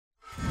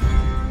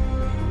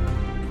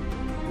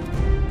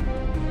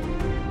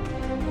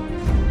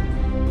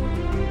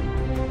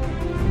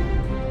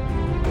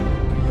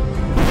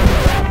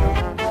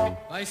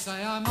They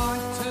say I might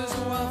as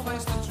well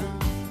face the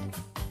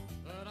truth.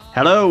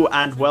 Hello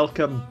and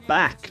welcome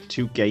back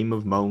to Game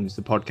of Moans,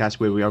 the podcast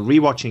where we are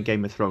rewatching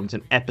Game of Thrones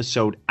an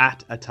episode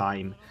at a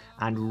time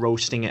and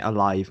roasting it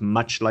alive,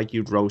 much like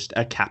you'd roast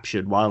a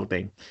captured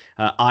wildling.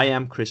 I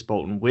am Chris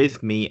Bolton.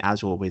 With me,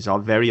 as always, our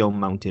very own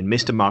mountain,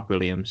 Mr. Mark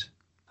Williams.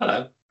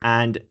 Hello.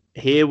 And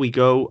here we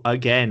go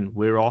again.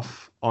 We're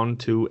off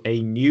onto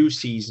a new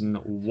season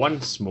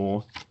once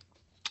more.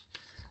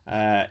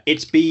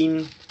 It's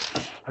been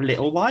a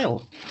little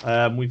while.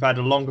 We've had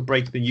a longer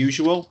break than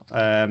usual.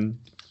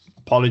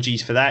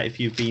 Apologies for that if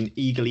you've been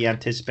eagerly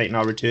anticipating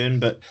our return,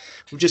 but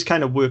we've just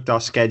kind of worked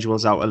our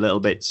schedules out a little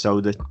bit so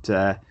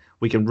that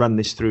we can run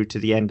this through to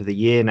the end of the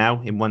year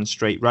now in one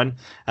straight run.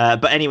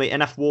 But anyway,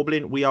 enough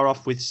warbling. We are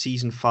off with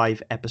Season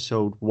 5,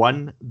 Episode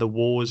 1, The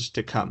Wars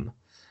to Come.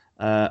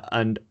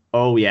 And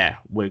oh yeah,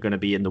 we're going to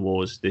be in the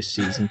wars this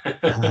season.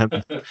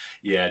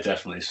 Yeah,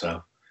 definitely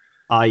so.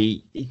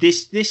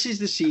 This is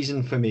the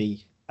season for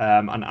me.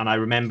 And I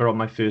remember on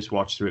my first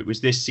watch through, it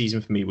was this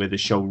season for me where the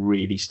show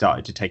really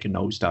started to take a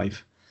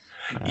nosedive.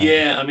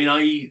 Yeah, I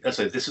mean, this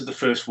is the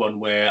first one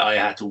where I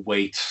had to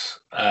wait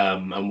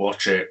and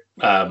watch it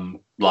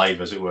live,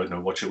 as it were,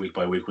 and watch it week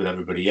by week with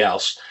everybody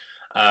else.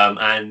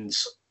 And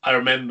I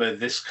remember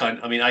this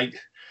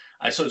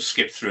I sort of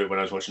skipped through it when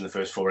I was watching the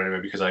first four anyway,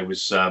 because I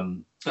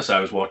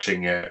was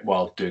watching it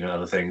while doing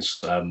other things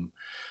and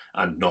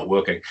not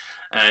working.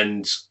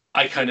 And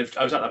I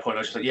was at that point. I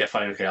was just like, yeah,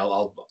 fine, okay,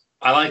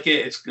 I like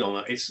it.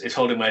 It's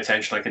holding my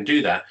attention. I can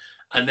do that.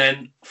 And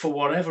then for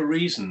whatever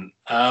reason,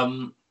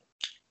 I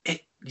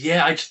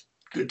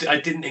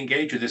didn't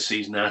engage with this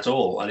season at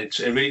all, and it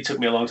really took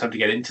me a long time to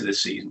get into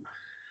this season.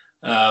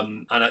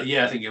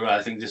 I think you're right.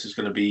 I think this is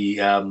going to be.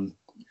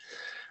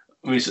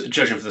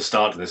 Judging from the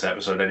start of this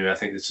episode, anyway, I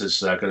think this is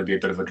going to be a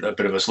bit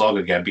of a slog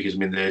again, because I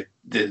mean,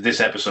 this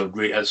episode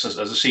as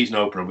a season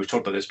opener, we've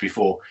talked about this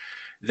before.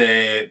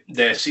 Their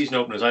season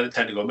openers either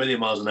tend to go a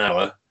million miles an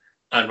hour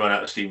and run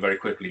out of steam very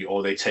quickly,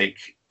 or they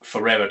take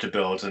forever to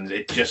build and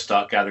it just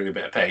start gathering a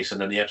bit of pace, and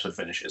then the episode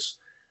finishes.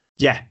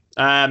 Yeah,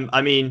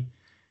 I mean,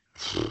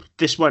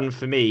 this one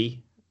for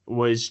me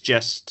was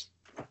just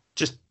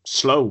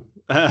slow.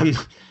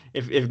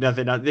 If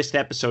nothing, this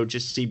episode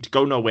just seemed to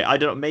go nowhere. I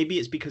don't know. Maybe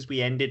it's because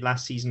we ended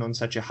last season on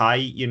such a high.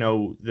 You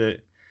know,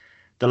 the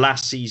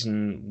last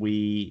season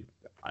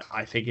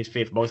I think it's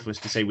fair for both of us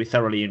to say we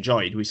thoroughly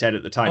enjoyed. We said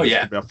at the time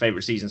it's our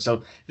favourite season.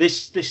 So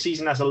this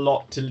season has a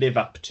lot to live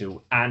up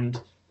to. And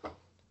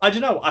I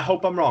don't know. I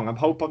hope I'm wrong. I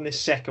hope on this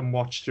second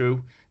watch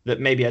through that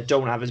maybe I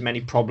don't have as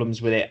many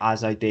problems with it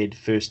as I did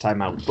first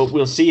time out. But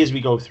we'll see as we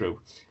go through.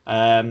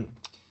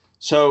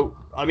 So,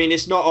 I mean,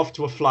 it's not off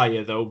to a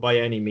flyer, though, by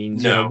any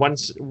means. No. You know,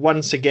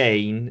 once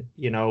again,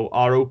 you know,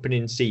 our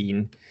opening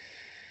scene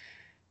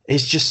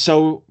is just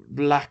so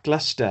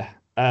lackluster.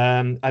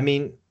 I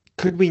mean,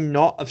 could we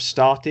not have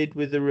started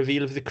with the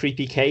reveal of the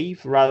creepy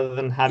cave rather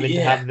than having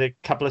to have the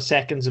couple of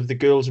seconds of the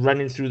girls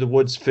running through the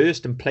woods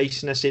first and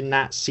placing us in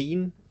that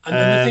scene? And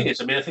then the thing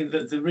is, I mean, I think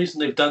that the reason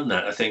they've done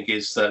that, I think,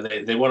 is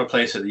that they want to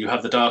place it. You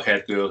have the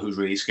dark-haired girl who's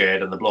really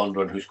scared, and the blonde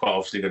one who's quite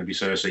obviously going to be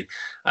Cersei,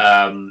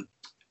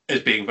 as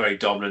being very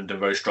dominant and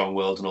very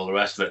strong-willed and all the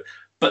rest of it.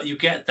 But you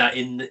get that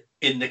in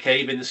the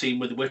cave, in the scene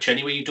with the witch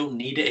anyway. You don't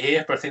need it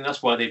here, but I think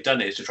that's why they've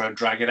done it, is to try and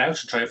drag it out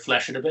and try and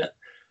flesh it a bit.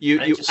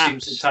 It just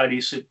seems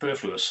entirely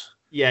superfluous.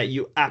 Yeah,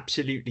 you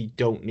absolutely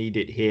don't need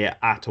it here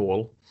at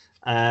all.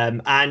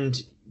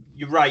 And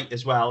you're right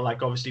as well.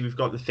 Like, obviously, we've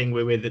got the thing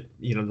where the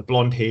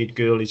blonde-haired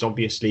girl is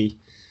obviously,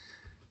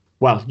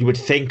 well, you would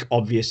think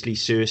obviously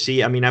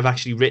Cersei. I mean, I've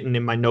actually written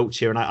in my notes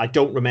here, and I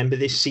don't remember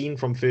this scene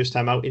from first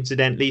time out,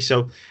 incidentally.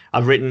 So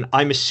I've written,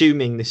 I'm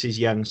assuming this is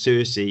young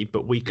Cersei,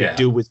 but we could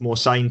do with more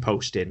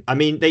signposting. I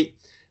mean, they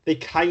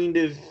kind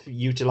of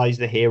utilize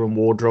the hair and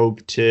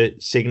wardrobe to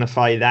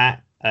signify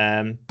that.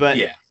 But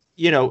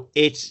you know,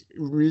 it's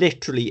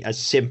literally as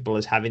simple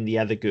as having the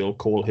other girl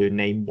call her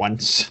name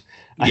once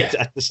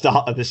at the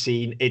start of the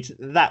scene. It's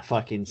that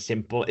fucking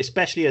simple,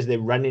 especially as they're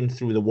running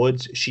through the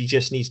woods. She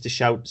just needs to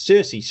shout,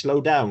 Cersei, slow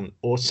down,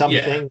 or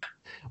something,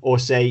 or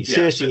say,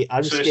 Cersei,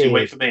 I'm Cersei, scared.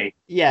 wait for me.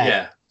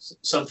 Yeah,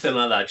 something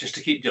like that, just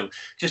to give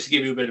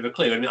you a bit of a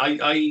clue. I mean,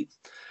 I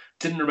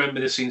didn't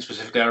remember this scene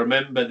specifically. I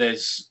remember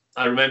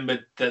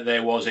that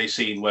there was a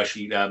scene where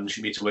she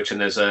meets a witch, and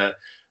there's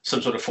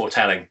some sort of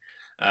foretelling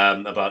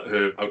about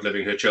her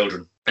outliving her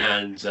children,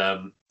 and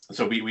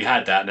so we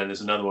had that, and then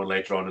there's another one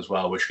later on as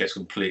well, which gets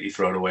completely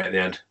thrown away at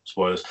the end.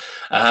 Spoilers.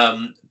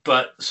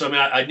 But so I mean,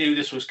 I knew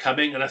this was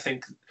coming, and I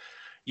think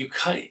you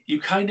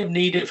kind of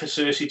need it for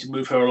Cersei to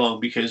move her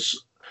along,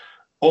 because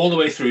all the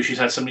way through she's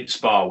had somebody to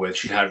spar with.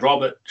 She had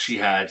Robert, she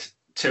had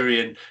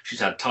Tyrion,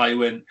 she's had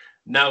Tywin.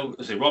 Now,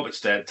 Robert's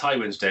dead,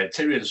 Tywin's dead,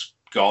 Tyrion's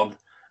gone.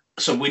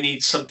 So we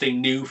need something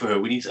new for her.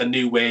 We need a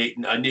new way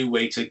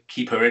to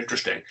keep her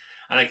interesting.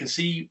 And I can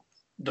see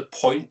the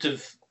point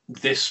of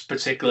this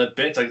particular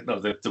bit.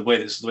 The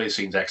way the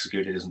scene's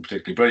executed isn't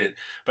particularly brilliant,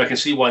 but I can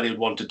see why they would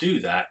want to do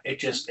that.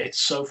 It's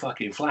so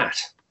fucking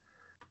flat.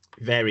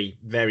 Very,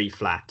 very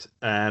flat.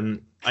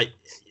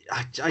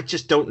 I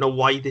just don't know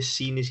why this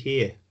scene is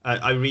here.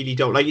 I really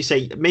don't. Like you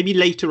say, maybe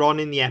later on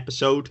in the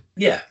episode,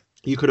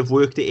 you could have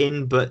worked it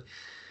in, but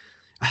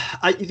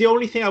the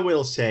only thing I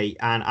will say,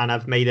 and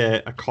I've made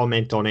a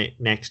comment on it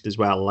next as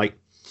well, like,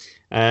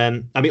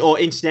 or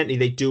incidentally,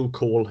 they do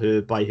call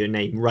her by her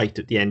name right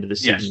at the end of the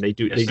season. Yes.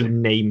 They do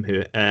name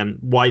her.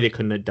 Why they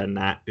couldn't have done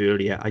that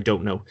earlier, I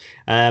don't know.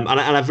 And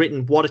I've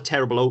written, what a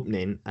terrible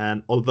opening.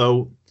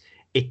 Although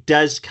it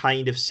does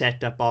kind of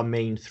set up our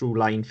main through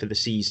line for the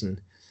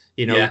season.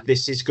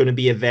 This is going to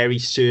be a very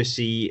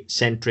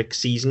Cersei-centric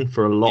season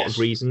for a lot of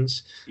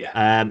reasons.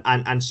 Yeah.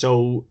 And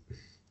so,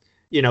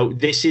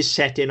 this is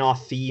setting our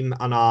theme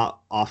and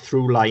our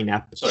through line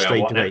up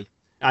straight away.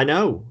 I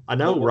know,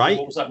 right?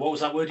 What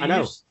was that word you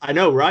used? I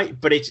know, right?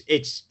 But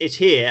it's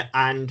here,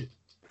 and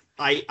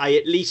I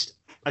at least,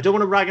 I don't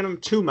want to rag on them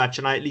too much,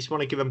 and I at least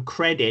want to give them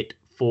credit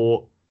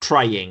for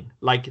trying.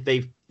 Like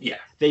they've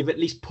at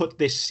least put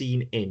this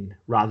scene in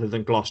rather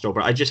than glossed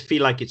over. I just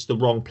feel like it's the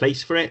wrong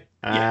place for it.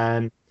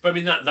 But I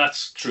mean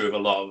that's true of a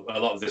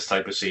lot of this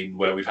type of scene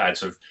where we've had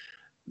sort of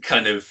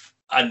kind of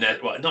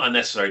not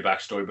unnecessary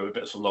backstory, but a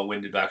bit of some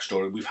long-winded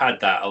backstory. We've had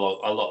that a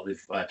lot of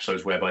the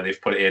episodes whereby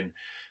they've put it in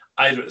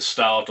either at the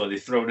start or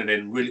they've thrown it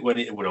in really when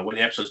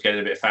the episode's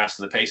getting a bit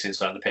faster and the pacing's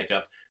starting to pick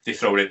up, they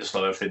throw it in to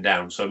slow everything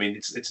down. So I mean,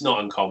 it's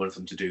not uncommon for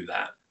them to do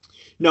that.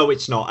 No,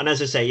 it's not. And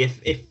as I say,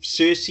 if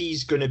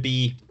Cersei's going to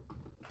be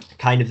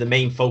kind of the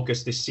main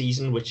focus this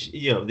season, which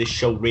this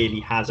show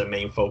really has a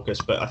main focus,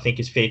 but I think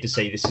it's fair to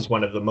say this is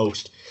one of the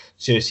most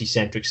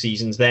Cersei-centric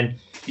seasons, then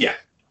yeah,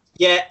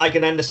 I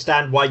can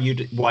understand why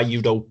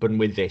you'd open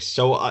with this.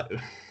 So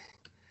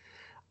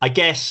I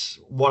guess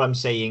what I'm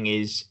saying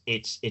is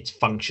it's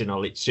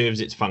functional. It serves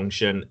its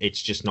function.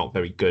 It's just not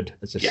very good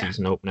as a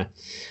season opener.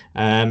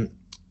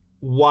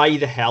 Why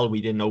the hell we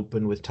didn't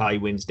open with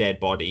Tywin's dead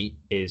body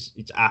it's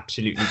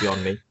absolutely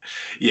beyond me.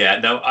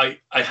 No,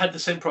 I had the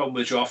same problem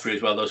with Joffrey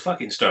as well. Those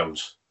fucking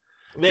stones.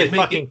 They're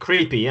fucking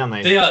creepy, aren't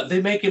they? They are.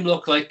 They make him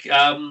look like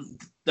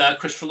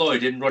Christopher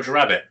Lloyd in Roger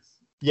Rabbit.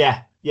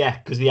 Yeah,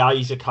 because the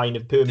eyes are kind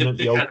of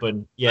permanently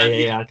open.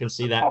 Yeah, I can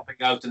see that. Popping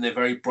out, and they're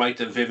very bright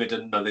and vivid,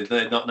 and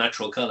they're not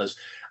natural colours.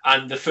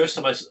 And the first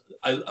time I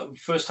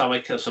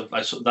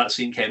saw that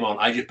scene came on,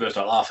 I just burst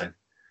out laughing.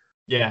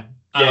 Yeah,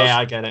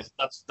 I get it.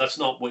 That's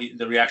not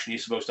the reaction you're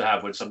supposed to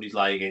have when somebody's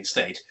lying in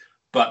state.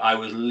 But I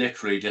was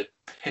literally just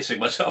pissing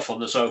myself on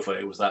the sofa.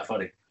 It was that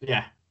funny.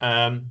 Yeah,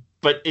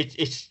 but it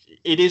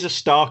is a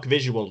stark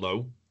visual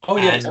though. Oh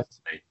yeah,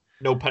 definitely.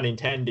 No pun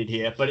intended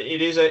here, but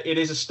it is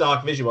a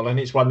stark visual, and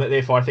it's one that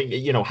therefore I think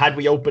had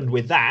we opened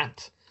with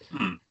that,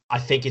 I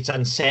think it's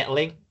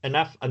unsettling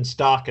enough and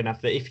stark enough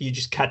that if you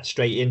just cut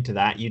straight into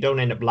that, you don't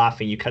end up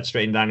laughing. You cut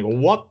straight in down and go,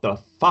 "What the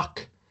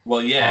fuck?"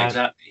 Well, yeah,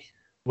 exactly.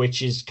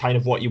 Which is kind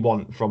of what you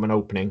want from an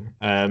opening.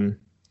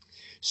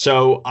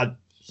 So I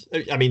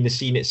mean, the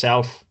scene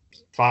itself,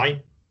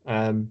 fine.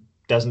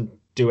 Doesn't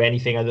do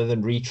anything other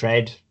than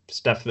retread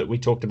stuff that we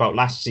talked about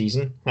last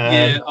season.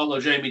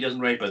 Although Jaime doesn't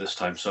rape by this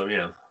time, so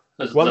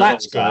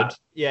that's good. That.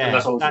 Yeah, and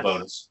that's always a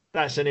bonus.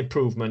 That's an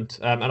improvement.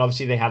 And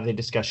obviously they have the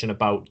discussion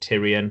about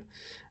Tyrion.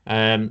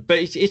 But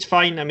it's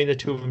fine. I mean, the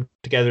two of them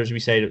together, as we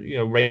say,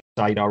 right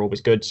side are always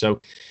good, so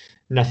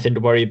nothing to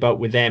worry about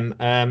with them.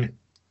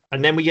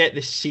 And then we get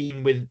this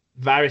scene with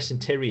Varys and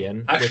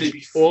Tyrion. Actually,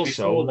 before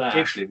that,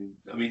 I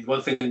mean,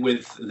 one thing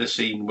with the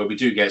scene where we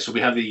do get, so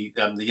we have the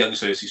young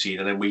Cersei scene,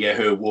 and then we get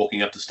her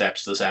walking up the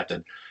steps to the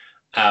Septon.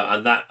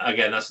 And that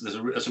again, that's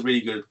a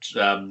really good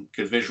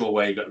visual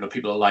where you got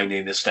people are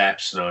lining the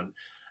steps, and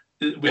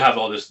we have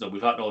all this.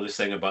 We've had all this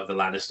thing about the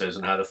Lannisters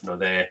and how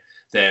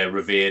they're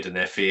revered and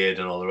they're feared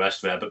and all the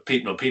rest of it. But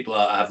people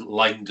have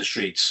lined the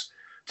streets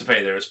to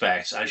pay their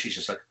respects, and she's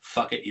just like,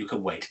 "Fuck it, you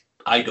can wait.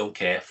 I don't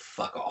care.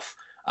 Fuck off."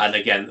 And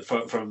again,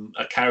 from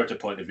a character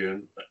point of view,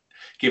 and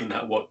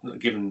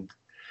given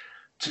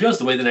to be honest,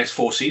 the way the next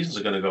 4 seasons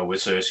are going to go with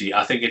Cersei,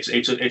 I think it's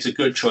a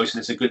good choice, and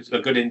it's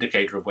a good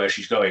indicator of where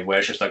she's going. Where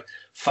it's just like,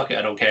 fuck it,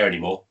 I don't care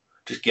anymore.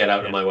 Just get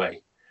out of my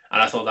way.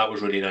 And I thought that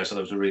was really nice. That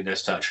was a really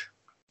nice touch.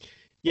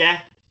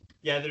 Yeah,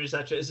 there is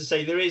that. As I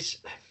say, there is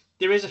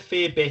a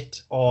fair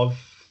bit of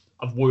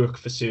work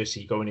for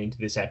Cersei going into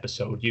this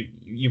episode.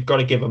 You've got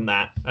to give them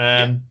that.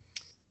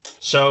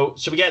 So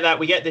we get that.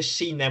 We get this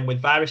scene then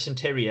with Varys and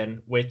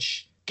Tyrion,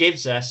 which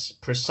gives us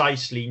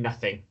precisely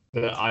nothing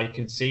that I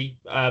can see.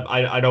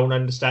 I don't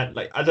understand,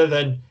 like, other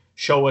than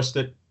show us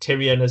that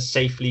Tyrion has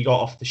safely got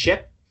off the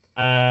ship,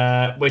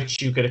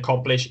 which you could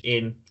accomplish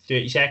in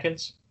 30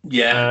 seconds.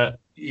 Yeah,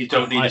 you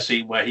don't need a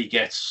scene where he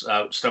gets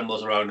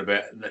stumbles around a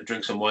bit and then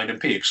drinks some wine and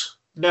pukes.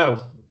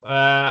 No,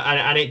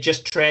 and it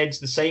just treads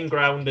the same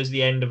ground as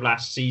the end of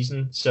last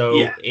season.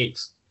 So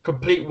it's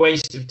complete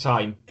waste of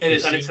time. It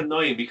is, and it's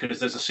annoying because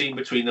there's a scene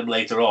between them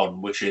later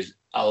on which is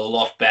a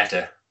lot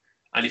better.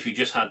 And if you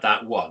just had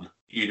that one,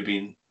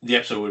 the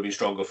episode would have been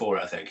stronger for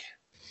it, I think.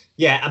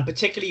 Yeah, and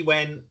particularly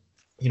when,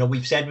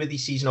 we've said with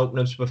these season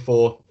openers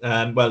before,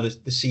 the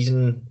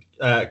season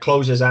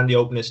closers and the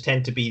openers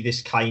tend to be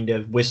this kind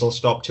of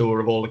whistle-stop tour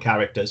of all the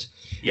characters.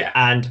 Yeah.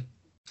 And,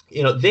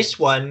 this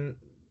one,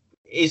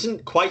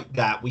 isn't quite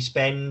that. We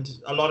spend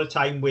a lot of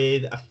time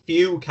with a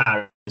few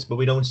characters, but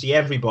we don't see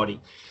everybody.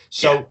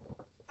 So,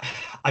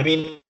 I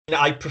mean,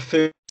 I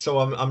prefer. So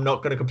I'm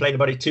not going to complain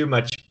about it too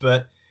much.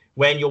 But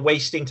when you're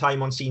wasting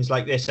time on scenes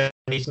like this, and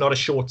it's not a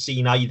short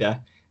scene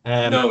either.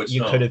 No, it's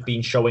you not. could have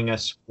been showing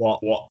us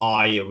what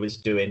Arya was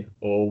doing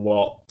or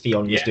what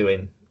Theon was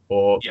doing.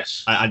 Or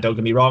yes, I don't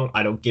get me wrong,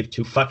 I don't give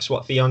two fucks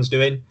what Theon's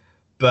doing,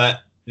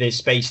 but there's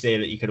space there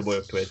that you could have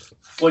worked with.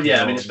 Well,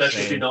 yeah, I mean,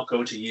 especially if you're not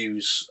going to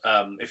use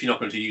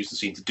the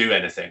scene to do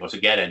anything or to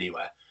get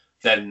anywhere,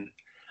 then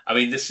I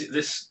mean, this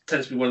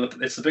tends to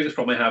be it's the biggest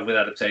problem I have with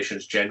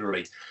adaptations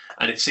generally,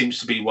 and it seems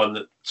to be one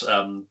that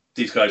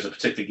these guys are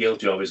particularly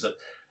guilty of, is that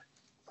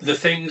the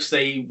things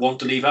they want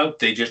to leave out,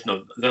 they just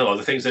no,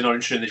 the things they're not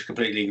interested in, they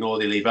completely ignore,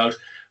 they leave out.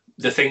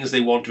 The things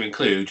they want to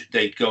include,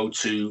 they go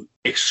to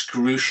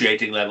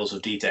excruciating levels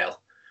of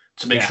detail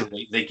to make sure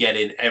they get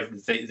in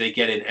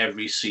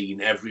every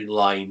scene, every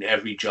line,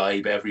 every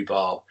jibe, every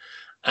bar,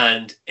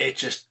 and it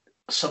just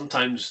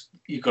sometimes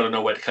you've got to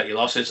know where to cut your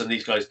losses, and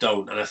these guys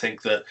don't. And I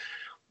think that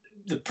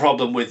the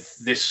problem with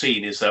this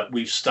scene is that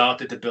we've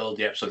started to build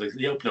the episode.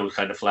 The opener was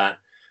kind of flat.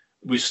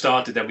 We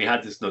started, then we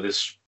had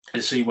this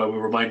scene where we're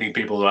reminding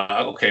people that,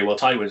 okay, well,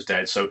 Tywin's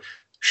dead, so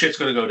shit's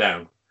going to go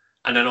down.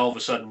 And then all of a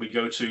sudden we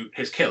go to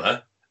his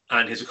killer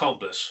and his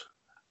accomplice.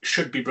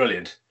 Should be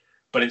brilliant.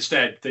 But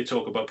instead they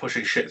talk about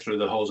pushing shit through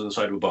the holes in the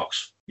side of a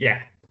box.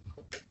 Yeah.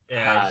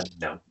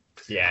 No.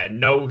 Yeah,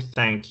 no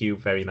thank you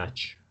very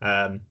much.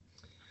 Then,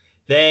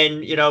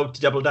 to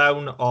double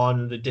down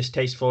on the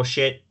distasteful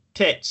shit,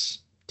 tits.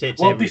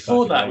 Well,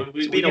 before that,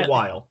 it's been a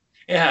while.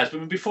 It has,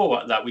 but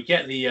before that, we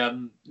get the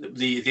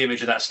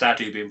image of that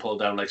statue being pulled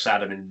down like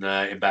Saddam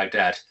in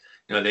Baghdad.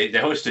 They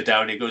hoist it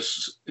down. It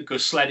goes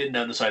sledding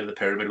down the side of the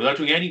pyramid without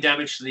doing any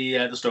damage to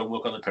the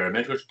stonework on the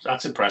pyramid, which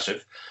that's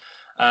impressive.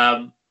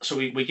 So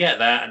we get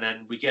that, and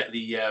then we get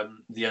the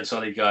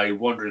Unsullied guy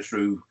wandering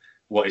through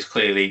what is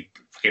clearly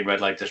fucking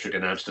red light district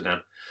in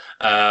Amsterdam.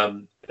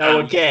 Now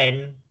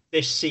again,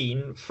 this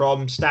scene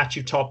from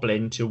statue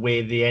toppling to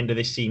where the end of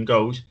this scene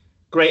goes,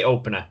 great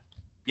opener.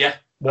 Yeah.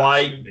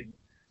 Why? Absolutely.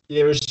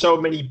 There are so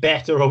many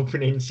better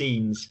opening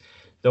scenes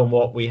than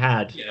what we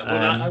had. Yeah,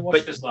 well, I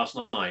watched this last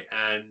night,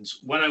 and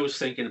when I was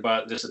thinking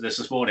about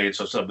this morning, and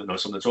so some of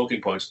the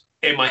talking points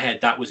in my head,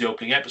 that was the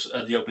opening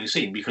episode, the opening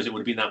scene, because it would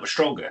have been that much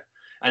stronger.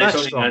 And it's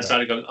only when I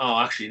started going, oh,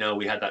 actually, no,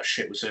 we had that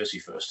shit with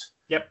Cersei first.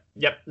 Yep.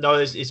 No,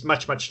 it's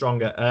much, much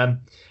stronger.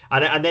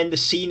 And then the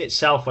scene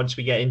itself, once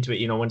we get into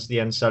it, once the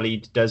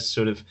Unsullied does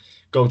sort of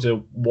go to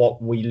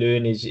what we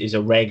learn is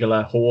a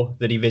regular whore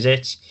that he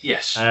visits.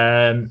 Yes.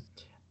 And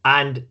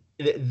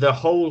the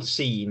whole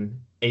scene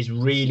is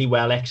really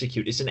well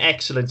executed. It's an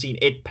excellent scene.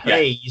 It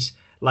plays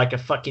like a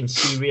fucking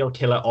serial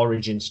killer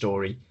origin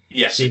story.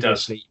 Yes,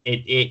 seriously.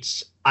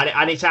 It's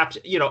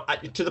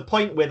to the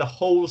point where the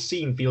whole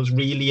scene feels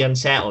really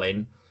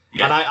unsettling.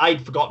 Yeah. And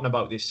I'd forgotten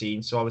about this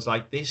scene, so I was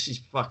like, "This is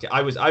fucking."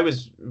 I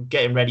was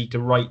getting ready to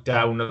write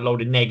down a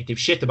load of negative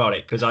shit about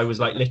it, because I was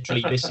like,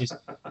 literally,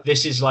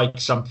 this is like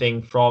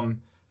something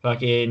from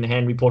fucking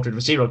Henry Portrait of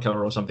a Serial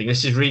Killer or something.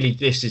 This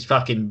is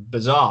fucking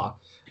bizarre.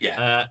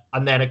 Yeah.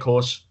 And then of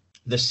course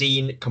the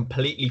scene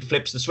completely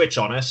flips the switch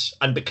on us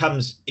and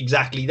becomes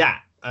exactly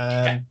that.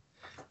 And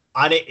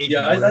I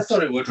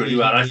thought it worked really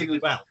well. I think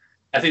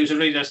it was a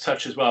really nice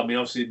touch as well. I mean,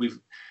 obviously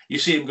you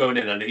see him going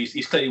in, and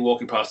he's clearly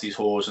walking past these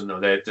whores, and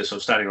they're sort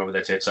of standing over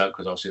their tits out,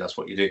 because obviously that's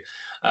what you do.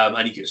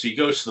 And he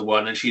goes to the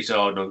one, and she says,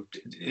 "Oh no,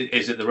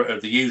 is it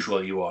the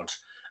usual you want?"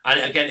 And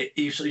again,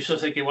 you're sort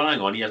of thinking, well, hang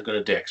on, he hasn't got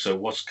a dick, so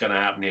what's going to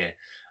happen here?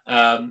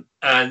 And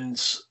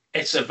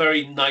it's a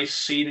very nice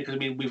scene, because I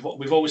mean we've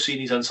always seen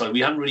these Unsullied.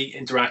 We haven't really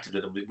interacted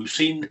with them. We've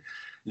seen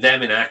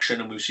them in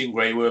action, and we've seen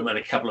Grey Worm and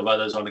a couple of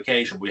others on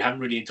occasion. We haven't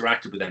really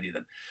interacted with any of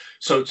them.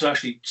 So to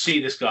actually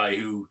see this guy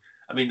who,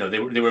 I mean, no, they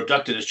were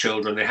abducted as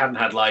children. They hadn't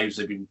had lives.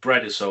 They've been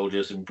bred as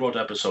soldiers. They've been brought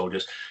up as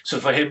soldiers. So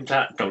for him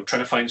to trying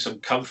to find some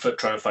comfort,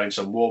 trying to find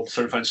some warmth,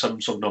 trying to find some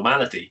sort of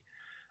normality,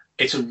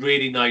 it's a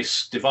really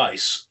nice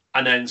device.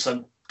 And then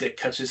some dick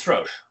cuts his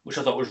throat, which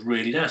I thought was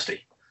really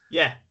nasty.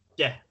 Yeah,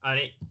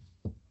 and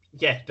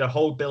the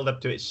whole build up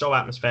to it is so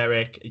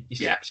atmospheric.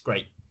 It's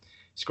great.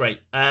 It's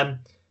great.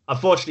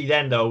 Unfortunately,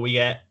 then though, we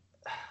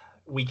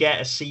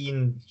get a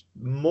scene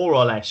more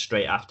or less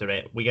straight after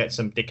it. We get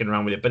some dicking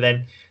around with it, but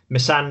then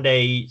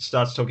Missandei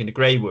starts talking to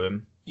Grey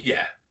Worm.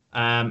 Yeah.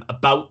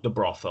 About the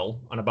brothel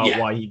and about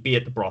why he'd be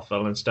at the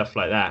brothel and stuff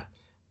like that.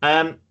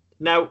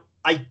 Now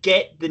I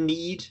get the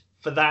need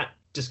for that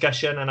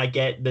discussion, and I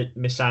get that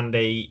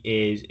Missandei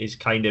is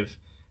kind of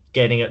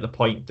getting at the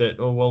point that,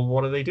 oh well,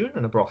 what are they doing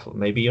in a brothel?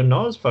 Maybe you're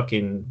not as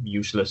fucking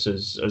useless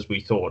as we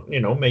thought.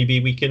 Maybe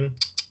we can,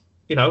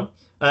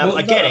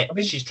 I get it. I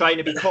mean, she's trying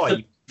to be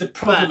coy. The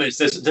problem is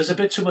there's a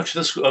bit too much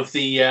of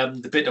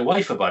the bitter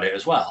wife about it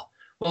as well.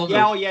 Well,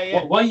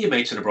 yeah. Why are you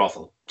mates in a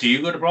brothel? Do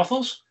you go to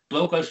brothels?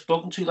 Bloke I've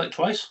spoken to like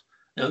twice.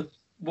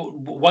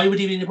 Why would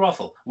he be in a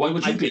brothel? Why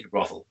would you be in a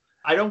brothel?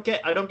 I don't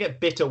get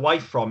bitter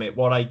wife from it.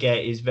 What I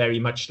get is very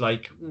much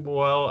like,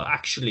 well,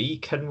 actually,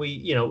 can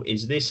we,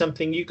 is there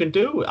something you can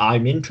do?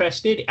 I'm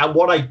interested. And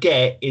what I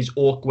get is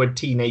awkward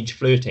teenage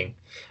flirting.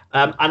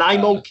 And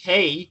I'm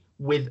okay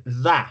with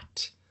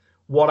that.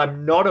 What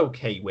I'm not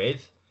okay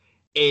with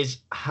is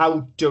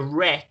how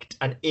direct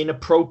and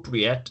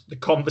inappropriate the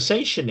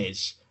conversation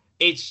is.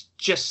 It's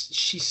just,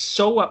 she's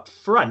so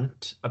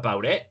upfront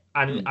about it.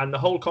 And the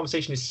whole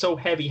conversation is so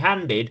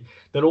heavy-handed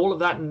that all of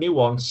that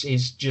nuance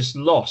is just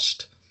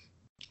lost.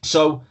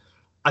 So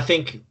I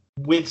think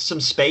with some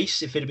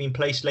space, if it had been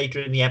placed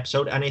later in the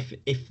episode, and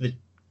if the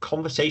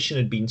conversation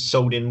had been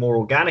sewed in more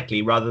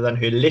organically rather than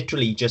her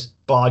literally just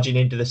barging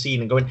into the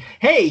scene and going,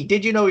 hey,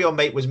 did you know your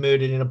mate was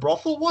murdered in a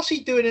brothel? What's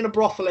he doing in a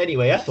brothel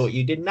anyway? I thought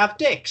you didn't have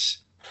dicks.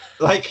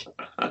 Like,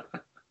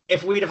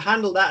 if we'd have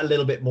handled that a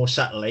little bit more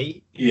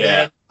subtly,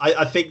 then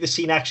I think the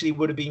scene actually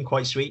would have been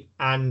quite sweet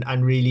and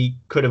really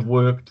could have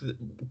worked,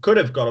 could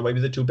have got away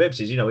with the two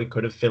bibses. It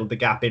could have filled the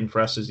gap in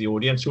for us as the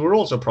audience, who were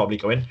also probably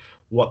going,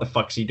 what the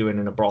fuck's he doing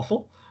in a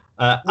brothel?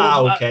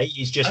 Okay,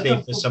 he's just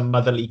there for some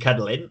motherly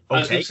cuddling. Okay, I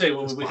was going to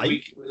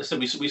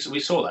say, we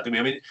saw that.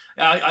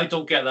 I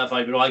don't get that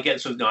vibe at all. I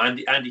get sort of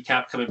Andy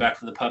Capp coming back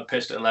from the pub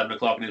pissed at 11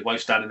 o'clock and his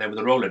wife standing there with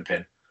a rolling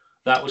pin.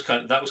 That was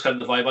kind of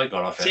the vibe I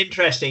got off it. It's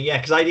interesting, yeah,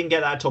 because I didn't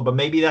get that at all. But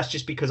maybe that's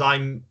just because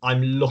I'm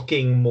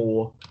looking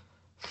more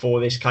for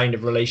this kind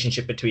of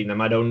relationship between them.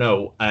 I don't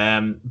know.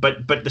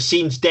 But the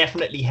scene's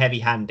definitely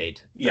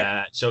heavy-handed.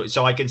 Yeah.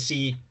 So I can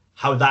see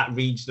how that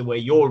reads the way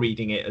you're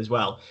reading it as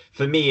well.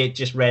 For me, it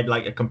just read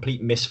like a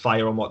complete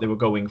misfire on what they were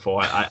going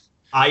for.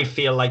 I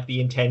feel like the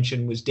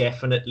intention was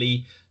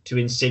definitely to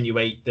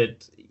insinuate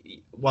that,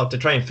 well, to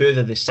try and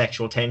further this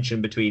sexual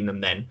tension between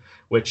them then,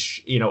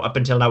 which, up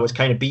until now has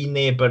kind of been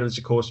there, but has,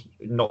 of course,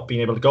 not been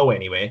able to go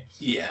anywhere.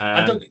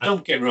 Yeah,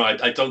 don't get me wrong.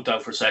 I don't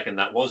doubt for a second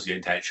that was the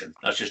intention.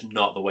 That's just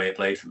not the way it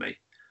played for me.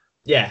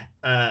 Yeah,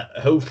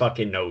 who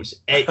fucking knows?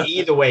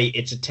 Either way,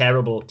 it's a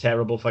terrible,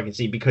 terrible fucking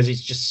scene because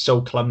it's just so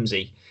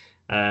clumsy.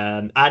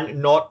 And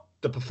not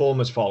the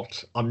performer's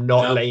fault. I'm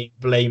not laying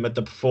blame at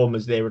the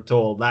performers there at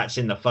all. That's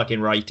in the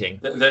fucking writing.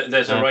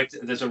 There's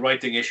a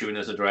writing issue and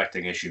there's a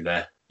directing issue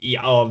there.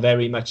 Yeah,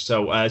 very much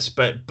so.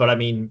 But I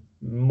mean,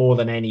 more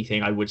than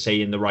anything, I would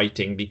say in the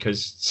writing,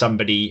 because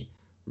somebody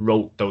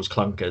wrote those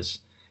clunkers.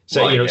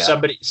 So,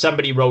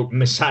 somebody wrote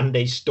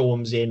Missandei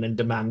storms in and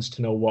demands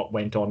to know what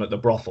went on at the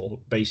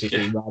brothel,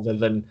 basically, rather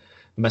than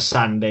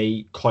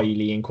Missandei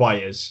coyly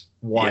inquires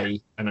why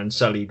an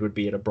Unsullied would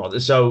be at a brothel.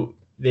 So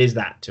there's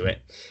that to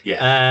it.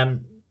 Yeah.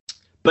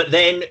 But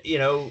then,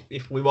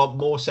 if we want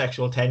more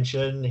sexual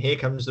tension, here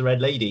comes the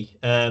Red Lady.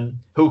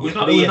 Who's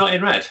not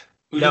in red?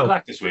 Who's in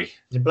black this week?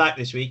 He's in black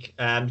this week.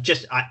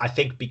 I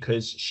think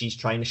because she's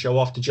trying to show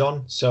off to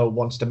Jon, so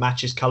wants to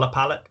match his color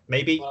palette.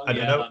 Maybe. Well, I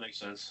don't know. That makes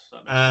sense.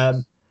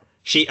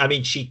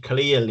 She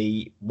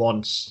clearly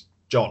wants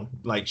Jon.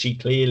 Like, she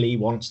clearly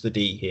wants the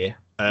D here.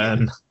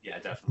 Yeah,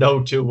 definitely.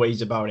 No two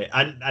ways about it.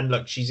 And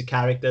look, she's a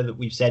character that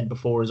we've said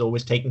before has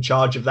always taken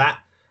charge of that,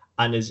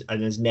 and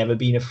has never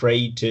been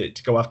afraid to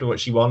go after what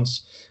she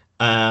wants.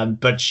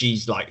 But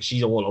she's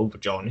all over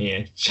Jon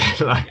here.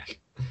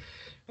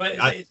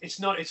 But it's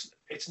not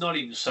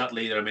even subtle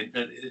either. I mean,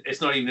 it's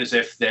not even as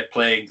if they're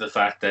playing the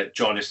fact that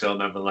Jon is still a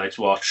member of the Night's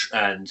Watch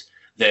and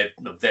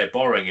they're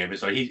borrowing him.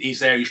 It's like he's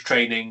there. He's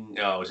training.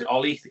 Is it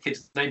Ollie, the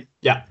kid's name?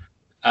 Yeah.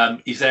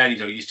 He's there, and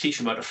he's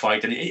teaching him how to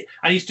fight, and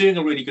he's doing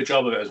a really good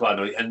job of it as well.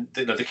 And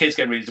the kid's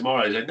getting really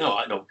demoralized. He's like,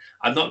 no,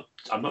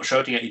 I'm not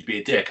shouting at you to be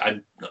a dick.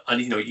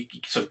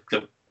 He sort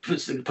of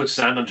puts his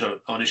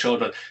hand on his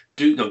shoulder.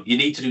 You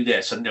need to do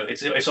this, and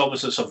it's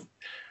almost a sort of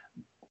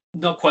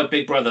not quite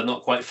big brother,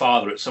 not quite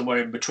father. It's somewhere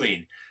in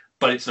between.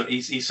 But it's not.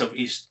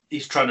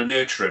 He's trying to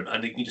nurture him,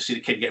 and you can just see the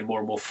kid getting more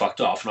and more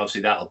fucked off, and obviously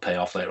that'll pay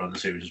off later on in the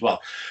series as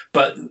well.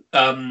 But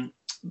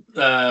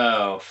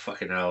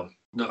fucking hell.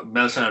 No,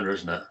 Melisandre,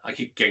 isn't it? I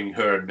keep getting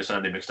her and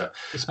Missandei mixed up.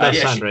 It's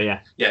Melisandre,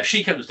 yeah. Yeah,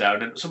 she comes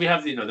down, and so we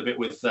have the bit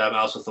with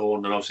Alsa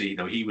Thorne, and obviously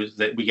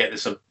we get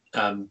this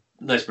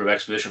nice bit of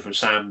exposition from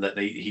Sam that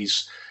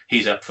he's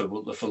up for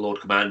Lord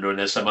Commander, and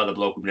there's some other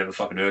bloke we've never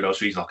fucking heard of,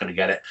 so he's not going to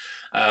get it.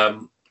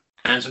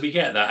 And so we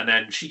get that, and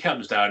then she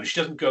comes down, and she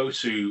doesn't go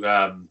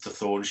to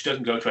Thorne, she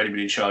doesn't go to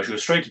anybody in charge. She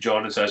goes straight to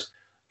Jon and says,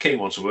 "King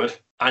wants a word,"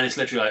 and it's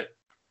literally like,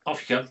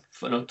 off you come.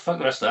 Fuck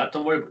the rest of that.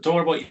 Don't worry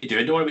about what you're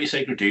doing. Don't worry about your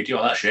sacred duty,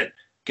 all that shit.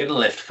 Get in the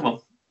lift. Come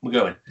on, we're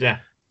going. Yeah.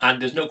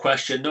 And there's no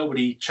question.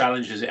 Nobody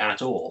challenges it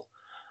at all.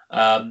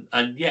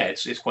 And yeah,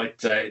 it's quite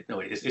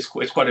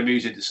it's quite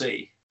amusing to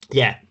see.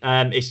 Yeah.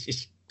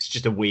 It's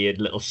just a weird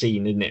little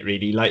scene, isn't it?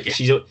 Really, like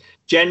she's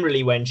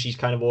generally, when she's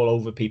kind of all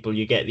over people,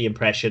 you get the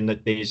impression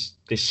that there's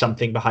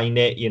something behind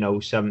it.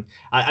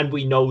 And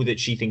we know that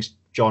she thinks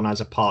Jon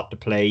has a part to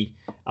play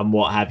and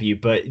what have you.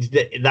 But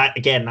that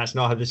again, that's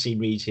not how the scene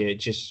reads here. It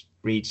just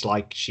reads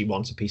like she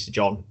wants a piece of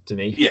Jon to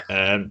me.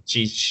 Yeah.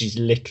 She's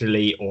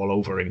literally all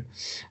over him.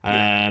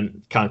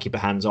 Can't keep her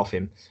hands off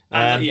him.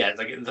 Like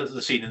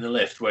the scene in the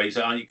lift where he's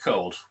like, "Are you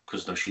cold?"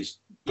 Because she's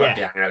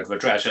practically hanging out of her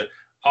dress.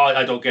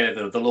 I don't get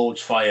it. The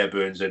Lord's fire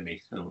burns in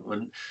me,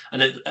 and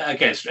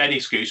against any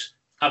excuse,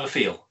 have a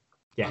feel.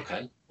 Yeah.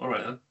 Okay. All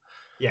right then.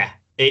 Yeah,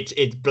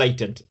 it's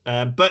blatant.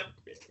 But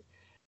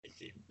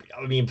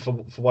I mean, for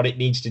what it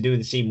needs to do,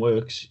 the scene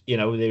works. You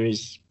know,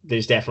 there's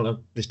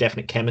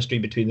definite chemistry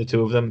between the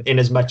two of them. In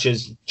as much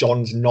as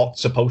John's not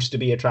supposed to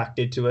be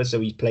attracted to her, so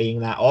he's playing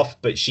that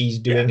off, but she's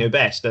doing her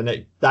best,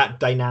 and that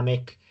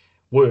dynamic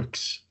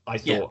works. I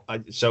thought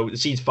so. The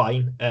scene's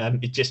fine.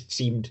 It just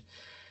seemed,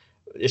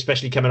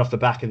 especially coming off the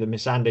back of the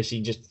Missandei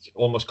scene, just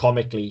almost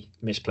comically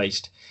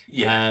misplaced.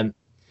 Yeah.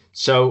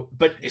 So,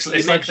 but it's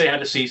like they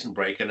had a season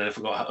break and then I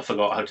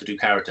forgot how to do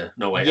character.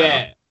 No way.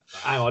 Yeah.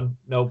 Hang on.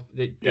 No,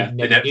 they never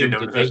knew in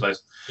the first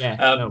place. Yeah.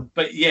 No.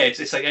 But yeah,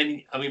 it's like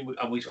any. I mean,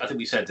 I think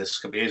we said this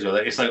a couple of years ago.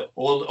 It's like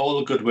all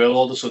the goodwill,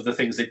 all the sort of the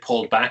things they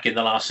pulled back in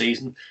the last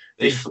season,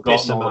 they've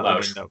forgotten all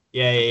about.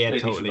 Yeah,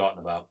 totally forgotten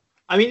about.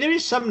 I mean, there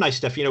is some nice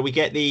stuff. You know, we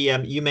get the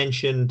you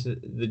mentioned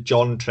the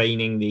John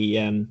training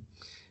the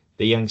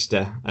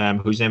youngster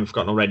whose name I've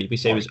forgotten already. We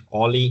say it was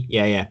Ollie.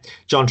 Yeah.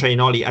 John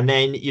training Ollie, and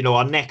then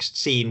our next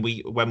scene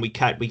when we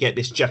get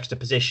this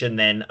juxtaposition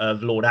then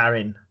of Lord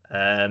Arryn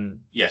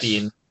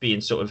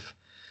being sort of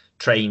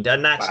trained,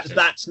 and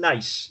that's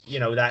nice. You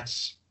know,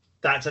 that's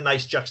a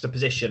nice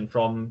juxtaposition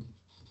from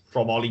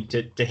Ollie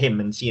to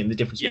him, and seeing the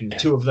difference between the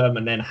two of them,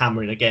 and then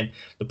hammering again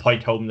the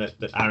point home that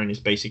Arryn is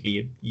basically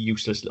a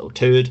useless little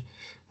turd.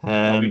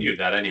 We knew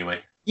that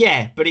anyway.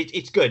 Yeah, but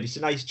it's good. It's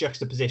a nice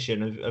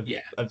juxtaposition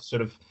of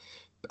sort of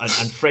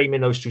and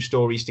framing those two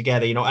stories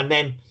together, and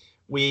then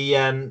we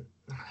a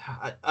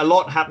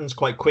lot happens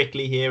quite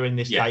quickly here in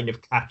this kind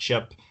of catch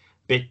up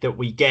bit that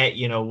we get.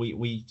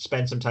 We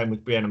spend some time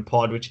with Brienne and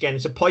Pod, which again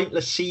is a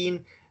pointless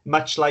scene,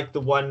 much like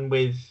the one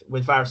with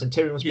Varys and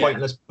Tyrion was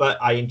pointless, but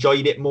I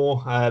enjoyed it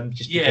more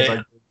just because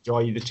I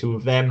enjoy the two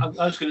of them.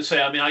 I was going to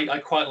say, I mean, I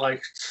quite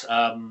liked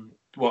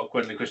what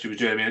Gwendoline Christie was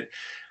doing. I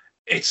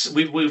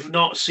mean, we've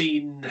not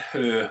seen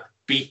her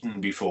beaten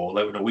before.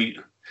 Like,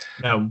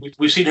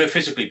 we've seen her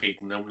physically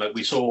beaten. Like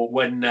we saw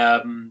when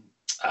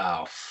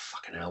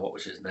fucking hell, what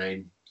was his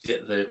name?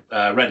 The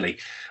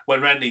Renly. When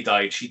Renly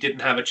died, she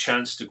didn't have a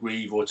chance to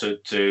grieve or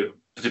to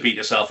beat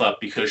herself up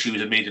because she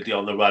was immediately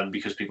on the run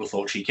because people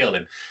thought she killed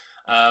him.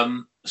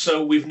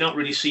 So we've not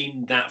really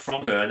seen that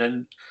from her. And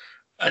then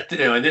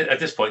at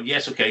this point,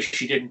 yes, okay,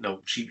 she didn't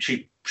know.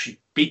 She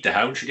beat the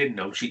Hound. She didn't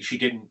know. She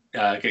didn't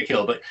get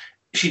killed, but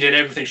she did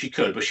everything she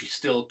could. But she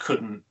still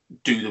couldn't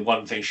do the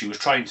one thing she was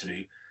trying to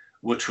do,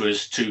 which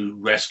was to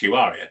rescue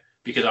Arya,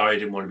 because Arya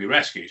didn't want to be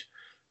rescued.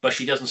 But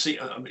she doesn't see.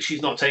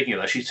 She's not taking it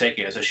as she's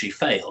taking it as she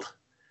failed,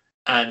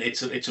 and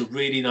it's a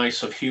really nice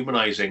sort of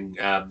humanizing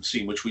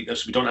scene, which we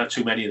don't have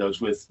too many of those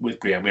with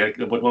Brienne. We had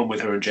one with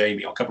her and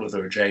Jaime, or a couple with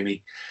her and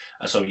Jaime,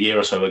 a year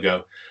or so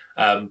ago.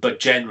 But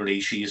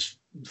generally, she's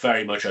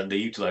very much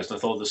underutilized. And I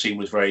thought the scene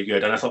was very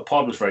good, and I thought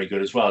Pod was very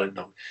good as well. And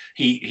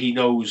he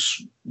knows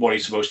what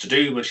he's supposed to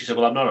do, but she said,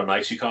 "Well, I'm not a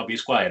knight, so you can't be a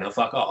squire. Now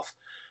fuck off."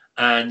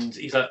 And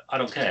he's like, "I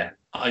don't care.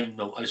 I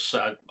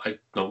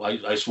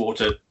swore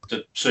to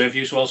serve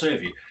you, so I'll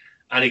serve you."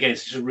 And again,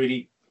 it's a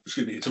really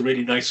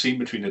nice scene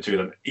between the two of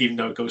them, even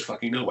though it goes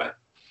fucking nowhere.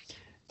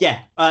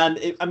 Yeah,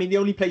 I mean, the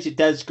only place it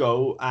does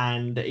go,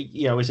 and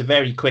it's a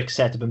very quick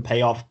setup and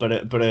payoff, but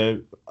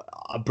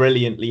a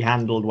brilliantly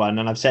handled one.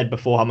 And I've said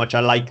before how much I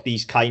like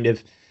these kind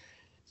of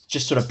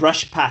just sort of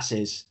brush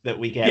passes that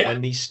we get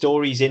when these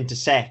stories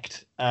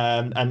intersect.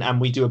 And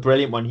we do a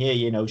brilliant one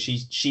here.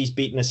 She's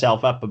beating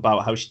herself up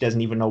about how she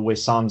doesn't even know where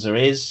Sansa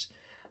is.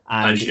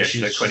 And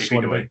she's like 20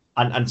 feet away.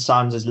 And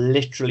Sansa's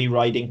literally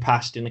riding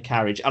past in a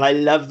carriage. And I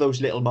love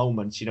those little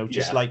moments,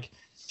 just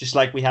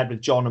like we had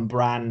with Jon and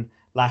Bran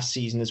last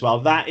season as well.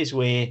 That is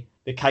where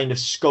the kind of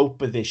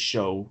scope of this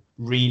show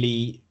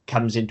really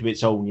comes into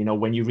its own,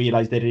 when you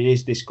realise that it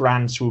is this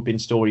grand swooping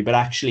story, but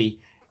actually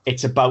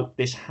it's about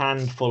this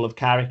handful of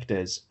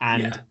characters,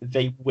 and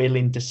they will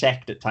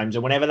intersect at times.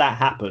 And whenever that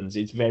happens,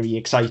 it's very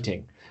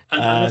exciting.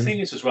 And the thing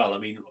is as well, I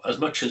mean, as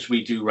much as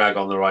we do rag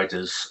on the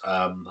writers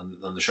and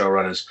the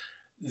showrunners,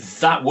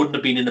 that wouldn't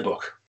have been in the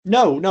book.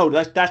 No,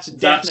 that's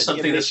definitely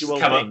something that's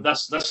come out.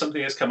 That's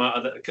something that's come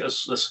out of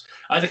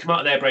either come out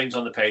of their brains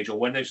on the page, or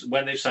when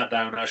they've sat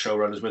down our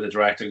showrunners with the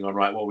director and gone,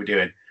 right, what are we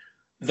doing?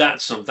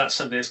 That's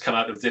something that's come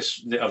out of this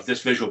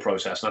visual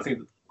process. And I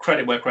think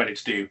credit where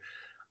credit's due.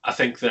 I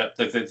think that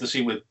the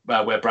scene with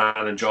where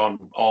Bran and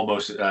Jon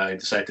almost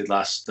intersected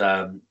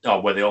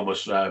where they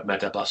almost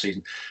met up last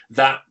season,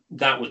 that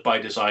was by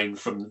design.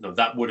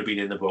 That would have been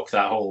in the book.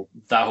 That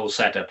whole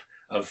setup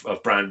of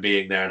Bran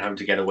being there and having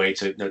to get away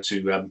to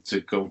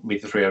go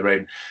meet the Three-Eyed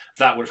Raven,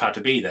 that would have had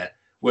to be there.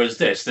 Whereas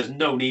there's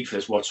no need for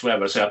this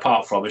whatsoever. So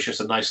apart from it's just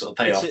a nice little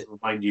payoff to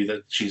remind you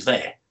that she's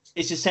there.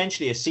 It's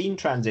essentially a scene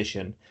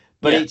transition,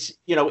 but it's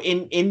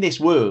in this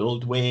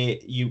world where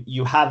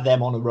you have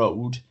them on a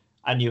road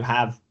and you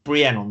have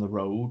Brienne on the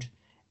road,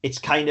 it's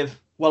kind of,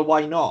 well,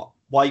 why not?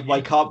 Why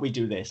can't we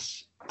do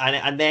this?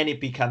 And then it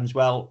becomes,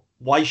 well,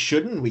 why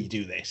shouldn't we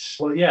do this?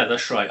 Well, yeah,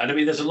 that's right. And I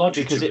mean, there's a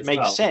logic because to it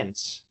makes well.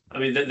 sense. I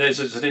mean, there's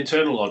an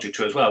internal logic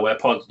to it as well, where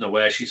Pod,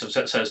 where she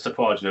says to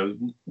Pod,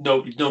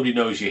 nobody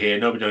knows you're here,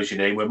 nobody knows your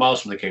name. We're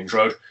miles from the King's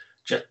Road.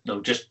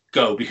 just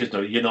go, because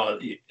no, you're not.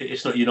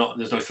 It's not. You're not.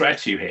 There's no threat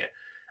to you here.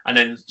 And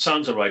then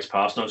Sansa rides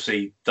past, and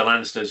obviously the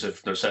Lannisters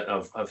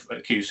have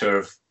accused her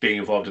of being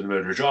involved in the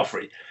murder of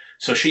Joffrey.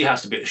 So she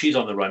has to be. She's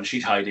on the run.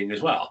 She's hiding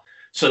as well.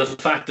 So the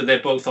fact that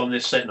they're both on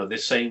this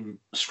same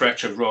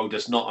stretch of road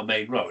that's not a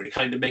main road, it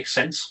kind of makes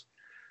sense.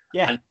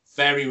 Yeah. And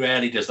very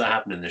rarely does that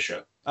happen in the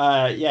show.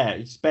 Yeah,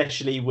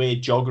 especially where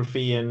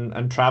geography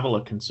and travel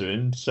are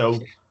concerned. So,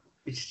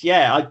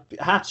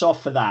 hats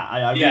off for that.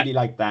 I really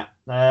like that.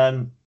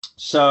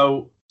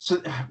 So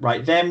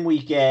right, then we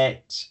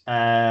get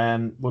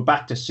we're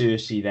back to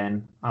Cersei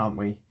then, aren't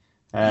we?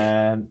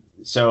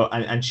 So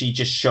and she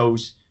just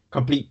shows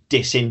complete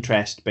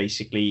disinterest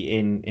basically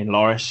in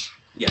Loras.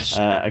 Yes.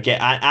 Again,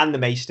 and the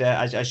Maester,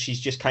 as she's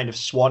just kind of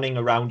swanning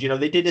around. You know,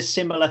 they did a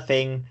similar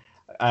thing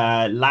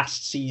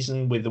last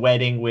season with the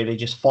wedding, where they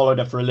just followed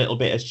her for a little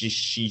bit as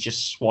she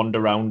just swanned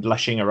around,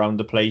 lushing around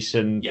the place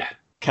and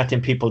cutting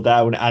people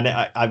down. And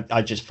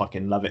I just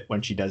fucking love it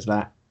when she does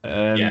that.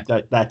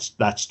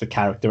 That's the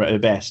character at her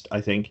best, I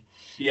think.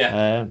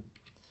 Yeah.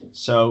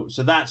 So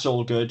that's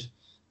all good.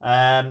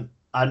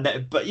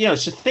 But you know,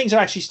 so things are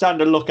actually starting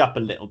to look up a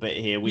little bit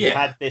here. We've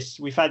had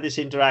this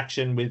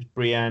interaction with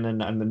Brienne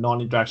and the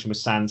non-interaction with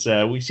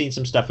Sansa. We've seen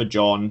some stuff with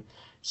Jon.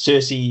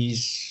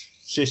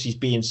 Cersei's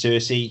being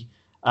Cersei,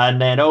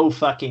 and then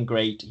fucking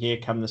great, here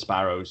come the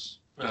Sparrows.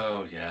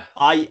 Oh yeah.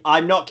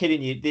 I'm not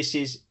kidding you. This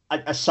is,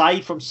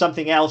 aside from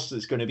something else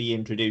that's going to be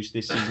introduced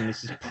this season,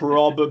 this is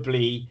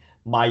probably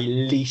my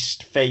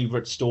least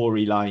favorite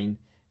storyline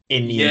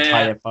in the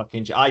entire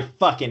fucking show. I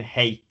fucking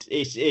hate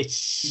it's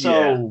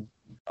so.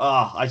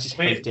 I just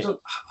hate it.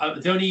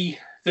 The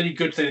only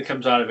good thing that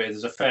comes out of it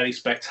is a fairly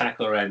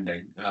spectacular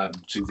ending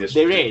to this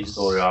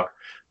story arc.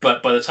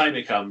 But by the time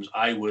it comes,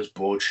 I was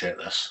bored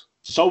shitless.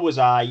 So was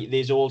I.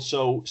 There's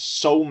also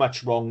so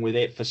much wrong with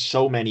it for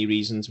so many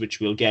reasons, which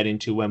we'll get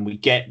into when we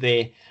get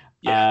there.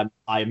 Yeah.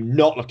 I'm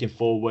not looking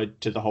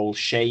forward to the whole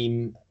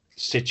shame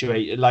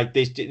situation. Like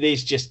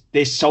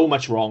there's so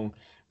much wrong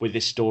with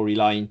this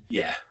storyline.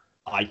 Yeah.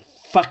 I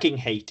fucking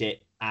hate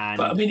it.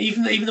 But I mean,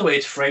 even the way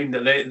it's framed,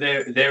 that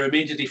they're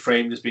immediately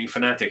framed as being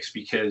fanatics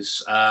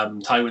because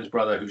Tywin's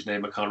brother, whose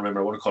name I can't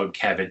remember, I want to call him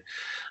Kevin,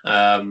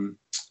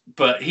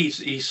 but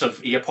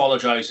he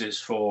apologizes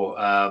for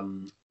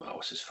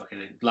what's his fucking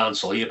name,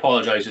 Lancel. He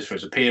apologizes for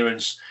his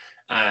appearance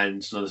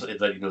and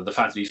the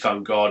fact that he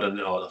found God and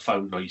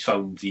he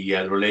found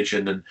the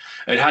religion, and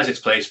it has its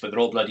place, but they're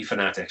all bloody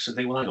fanatics. And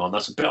think, well, hang on,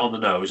 that's a bit on the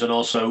nose, and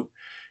also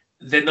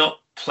they're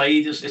not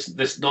played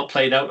it's not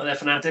played out that they're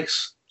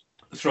fanatics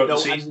throughout the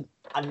season.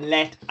 And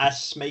let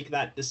us make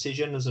that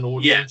decision as an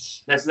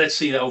audience. Yeah, let's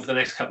see that over the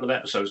next couple of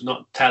episodes.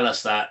 Not tell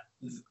us that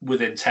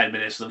within 10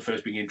 minutes of them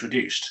first being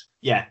introduced.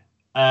 Yeah.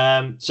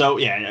 So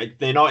yeah,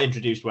 they're not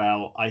introduced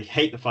well. I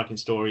hate the fucking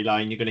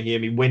storyline. You're going to hear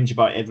me whinge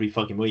about it every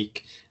fucking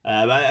week.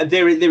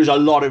 There is a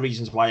lot of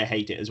reasons why I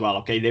hate it as well.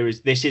 Okay,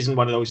 this isn't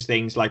one of those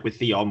things like with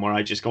Theon where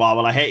I just go,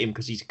 well, I hate him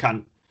because he's a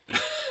cunt.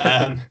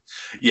 The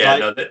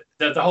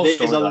whole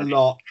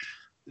story.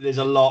 There's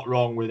a lot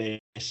wrong with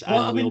this,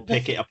 and we'll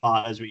pick it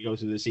apart as we go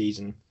through the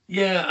season.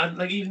 Yeah,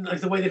 and even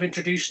the way they've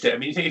introduced it. I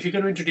mean, if you're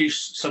going to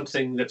introduce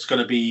something that's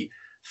going to be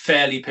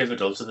fairly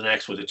pivotal to the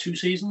next, 2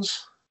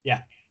 seasons?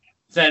 Yeah.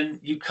 Then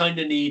you kind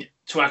of need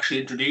to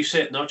actually introduce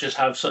it, not just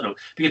have something.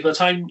 Because by the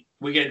time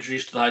we get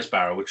introduced to the High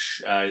Sparrow,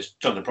 which is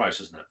Jonathan Pryce,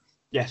 isn't it?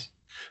 Yes.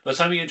 By the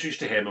time we get introduced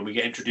to him and we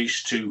get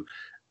introduced to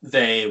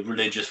their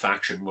religious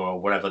faction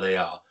or whatever they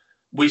are,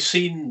 we've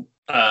seen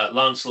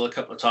Lancel a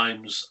couple of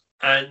times.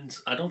 And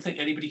I don't think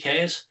anybody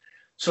cares.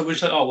 So we're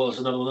just like, oh, well, there's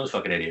another one of those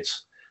fucking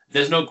idiots.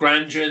 There's no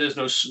grandeur. There's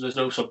no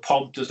sort of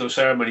pomp. There's no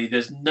ceremony.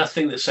 There's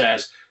nothing that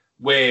says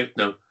we're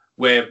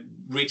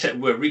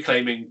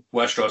reclaiming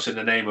Westeros in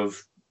the name of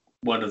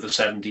one of the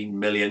 17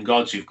 million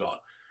gods you've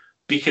got.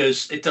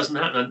 Because it doesn't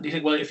happen. And you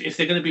think, well, if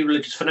they're going to be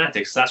religious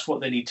fanatics, that's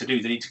what they need to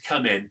do. They need to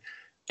come in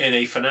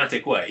a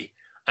fanatic way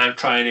and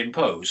try and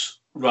impose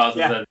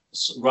rather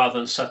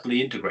than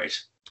subtly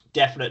integrate.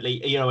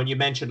 Definitely, you know, and you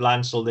mentioned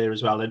Lancel there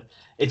as well, and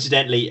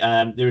incidentally,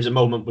 there is a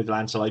moment with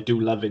Lancel I do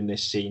love in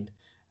this scene,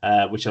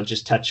 which I'll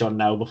just touch on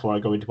now before I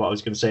go into what I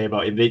was going to say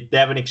about him. They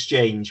have an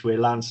exchange where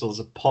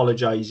Lancel's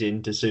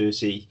apologising to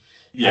Cersei,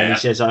 and he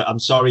says, "I'm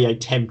sorry, I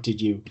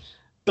tempted you."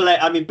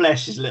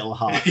 Bless his little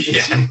heart.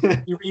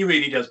 Yeah, he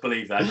really dods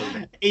believe that,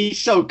 doesn't he?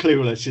 He's so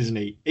clueless, isn't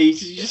he? He's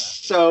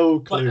just so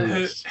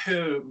clueless.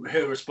 But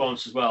her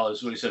response as well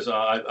is when he says,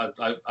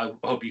 I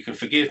hope you can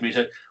forgive me. He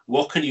said,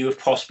 what can you have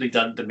possibly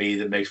done to me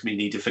that makes me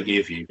need to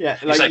forgive you? Yeah,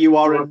 like you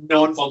are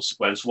no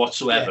consequence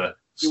whatsoever. Yeah.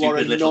 You are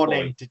a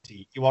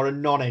non-entity. You are a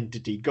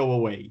non-entity. Go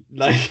away.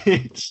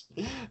 Like,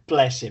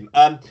 bless him.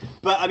 But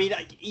I mean,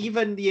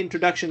 even the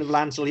introduction of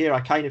Lancel here,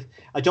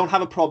 I don't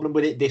have a problem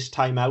with it this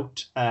time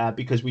out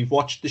because we've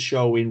watched the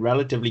show in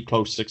relatively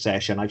close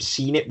succession. I've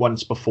seen it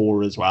once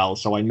before as well,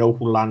 so I know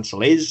who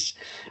Lancel is.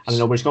 I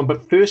know where it's gone.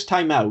 But first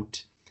time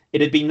out,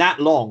 it had been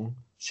that long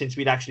since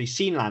we'd actually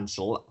seen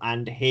Lancel,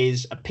 and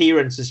his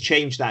appearance has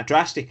changed that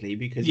drastically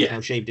because he's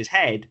now shaved his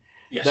head.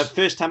 Yes. The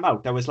first time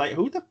out, I was like,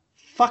 who the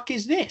fuck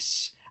is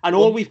this? And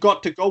all we've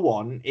got to go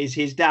on is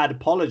his dad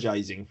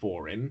apologizing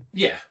for him.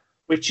 Yeah.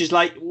 Which is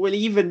like, well,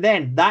 even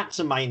then, that's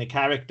a minor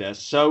character.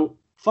 So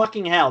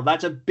fucking hell,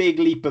 that's a big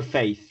leap of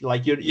faith.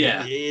 Like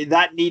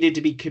that needed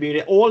to be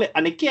communicated.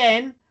 And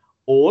again,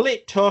 all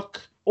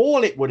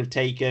it would have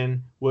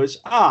taken was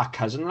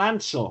cousin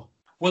Lancel.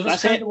 Well,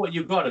 that's kind of what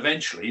you got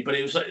eventually, but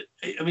it was like,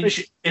 I mean,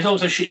 it's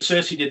almost like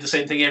Cersei did the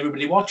same thing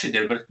everybody watching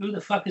did, but who the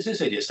fuck is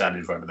this idiot standing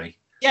in front of me?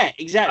 Yeah,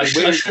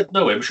 exactly. I should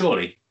know him,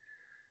 surely.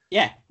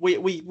 Yeah,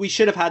 we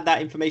should have had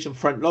that information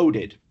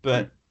front-loaded,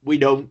 but we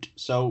don't,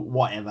 so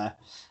whatever.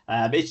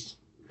 It's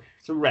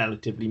a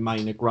relatively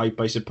minor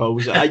gripe, I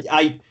suppose.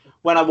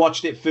 When I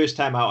watched it first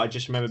time out, I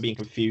just remember being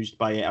confused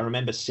by it. I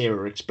remember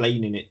Sarah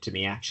explaining it to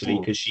me, actually,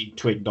 because she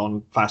twigged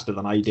on faster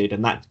than I did,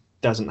 and that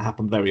doesn't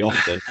happen very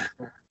often.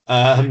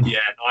 It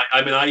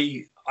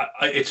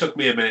took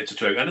me a minute to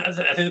twig, and I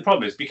think the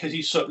problem is because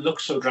he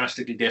looks so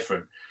drastically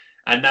different,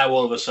 and now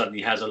all of a sudden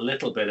he has a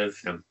little bit of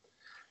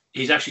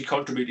he's actually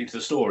contributing to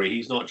the story.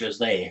 He's not just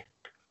there.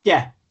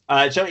 Yeah.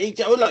 So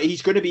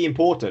he's going to be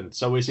important.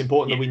 So it's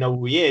important that we know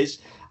who he is.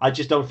 I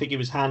just don't think it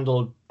was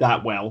handled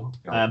that well.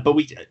 But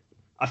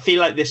I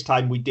feel like this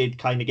time we did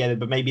kind of get it.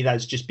 But maybe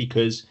that's just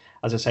because,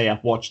 as I say,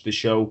 I've watched the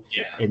show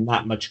in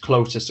that much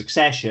closer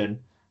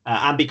succession.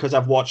 And because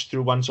I've watched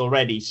through once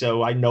already,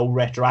 so I know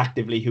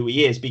retroactively who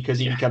he is, because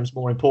he becomes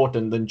more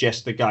important than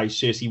just the guy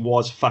Cersei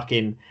was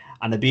fucking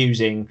and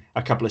abusing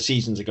a couple of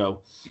seasons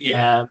ago.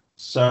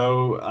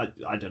 So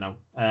I don't know.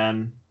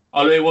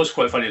 Although it was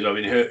quite funny though.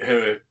 I mean,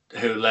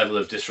 her level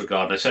of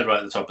disregard. And I said right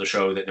at the top of the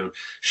show that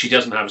she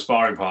doesn't have a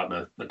sparring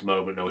partner at the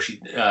moment. No, she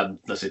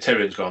let's say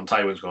Tyrion's gone,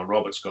 Tywin's gone,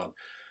 Robert's gone.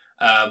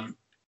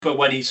 But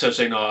when he's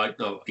saying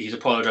no, he's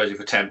apologising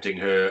for tempting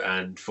her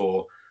and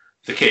for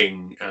the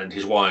king and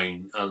his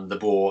wine and the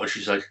boar, and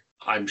she's like,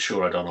 I'm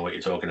sure I don't know what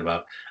you're talking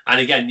about. And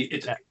again,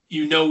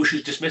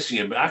 she's dismissing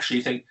him, but actually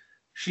you think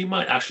she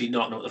might actually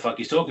not know what the fuck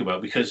he's talking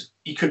about, because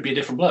he could be a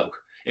different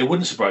bloke. It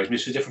wouldn't surprise me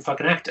if he's a different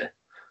fucking actor.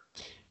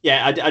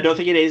 Yeah, I don't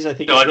think it is. I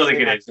don't think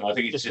it is. No, I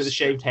think it's just with a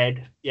shaved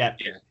head. Yeah.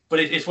 But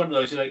it's one of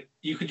those, like,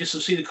 you could just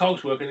see the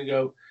cogs working and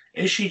go,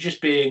 is she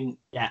just being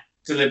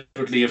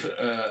deliberately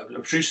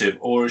obtrusive,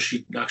 or is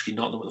she actually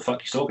not know what the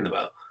fuck he's talking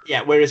about?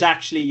 Yeah, whereas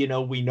actually,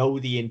 we know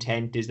the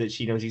intent is that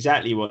she knows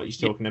exactly what he's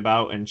talking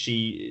about, and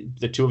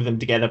the two of them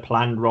together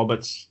planned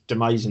Robert's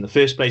demise in the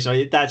first place.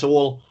 So that's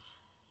all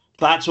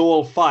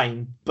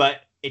fine,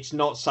 but it's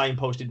not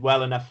signposted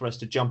well enough for us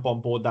to jump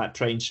on board that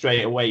train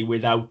straight away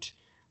without,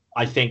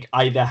 I think,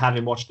 either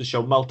having watched the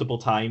show multiple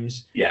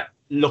times,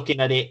 looking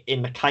at it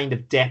in the kind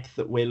of depth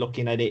that we're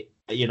looking at it,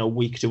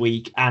 week to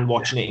week, and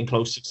watching it in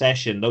close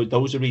succession.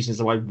 Those are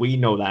reasons why we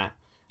know that.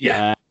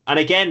 Yeah. And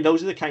again,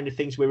 those are the kind of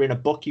things where in a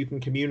book you can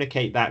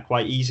communicate that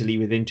quite easily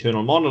with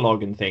internal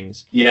monologue and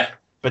things. Yeah.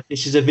 But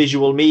this is a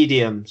visual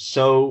medium,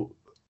 so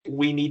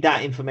we need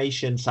that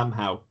information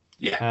somehow.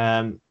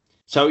 Yeah.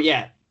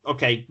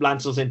 Okay,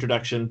 Lancel's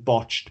introduction,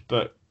 botched,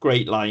 but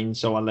great line,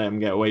 so I'll let him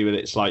get away with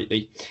it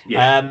slightly.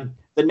 Yeah.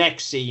 The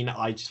next scene,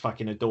 I just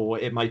fucking adore.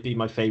 It might be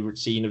my favourite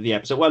scene of the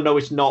episode. Well, no,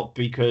 it's not,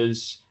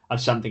 because of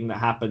something that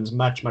happens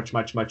much, much,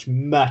 much, much,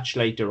 much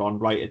later on,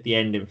 right at the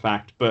end, in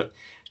fact. But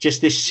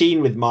just this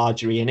scene with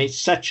Marjorie, and it's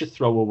such a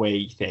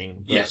throwaway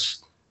thing.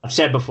 Yes. I've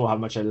said before how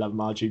much I love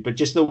Marjorie, but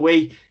just the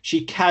way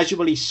she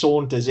casually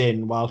saunters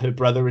in while her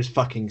brother is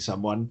fucking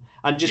someone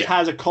and just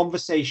has a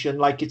conversation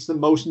like it's the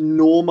most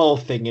normal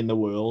thing in the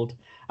world,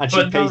 and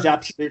she pays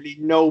absolutely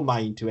no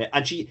mind to it,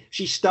 and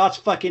she starts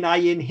fucking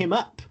eyeing him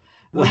up.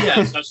 Well,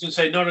 yes, I was going to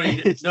say, not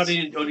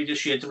only does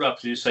she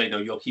interrupt, you say, no,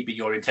 you're keeping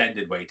your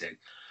intended waiting.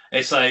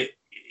 It's like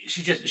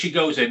she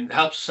goes in,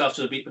 helps herself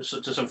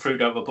to some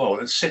fruit out of a bowl,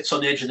 and sits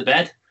on the edge of the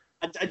bed.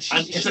 And she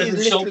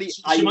literally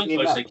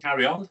say,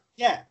 carry on.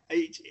 Yeah.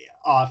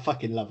 I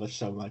fucking love her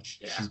so much.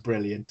 Yeah. She's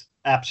brilliant.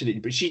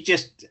 Absolutely. But she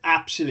just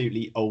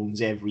absolutely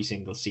owns every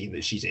single scene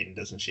that she's in,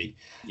 doesn't she?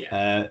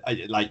 Yeah.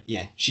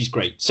 She's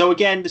great. So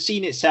again, the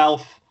scene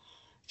itself,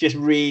 just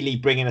really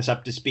bringing us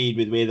up to speed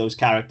with where those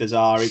characters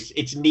are.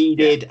 It's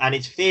needed, and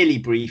it's fairly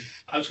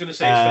brief. I was going to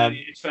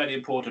say it's fairly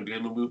important,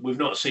 because we've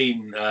not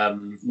seen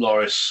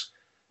Loras.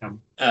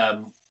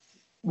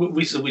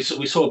 We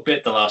saw a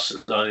bit in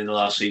the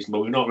last season,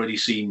 but we've not really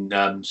seen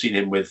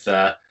him with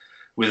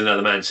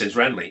another man since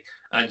Renly,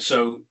 and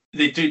so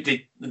they did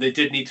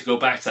need to go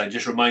back to that and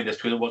just remind us,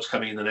 because of what's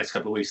coming in the next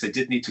couple of weeks. They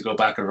did need to go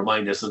back and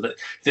remind us that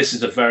this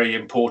is a very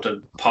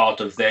important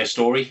part of their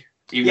story,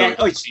 even though we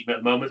don't see it at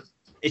the moment.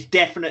 It's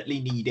definitely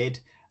needed,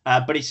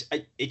 but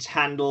it's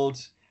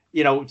handled.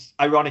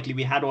 Ironically,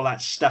 we had all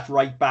that stuff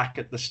right back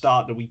at the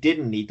start that we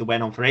didn't need, that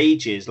went on for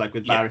ages, like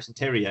with Varys and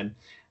Tyrion.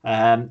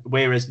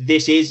 Whereas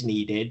this is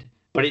needed,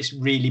 but it's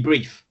really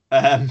brief.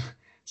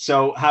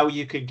 So how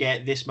you could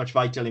get this much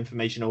vital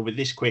information over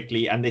this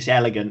quickly and this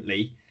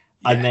elegantly,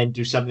 and then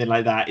do something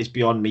like that is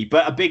beyond me.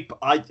 But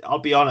I'll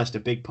be honest, a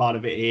big part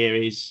of it here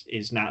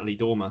is Natalie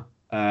Dormer.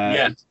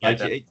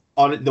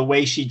 On the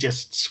way she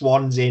just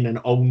swans in and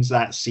owns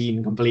that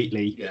scene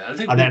completely. Yeah,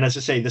 then, as I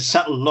say, the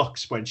subtle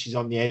looks when she's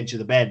on the edge of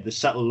the bed, the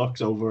subtle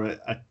looks over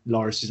at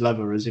Loras's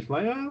lover, as if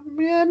like,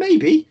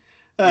 maybe.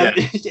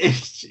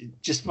 It's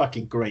just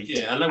fucking great.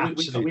 Yeah, and then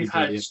we've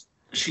had.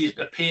 She's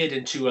appeared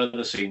in 2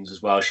 other scenes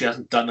as well. She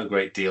hasn't done a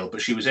great deal, but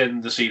she was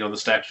in the scene on the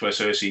steps where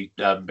Cersei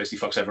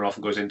basically fucks everyone off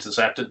and goes into the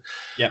Septon.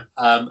 Yeah.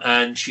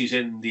 And she's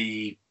in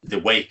the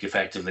wake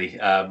effectively.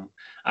 And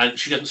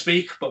she doesn't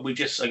speak, but we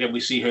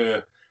see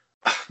her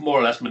more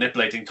or less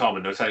manipulating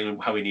Tom, telling him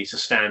how he needs to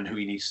stand, who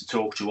he needs to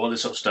talk to, all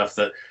this sort of stuff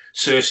that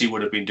Cersei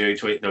would have been doing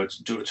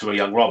to a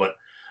young Robert.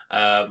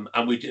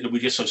 And we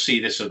just sort of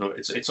see this.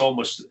 It's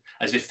almost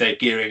as if they're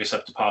gearing us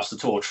up to pass the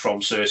torch from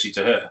Cersei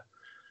to her.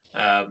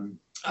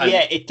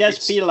 Yeah, it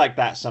does feel like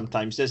that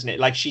sometimes, doesn't it?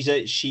 Like she's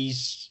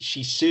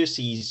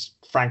Cersei's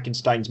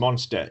Frankenstein's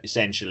monster,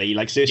 essentially.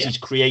 Like Cersei's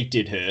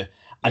created her,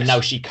 and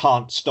now she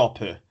can't stop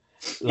her.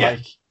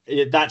 Like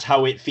that's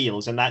how it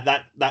feels, and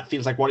that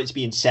feels like what it's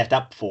being set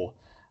up for.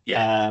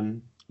 Yeah.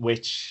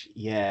 Which,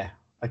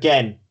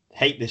 again,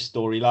 hate this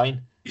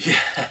storyline.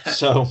 Yeah.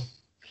 So,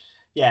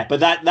 yeah, but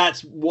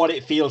that's what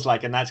it feels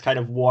like, and that's kind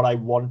of what I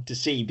want to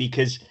see,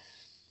 because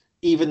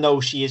even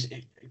though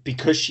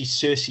because she's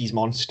Cersei's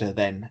monster,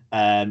 then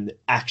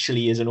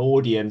actually as an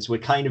audience, we're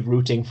kind of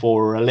rooting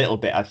for her a little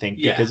bit, I think,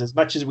 because as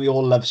much as we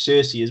all love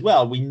Cersei as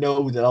well, we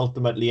know that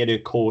ultimately at her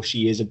core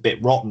she is a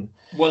bit rotten.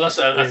 Well, that's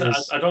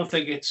I don't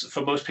think it's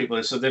for most people.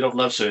 It's they don't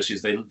love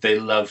Cersei. They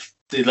love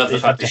the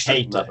fact that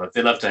they love her.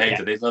 They love to hate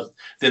her.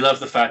 They love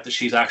the fact that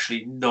she's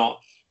actually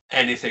not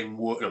anything.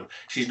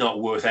 She's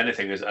not worth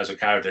anything as a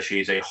character.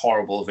 She's a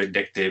horrible,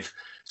 vindictive,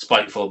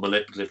 spiteful,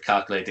 manipulative,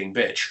 calculating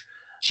bitch.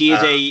 She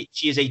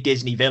is a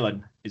Disney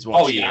villain, is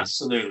what she is.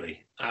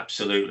 Absolutely.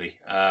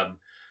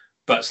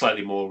 But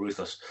slightly more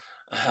ruthless.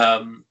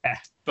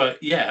 But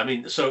yeah,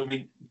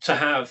 to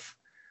have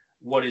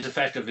what is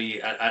effectively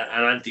an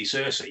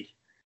anti-Cersei,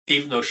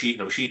 even though she's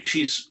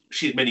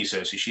mini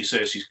Cersei, she's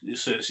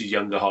Cersei's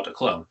younger, hotter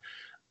clone,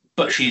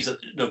 but she's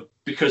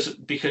because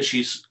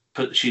she's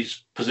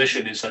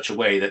positioned in such a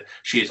way that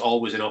she is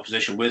always in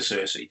opposition with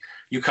Cersei.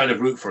 You kind of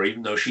root for her,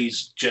 even though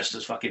she's just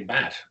as fucking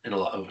bad in a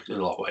lot of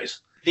ways.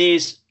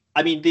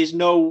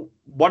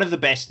 One of the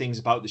best things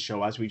about the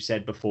show, as we've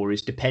said before,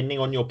 is depending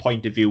on your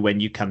point of view when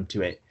you come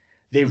to it,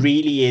 there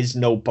really is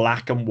no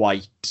black and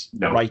white,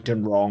 right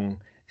and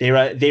wrong.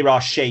 There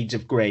are shades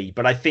of grey,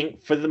 but I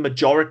think for the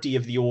majority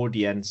of the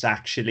audience,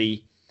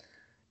 actually,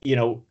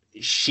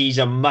 she's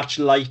a much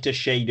lighter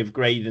shade of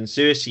grey than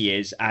Cersei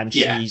is, and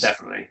she's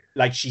definitely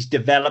she's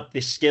developed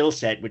this skill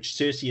set which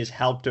Cersei has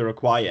helped her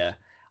acquire,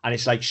 and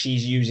it's like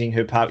she's using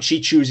her power. She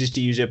chooses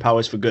to use her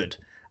powers for good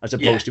as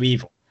opposed to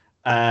evil.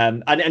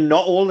 And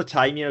not all the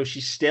time,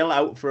 she's still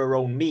out for her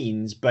own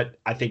means, but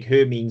I think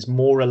her means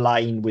more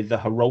align with the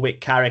heroic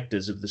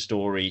characters of the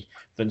story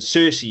than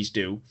Cersei's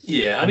do.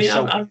 Yeah,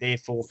 I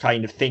therefore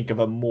kind of think of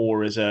her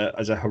more as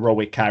a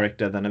heroic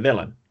character than a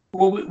villain.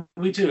 Well,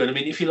 we do, and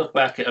if you look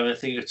back at, I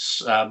think it's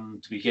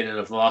the beginning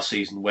of last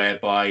season,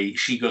 whereby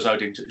she goes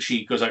out in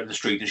the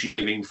street and she's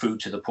giving food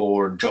to the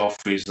poor, and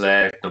Joffrey's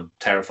there,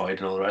 terrified,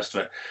 and all the rest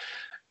of it.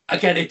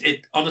 Again,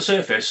 it on the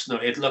surface,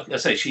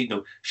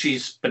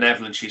 she's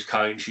benevolent, she's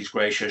kind, she's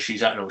gracious,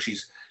 she's out.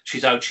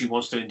 She's out. She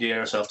wants to endear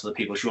herself to the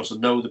people. She wants to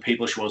know the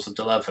people. She wants them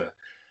to love her.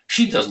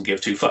 She doesn't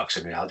give 2 fucks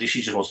in reality.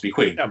 She just wants to be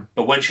queen. Yeah.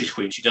 But when she's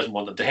queen, she doesn't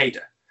want them to hate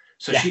her.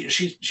 So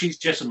she's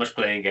just as much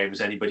playing a game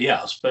as anybody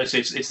else. But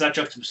it's that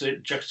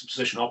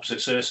juxtaposition opposite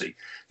Cersei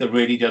that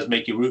really does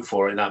make you root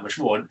for her that much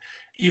more. And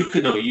you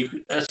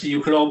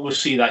could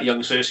almost see that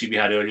young Cersei we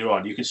had earlier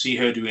on. You can see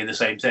her doing the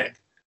same thing.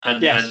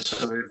 And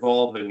sort of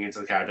evolving into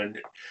the character. And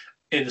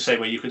in the same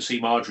way, you can see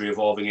Marjorie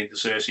evolving into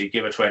Cersei.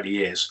 Give her 20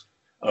 years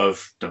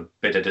of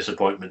bitter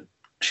disappointment.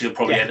 She'll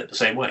probably end up the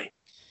same way.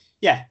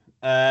 Yeah.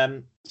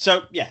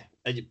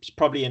 It's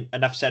probably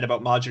enough said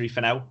about Marjorie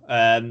for now.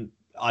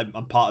 I'm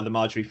part of the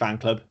Marjorie fan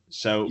club.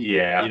 So,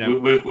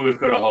 we've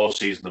got a whole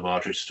season of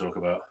Marjorie to talk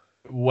about.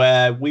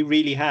 Where we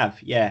really have,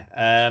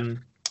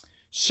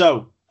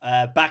 So,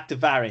 back to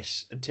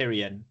Varys and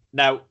Tyrion.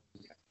 Now,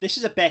 this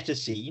is a better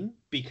scene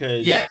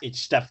because it's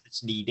stuff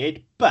that's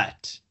needed,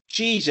 but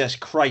Jesus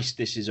Christ,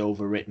 this is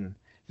overwritten.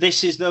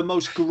 This is the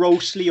most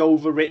grossly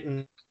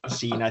overwritten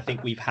scene I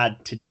think we've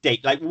had to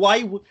date. Like,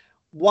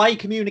 why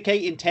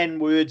communicate in 10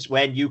 words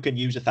when you can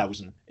use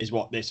 1,000 is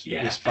what this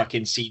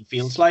fucking scene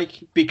feels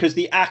like. Because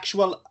the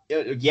actual,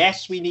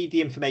 yes, we need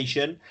the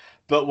information,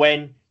 but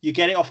when you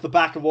get it off the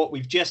back of what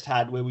we've just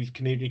had, where we've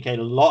communicated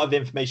a lot of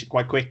information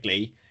quite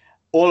quickly,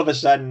 all of a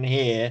sudden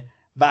here,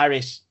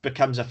 Varys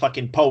becomes a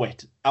fucking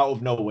poet out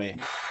of nowhere.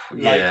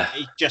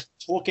 He's just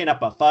talking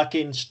up a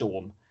fucking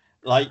storm.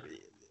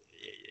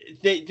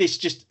 This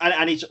just,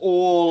 and it's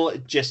all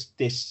just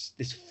this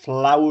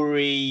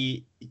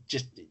flowery,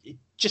 just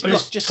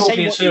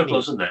talking in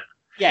circles, isn't it?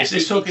 Yeah,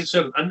 it's talking in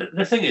circles. And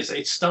the thing is,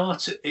 it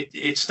starts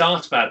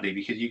badly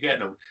because you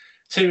get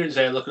Tyrion's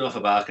there looking off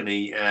a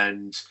balcony,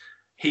 and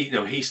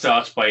he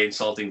starts by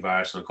insulting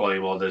Varys and calling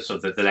him all the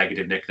sort of the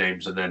negative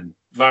nicknames, and then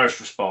Varys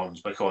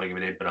responds by calling him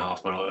an imp and a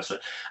half man.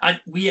 And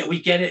we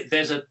get it.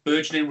 There's a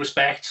burgeoning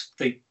respect.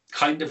 They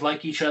kind of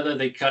like each other.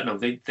 They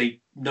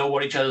know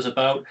what each other's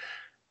about,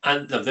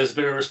 and there's a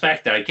bit of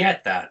respect there. I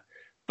get that,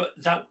 but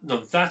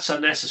that's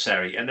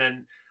unnecessary. And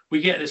then we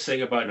get this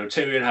thing about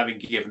Tyrion having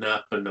given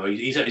up, and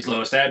he's at his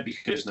lowest ebb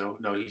because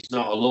he's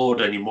not a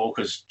lord anymore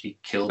because he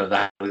killed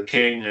the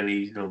king and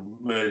he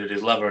murdered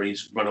his lover and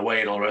he's run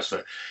away and all the rest of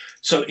it.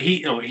 So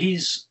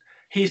he's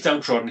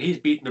downtrodden, he's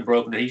beaten and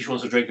broken, and he just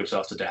wants to drink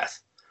himself to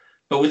death.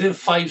 But within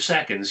 5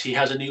 seconds, he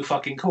has a new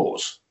fucking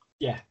cause.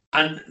 Yeah.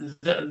 And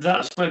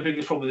that's my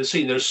biggest problem with the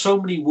scene. There's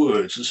so many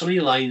words and so many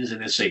lines in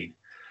the scene.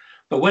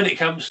 But when it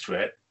comes to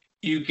it,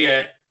 you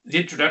get the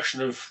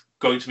introduction of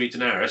going to meet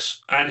Daenerys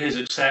and his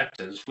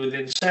acceptance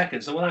within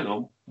seconds. So, well, hang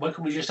on, why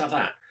can't we just have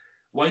that?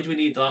 Why do we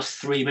need the last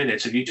 3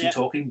 minutes of you two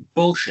talking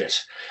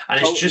bullshit?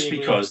 And it's just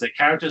because they're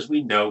characters that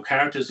we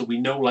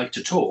know like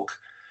to talk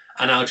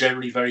and are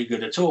generally very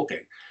good at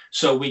talking.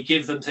 So we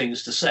give them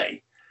things to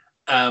say.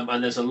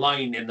 And there's a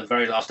line in the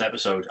very last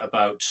episode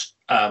about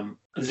the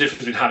difference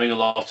between having a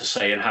lot to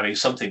say and having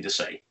something to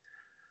say.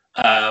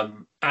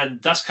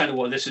 And that's kind of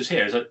what this is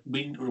here, is that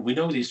we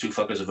know these two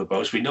fuckers are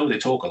verbose. We know they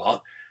talk a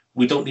lot.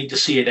 We don't need to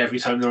see it every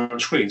time they're on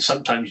screen.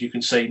 Sometimes you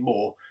can say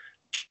more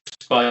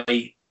just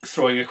by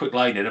throwing a quick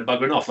line in and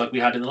buggering off like we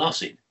had in the last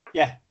scene.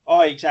 Yeah. Oh,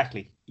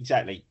 exactly.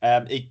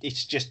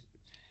 It's just,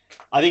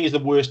 I think it's the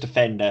worst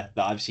offender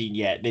that I've seen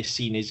yet. This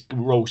scene is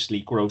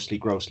grossly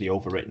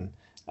overwritten.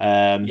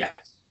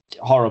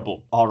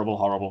 Horrible.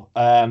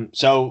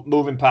 So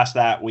moving past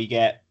that, we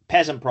get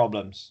peasant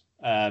problems.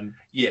 For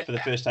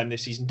the first time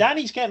this season.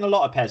 Dany's getting a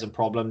lot of peasant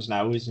problems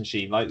now, isn't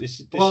she? Like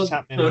this is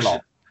happening a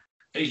lot.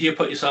 If you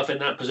put yourself in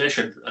that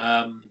position,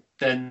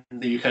 then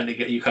you kind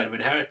of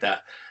inherit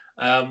that.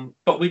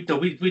 But we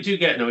do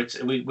get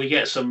we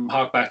get some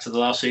hark back to the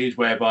last series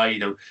whereby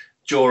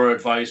Jorah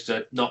advised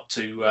her not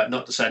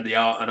to send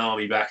an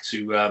army back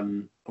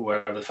to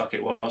wherever the fuck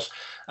it was,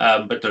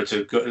 but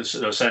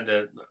to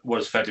send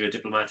what is effectively a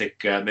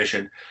diplomatic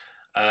mission.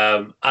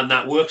 And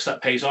that works,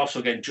 that pays off.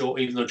 So again,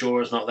 even though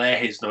Jorah's not there,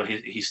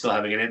 he's still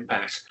having an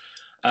impact.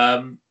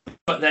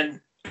 But then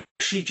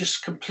she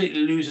just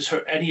completely loses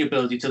any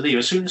ability to leave.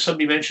 As soon as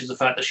somebody mentions the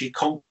fact that she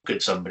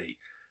conquered somebody,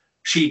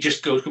 she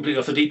just goes completely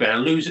off the deep end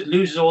and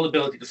loses all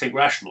ability to think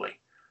rationally.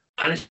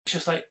 And it's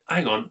just like,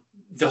 hang on,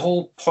 the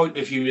whole point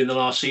of you in the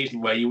last season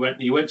where you went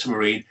to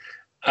Meereen,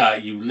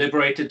 you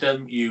liberated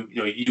them, you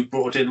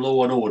brought in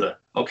law and order.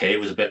 Okay, it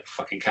was a bit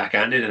fucking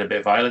cack-handed and a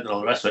bit violent and all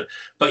the rest of it,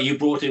 but you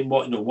brought in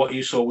what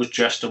you saw was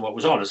just and what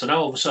was honest. And now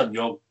all of a sudden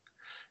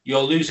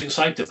you're losing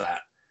sight of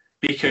that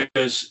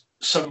because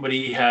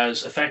somebody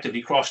has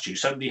effectively crossed you.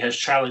 Somebody has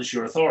challenged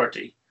your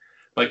authority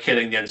by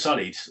killing the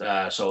Unsullied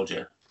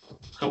soldier.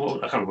 I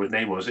can't remember what his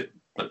name was. It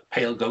like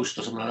Pale Ghost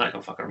or something like that. I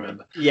can't fucking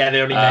remember. Yeah, they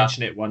only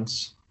mention it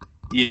once.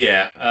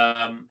 Yeah,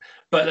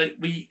 but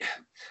like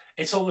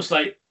it's almost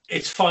like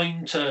it's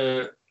fine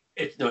to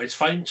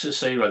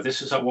say, right,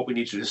 this is what we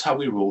need to do. This is how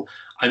we rule.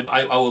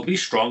 I will be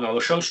strong. I will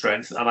show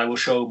strength, and I will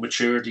show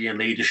maturity and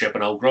leadership,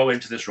 and I'll grow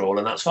into this role,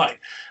 and that's fine.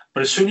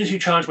 But as soon as you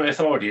challenge my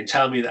authority and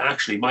tell me that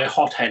actually my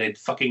hot-headed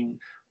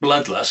fucking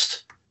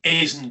bloodlust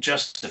isn't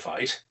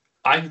justified,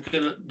 I'm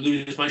gonna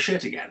lose my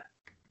shit again.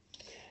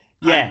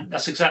 Yeah, and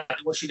that's exactly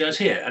what she does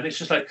here, and it's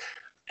just like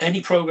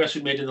any progress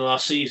we made in the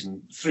last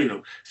season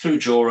through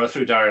Jorah,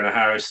 through Tyrion and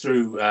Varys,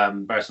 through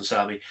Barristan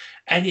and Selmy,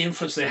 any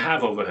influence they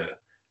have over her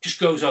just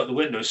goes out the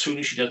window as soon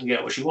as she doesn't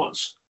get what she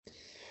wants.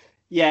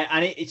 Yeah,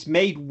 and it's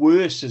made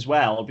worse as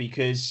well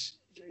because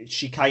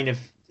she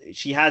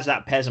has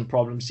that peasant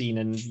problem scene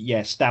and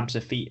stamps her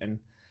feet and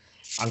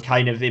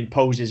kind of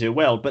imposes her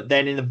will. But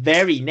then in the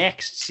very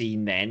next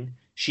scene, then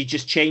she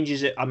just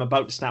changes it. I'm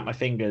about to snap my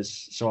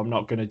fingers, so I'm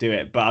not going to do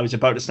it. But I was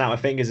about to snap my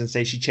fingers and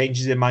say she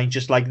changes her mind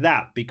just like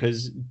that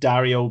because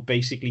Dario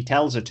basically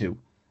tells her to,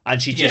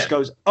 and she just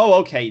goes, "Oh,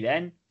 okay,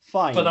 then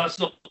fine." But that's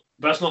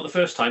not the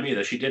first time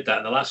either. She did that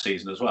in the last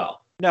season as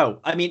well. No,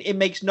 I mean it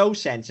makes no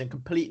sense and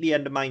completely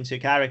undermines her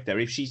character.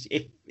 If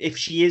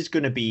she is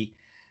going to be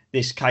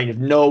this kind of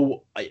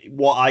no,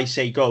 what I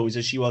say goes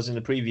as she was in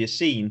the previous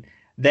scene,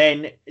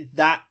 then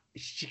that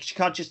she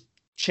can't just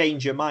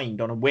change your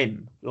mind on a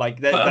whim. Like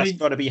that's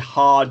got to be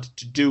hard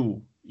to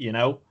do,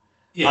 Yeah,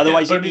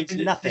 otherwise it means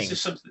nothing. This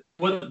is something.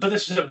 Well, but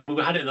this is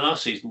we had it in the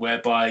last season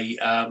whereby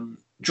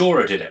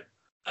Jorah did it.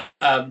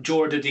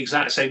 Jorah did the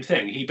exact same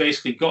thing. He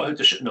basically got her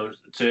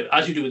to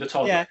as you do with a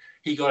toddler. Yeah.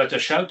 He got her to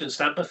shout and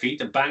stamp her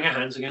feet and bang her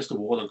hands against the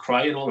wall and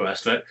cry and all the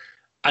rest of it,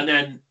 and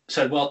then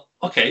said, "Well,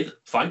 okay,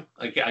 fine.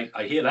 I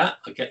hear that.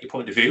 I get your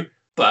point of view,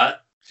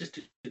 but just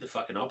do the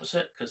fucking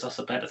opposite because that's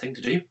the better thing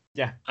to do."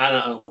 Yeah,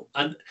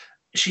 and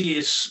she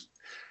is,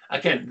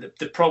 again,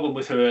 the problem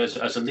with her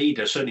as a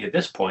leader, certainly at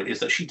this point, is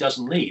that she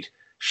doesn't lead.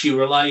 She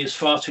relies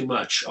far too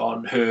much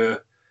on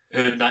her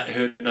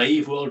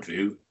naive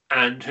worldview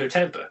and her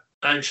temper.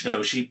 And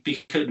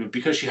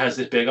because she has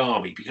this big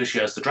army, because she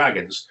has the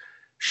dragons,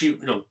 she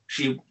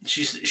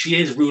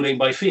is ruling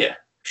by fear.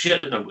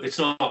 It's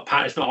not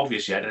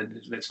obvious yet,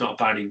 and it's not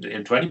apparent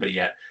into anybody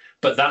yet.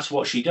 But that's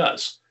what she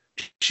does.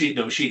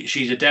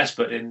 She's a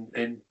despot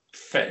in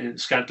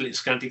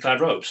scantily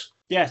clad robes.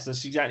 Yes,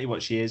 that's exactly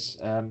what she is.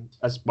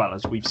 As well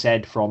as we've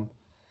said from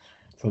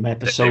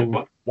episode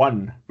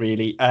 1,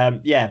 really.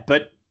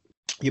 But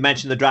You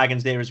mentioned the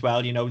dragons there as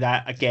well. You know,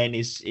 that again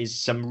is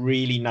some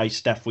really nice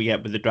stuff we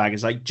get with the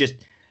dragons, like just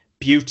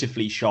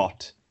beautifully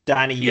shot.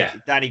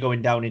 Danny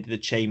going down into the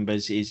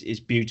chambers is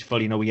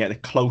beautiful. You know, we get the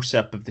close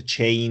up of the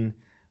chain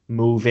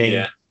moving,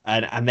 Yeah.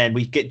 and then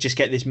we just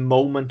get this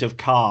moment of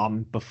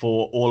calm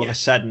before all of a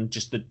sudden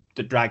just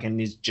the dragon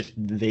is just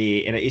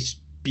there, and it's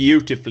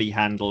beautifully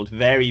handled,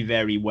 very,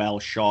 very well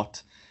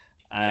shot.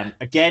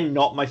 Again,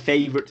 not my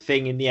favorite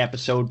thing in the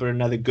episode, but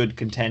another good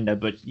contender.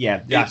 But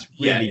yeah, that's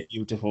really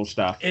beautiful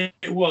stuff. It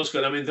was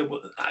good. I mean,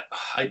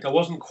 I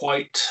wasn't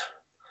quite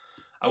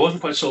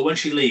sold when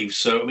she leaves.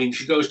 So I mean,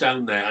 she goes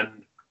down there,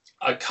 and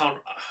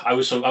I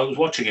was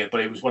watching it,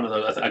 but it was one of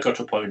those. I got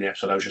to a point in the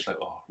episode I was just like,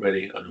 oh,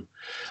 really?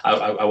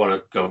 I want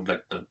to go and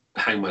like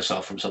hang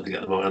myself from something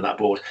at the moment. I'm that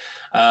bored.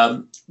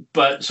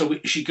 But so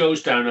she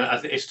goes down.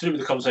 It's to do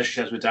with the conversation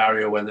she has with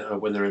Dario when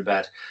they're in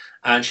bed,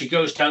 and she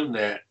goes down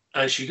there.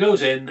 And she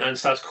goes in and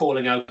starts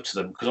calling out to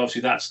them, because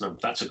obviously that's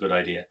a good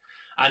idea.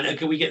 And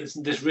again, we get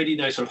this really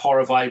nice sort of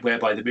horror vibe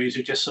whereby the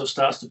music just sort of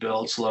starts to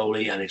build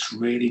slowly, and it's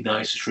really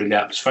nice. It's really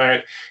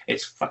atmospheric.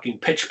 It's fucking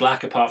pitch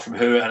black apart from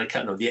her, and it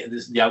kind of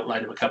there's the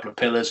outline of a couple of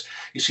pillars.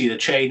 You see the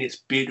chain. It's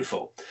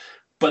beautiful.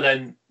 But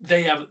then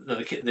they have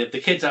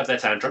the kids have their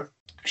tantrum.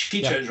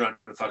 She turns around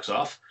and fucks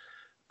off.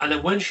 And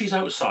then when she's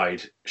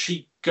outside,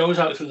 she goes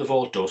out through the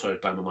vault door. Sorry,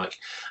 bang my mic.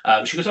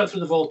 She goes out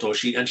through the vault door.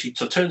 She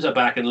turns her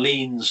back and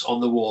leans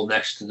on the wall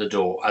next to the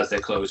door as they're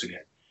closing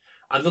it.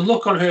 And the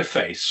look on her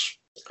face,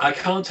 I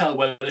can't tell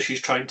whether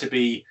she's trying to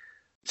be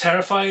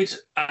terrified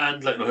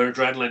and like her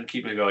adrenaline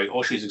keeping her going,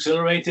 or she's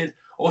exhilarated,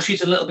 or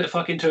she's a little bit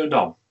fucking turned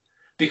on,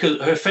 because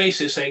her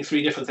face is saying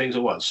three different things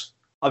at once.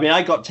 I mean,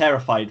 I got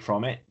terrified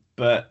from it,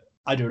 but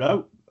I don't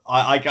know.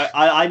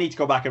 I need to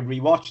go back and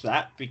rewatch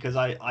that, because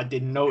I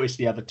didn't notice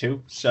the other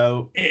two.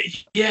 So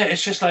it's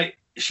just like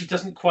she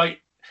doesn't quite,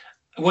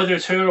 whether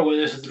it's her or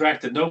whether it's the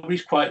director,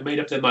 nobody's quite made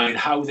up their mind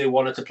how they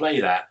wanted to play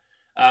that.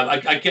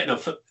 I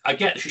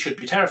get she should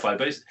be terrified,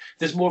 but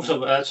there's more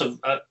of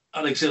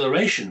an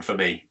exhilaration for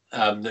me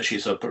that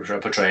she's sort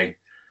of portraying,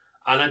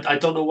 and I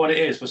don't know what it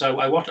is. But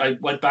I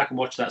went back and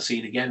watched that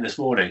scene again this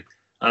morning,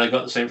 and I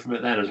got the same from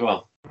it then as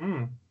well.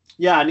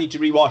 Yeah, I need to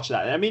rewatch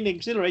that. I mean,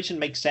 exhilaration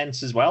makes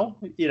sense as well.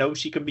 You know,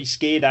 she can be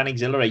scared and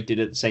exhilarated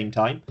at the same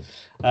time.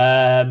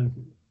 And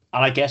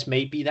I guess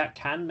maybe that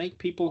can make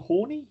people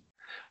horny.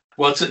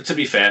 Well, to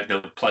be fair,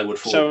 plywood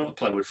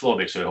floor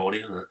makes her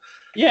horny, doesn't it?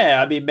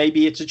 Yeah, I mean,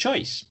 maybe it's a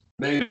choice.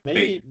 Maybe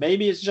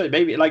it's a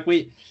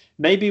choice.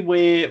 Maybe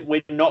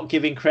we're not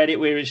giving credit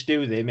where it's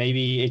due there.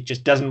 Maybe it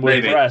just doesn't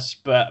work for us.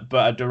 But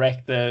a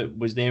director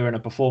was there and a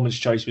performance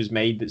choice was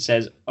made that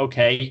says,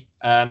 okay,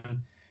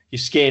 you're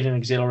scared and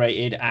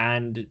exhilarated,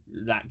 and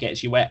that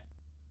gets you wet.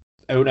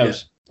 Who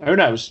knows? Yeah. Who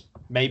knows?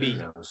 Maybe. Who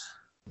knows?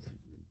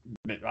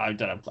 I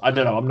don't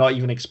know. I'm not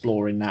even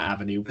exploring that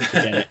avenue.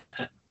 Forget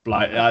it.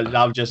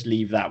 I'll just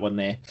leave that one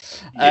there.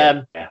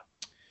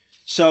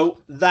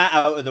 So that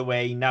out of the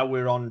way, now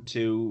we're on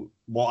to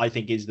what I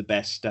think is the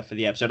best stuff for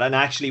the episode. And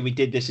actually, we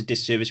did this a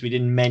disservice. We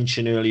didn't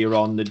mention earlier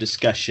on the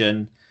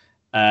discussion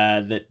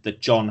that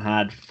John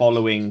had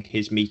following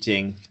his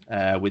meeting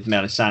with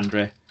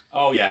Melisandre.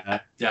 Oh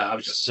yeah. I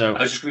was just going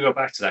to go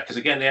back to that, because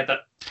again they had that.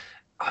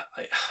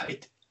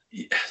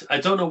 I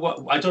don't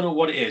know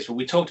what it is, but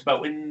we talked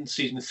about in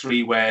season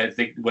 3 where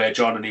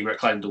John and Ygritte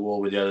climbed the wall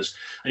with the others,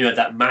 and you had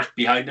that mat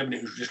behind them, and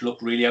it just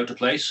looked really out of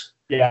place.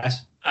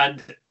 Yes,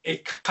 and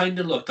it kind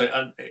of looked like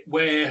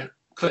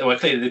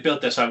clearly they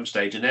built their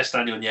soundstage and they're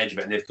standing on the edge of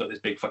it, and they've got this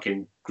big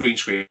fucking green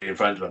screen in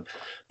front of them.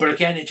 But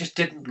again, it just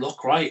didn't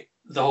look right.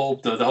 The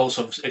whole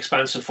sort of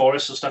expansive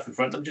forest and stuff in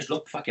front of them just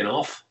looked fucking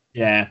off.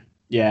 Yeah,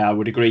 I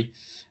would agree.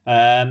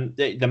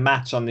 The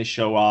mats on this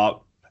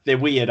show they're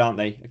weird, aren't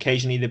they?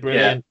 Occasionally they're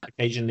brilliant,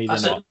 occasionally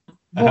they're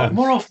not.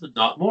 More often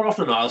than not,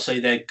 I'll say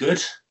they're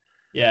good.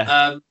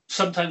 Yeah.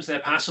 Sometimes they're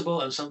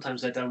passable, and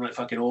sometimes they're downright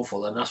fucking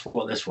awful, and that's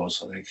what this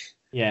was, I think.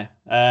 Yeah.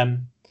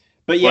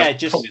 But yeah,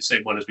 just probably the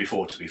same one as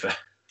before, to be fair.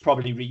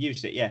 Probably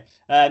reused it, yeah.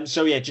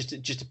 So yeah, just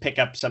to pick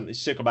up something,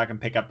 circle back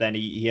and pick up. Then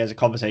he has a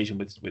conversation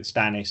with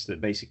Stannis that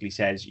basically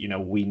says, you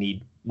know, we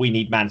need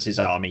Mance's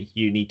army.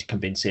 You need to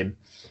convince him.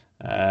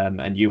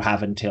 And you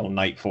have until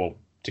nightfall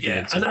to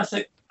convince him.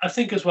 And I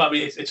think as well, I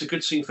mean, it's a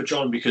good scene for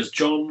John, because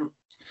John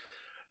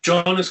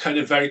has kind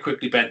of very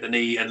quickly bent the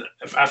knee, and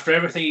after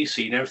everything he's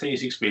seen, everything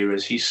he's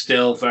experienced, he's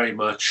still very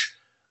much,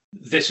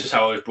 this is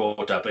how I was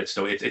brought up. It's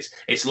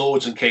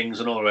lords and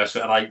kings and all the rest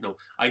of it, and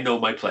I know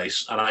my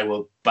place, and I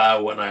will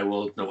bow, and I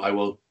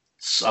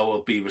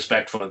will be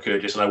respectful and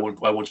courteous, and I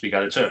won't speak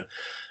out of turn.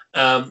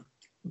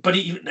 But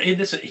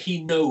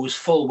he knows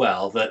full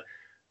well that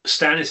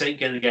Stannis ain't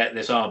going to get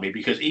this army,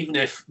 because even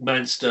if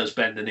Mance does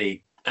bend the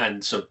knee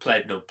and so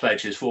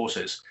pledge his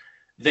forces,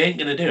 they ain't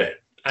going to do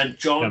it. And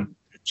John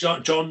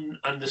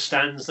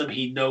understands them.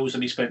 He knows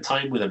them. He spent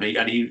time with them.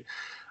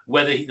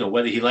 whether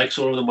he likes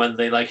all of them, whether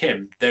they like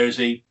him, there is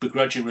a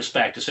begrudging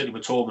respect, certainly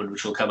with Tormund,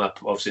 which will come up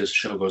obviously as the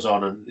show goes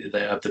on, and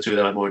the two of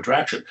them have more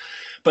interaction.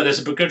 But there's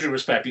a begrudging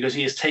respect because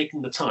he has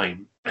taken the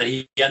time and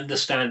he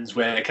understands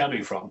where they're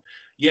coming from.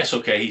 Yes,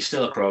 okay, he's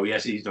still a crow.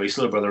 Yes, he's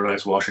still a brother of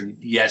Night's Watch, and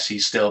yes,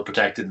 he's still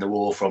protecting the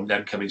wall from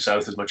them coming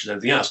south as much as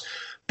anything else.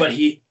 But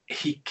he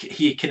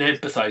can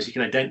empathise, he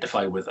can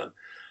identify with them,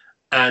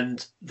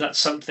 and that's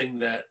something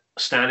that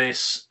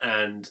Stannis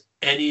and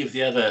any of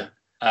the other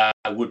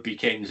would-be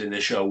kings in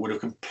this show would have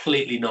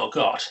completely not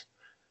got.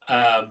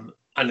 And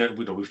then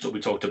we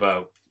talked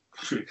about,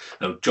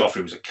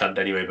 Joffrey was a cunt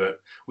anyway,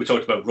 but we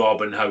talked about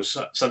Robb and how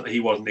he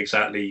wasn't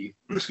exactly,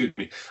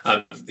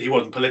 he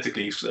wasn't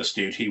politically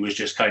astute. He was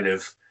just kind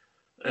of,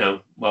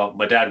 well,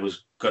 my dad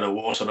was going to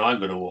war, so now I'm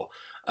going to war.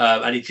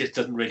 And he just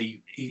didn't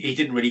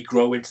really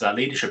grow into that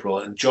leadership role.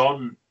 And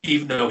Jon,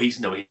 even though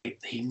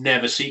he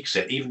never seeks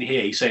it, even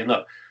here he's saying,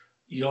 look,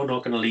 you're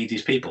not going to lead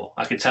these people.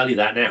 I can tell you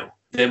that now.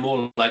 They're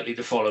more likely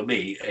to follow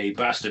me, a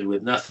bastard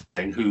with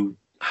nothing who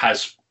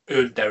has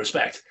earned their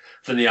respect,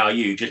 than they are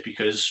you, just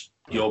because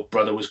your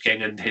brother was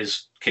king and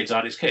his kids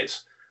aren't his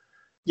kids.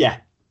 Yeah.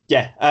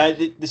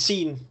 The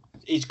scene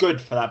is good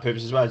for that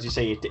purpose as well, as you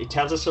say. It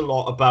tells us a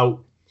lot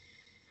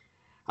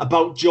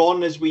about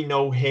Jon as we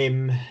know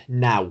him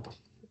now.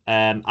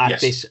 At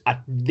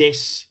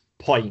this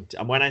point,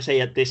 and when I say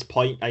at this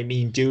point, I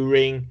mean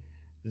during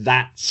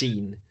that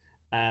scene.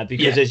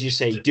 Because as you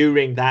say,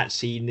 during that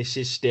scene, this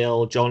is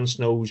still Jon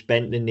Snow's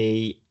bent the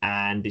knee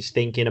and is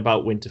thinking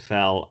about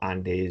Winterfell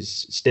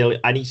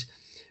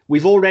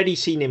we've already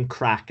seen him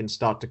crack and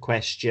start to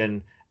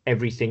question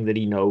everything that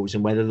he knows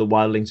and whether the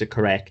wildlings are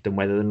correct and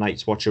whether the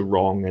Night's Watch are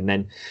wrong. And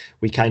then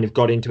we kind of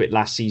got into it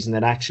last season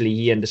that actually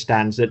he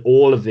understands that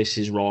all of this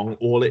is wrong.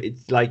 All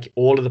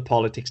of the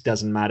politics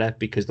doesn't matter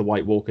because the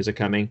White Walkers are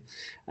coming.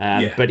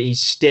 But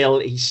he's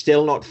still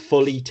not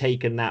fully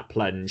taken that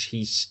plunge.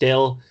 He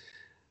still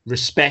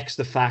respects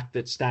the fact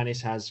that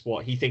Stannis has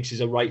what he thinks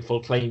is a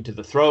rightful claim to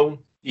the throne.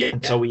 Yeah.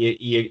 And so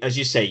he, as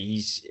you say,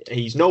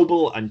 he's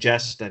noble and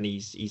just, and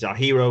he's our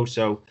hero.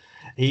 So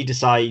he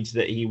decides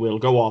that he will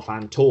go off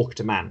and talk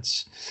to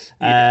Mance.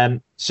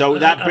 So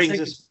that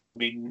brings us. I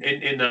mean,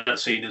 in that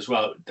scene as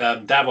well,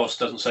 Davos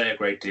doesn't say a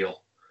great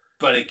deal,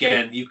 but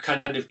again, you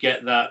kind of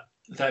get that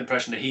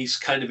impression that he's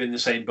kind of in the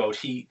same boat.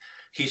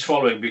 He's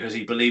following because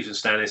he believes in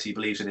Stannis, he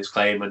believes in his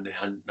claim, and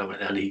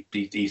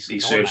he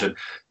serves him.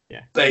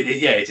 Yeah, but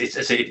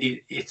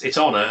it's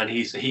honor, and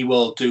he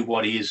will do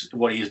what he is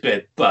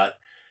bid. But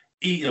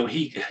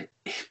he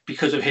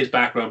because of his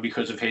background,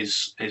 because of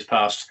his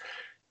past,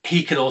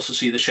 he can also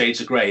see the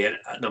shades of grey.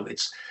 And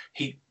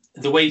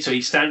the way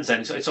he stands then,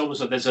 it's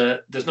almost like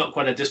there's not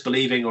quite a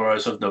disbelieving or a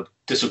sort of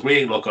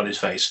disagreeing look on his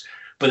face,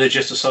 but there's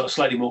just a sort of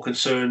slightly more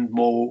concerned,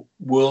 more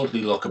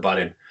worldly look about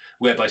him.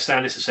 Whereby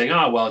Stannis is saying,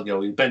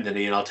 we'll bend the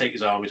knee and I'll take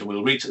his armies and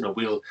we'll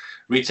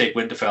retake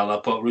Winterfell and I'll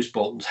put Roose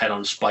Bolton's head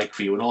on a spike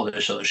for you and all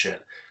this sort of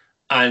shit.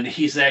 And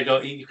he's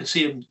there you can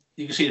see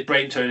his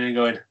brain turning and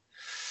going,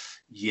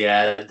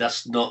 yeah,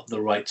 that's not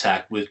the right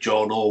tack with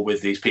Jon or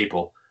with these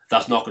people.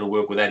 That's not going to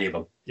work with any of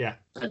them. Yeah.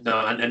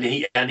 And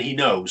he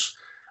knows.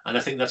 And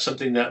I think that's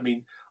something that, I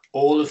mean,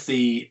 all of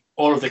the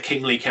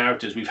kingly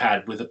characters we've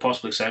had, with the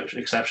possible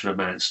exception of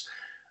Mance,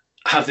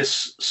 have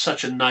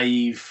such a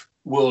naive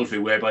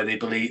worldview whereby they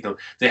believe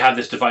they have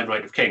this divine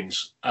right of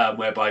kings,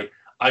 whereby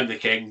I'm the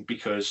king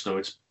because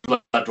it's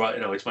blood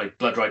right, it's my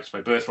blood right, it's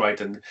my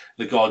birthright, and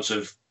the gods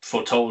have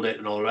foretold it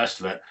and all the rest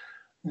of it.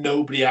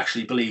 Nobody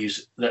actually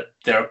believes that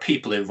there are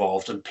people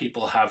involved and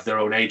people have their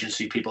own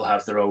agency, people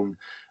have their own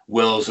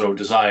wills, their own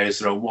desires,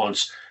 their own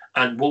wants,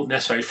 and won't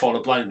necessarily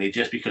follow blindly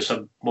just because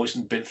some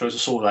moistened bin throws a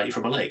sword at you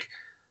from a lake.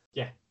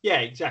 Yeah,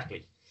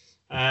 exactly.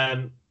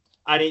 And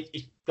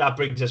that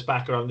brings us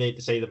back around there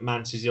to say that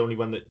Mance is the only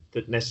one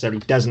that necessarily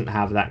doesn't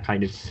have that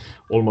kind of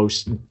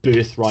almost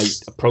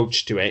birthright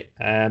approach to it.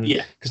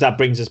 Because that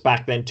brings us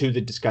back then to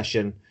the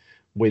discussion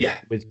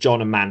with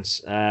Jon and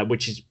Mance,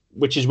 which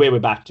is where we're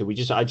back to.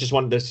 I just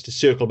wanted us to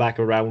circle back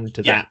around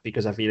to that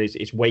because I feel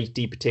it's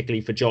weighty,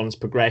 particularly for Jon's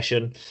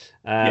progression,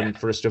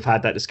 for us to have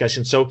had that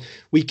discussion. So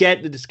we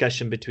get the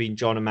discussion between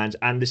Jon and Mance,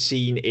 and the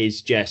scene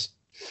is just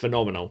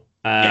phenomenal.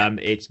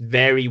 It's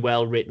very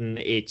well written.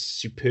 It's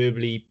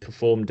superbly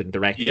performed and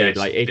directed.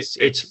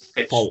 It's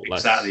faultless.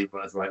 Exactly at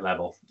the right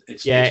level.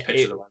 It's pitched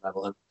at the right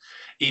level, and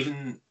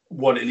even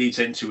what it leads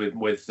into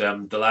with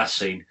the last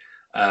scene.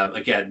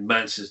 Again,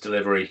 Mance's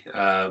delivery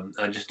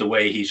and just the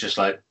way he's just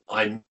like,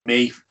 I'm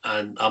me,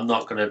 and I'm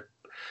not gonna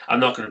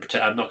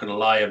pretend. I'm not gonna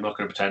lie. I'm not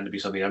gonna pretend to be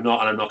something I'm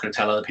not, and I'm not gonna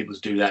tell other people to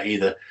do that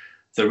either.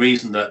 The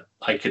reason that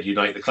I could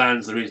unite the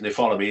clans, the reason they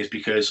follow me, is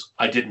because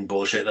I didn't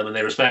bullshit them and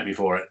they respect me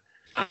for it.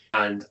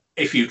 And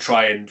if you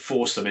try and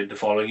force them into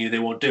following you, they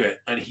won't do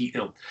it. And he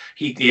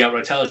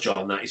outright tells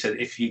Jon that. He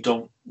said, if you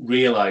don't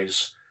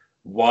realize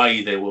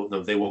why they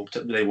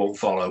won't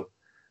follow,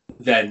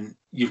 then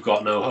you've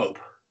got no hope.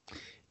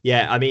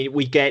 Yeah, I mean,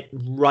 we get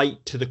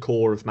right to the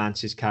core of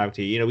Mance's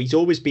character. You know, he's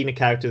always been a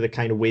character that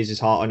kind of wears his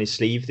heart on his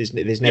sleeve.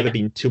 There's never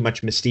been too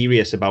much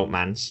mysterious about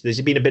Mance.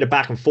 There's been a bit of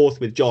back and forth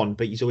with Jon,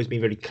 but he's always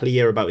been very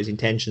clear about his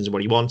intentions and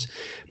what he wants.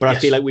 But I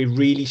feel like we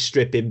really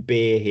strip him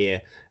bare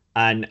here,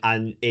 and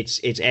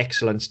it's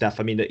excellent stuff.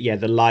 I mean, yeah,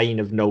 the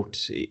line of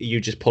note, you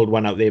just pulled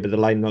one out there, but the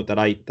line note that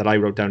I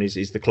wrote down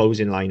is the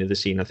closing line of the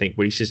scene, I think,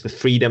 where he says, "The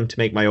freedom to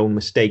make my own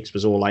mistakes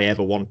was all I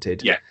ever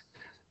wanted." Yeah.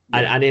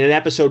 And in an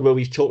episode where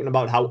we're talking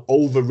about how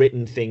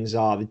overwritten things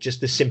are,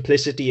 just the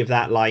simplicity of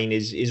that line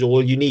is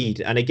all you need.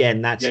 And again,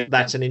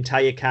 that's an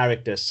entire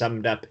character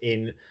summed up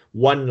in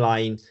one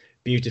line,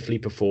 beautifully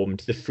performed.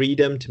 The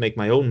freedom to make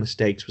my own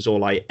mistakes was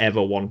all I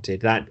ever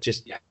wanted.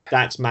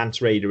 That's Mance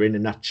Rayder in a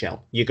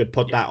nutshell. You could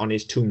put that on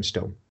his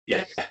tombstone.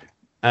 Yeah.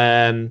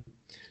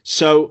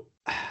 So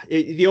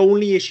the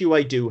only issue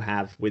I do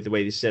have with the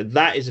way this is said,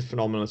 that is a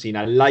phenomenal scene.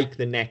 I like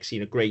the next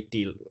scene a great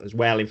deal as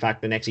well. In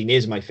fact, the next scene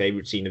is my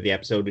favorite scene of the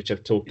episode, which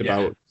I've talked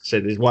about.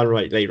 So there's one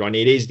right later on.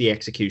 It is the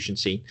execution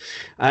scene.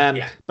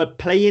 But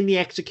playing the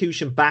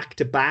execution back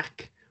to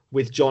back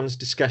with Jon's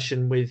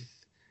discussion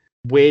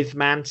with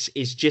Mance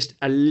is just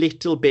a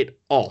little bit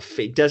off.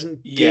 It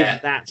doesn't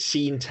give that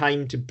scene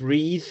time to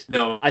breathe.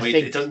 No, I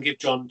think it doesn't give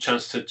Jon a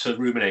chance to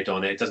ruminate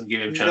on it. It doesn't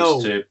give him a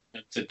chance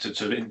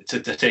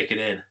to take it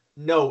in.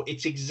 No,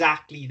 it's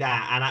exactly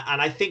that,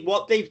 and I think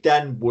what they've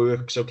done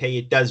works. Okay,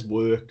 it does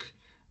work,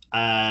 but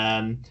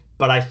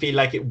I feel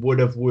like it would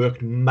have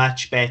worked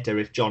much better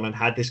if Jon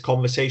had this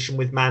conversation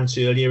with Mance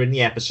earlier in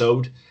the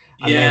episode,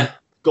 and then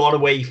gone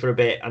away for a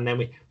bit, and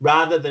then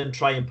rather than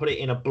try and put it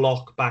in a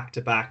block back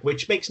to back,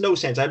 which makes no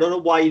sense. I don't know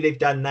why they've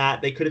done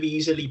that. They could have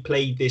easily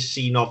played this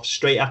scene off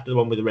straight after the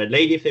one with the Red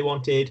Lady if they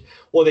wanted,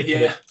 or they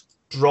could have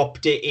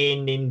dropped it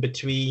in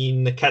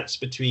between the cuts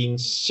between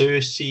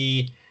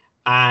Cersei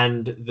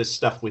and the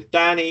stuff with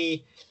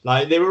Dany.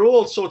 Like, there were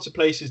all sorts of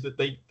places that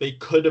they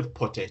could have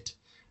put it.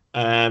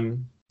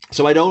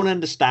 So I don't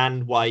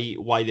understand why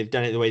they've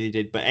done it the way they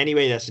did. But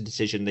anyway, that's a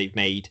decision they've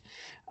made.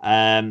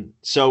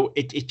 So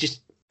it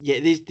just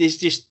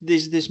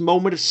there's this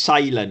moment of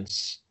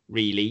silence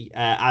really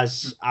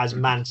as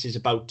Mance is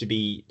about to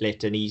be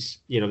lit, and he's,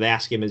 you know, they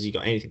ask him, has he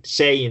got anything to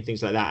say and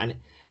things like that,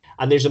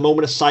 and there's a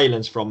moment of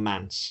silence from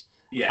Mance.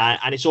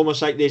 And it's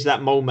almost like there's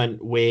that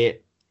moment where,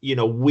 you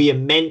know, we are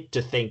meant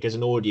to think as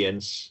an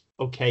audience,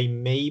 okay,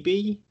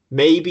 maybe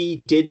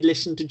he did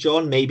listen to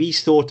Jon, maybe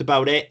he's thought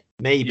about it,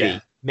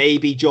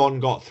 maybe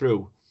Jon got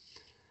through.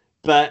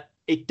 But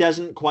it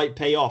doesn't quite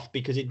pay off,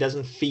 because it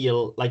doesn't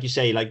feel, like you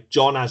say, like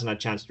Jon hasn't had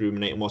a chance to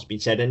ruminate on what's been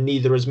said, and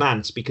neither has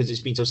Mance, because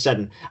it's been so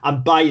sudden.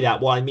 And by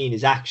that, what I mean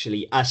is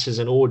actually us as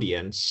an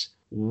audience,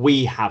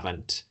 we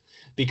haven't.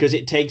 Because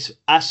it takes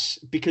us,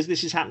 because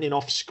this is happening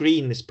off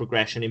screen, this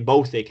progression in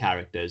both their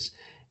characters,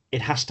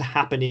 it has to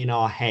happen in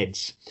our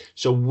heads.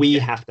 So we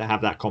have to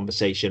have that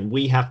conversation.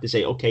 We have to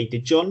say, okay,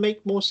 did Jon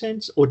make more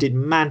sense, or did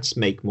Mance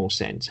make more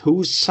sense?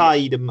 Whose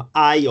side am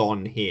I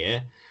on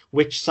here?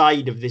 Which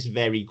side of this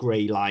very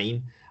grey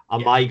line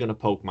am I going to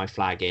poke my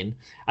flag in?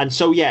 And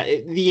so,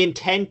 the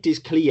intent is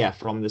clear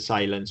from the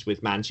silence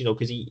with Mance, you know,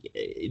 because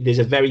there's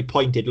a very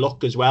pointed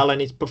look as well,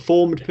 and it's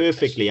performed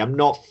perfectly. I'm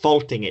not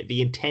faulting it.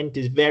 The intent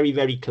is very,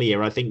 very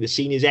clear. I think the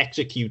scene is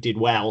executed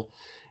well.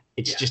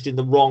 It's just in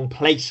the wrong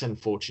place,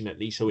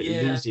 unfortunately, so it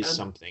loses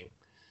something.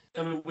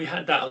 I mean, we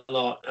had that a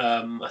lot.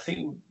 I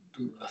think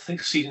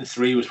season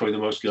 3 was probably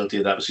the most guilty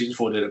of that, but season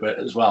 4 did a bit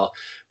as well.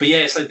 But yeah,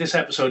 it's like this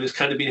episode has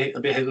kind of been a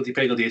bit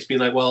higgledy-piggledy. It's been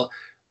like, well,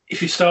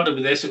 if you started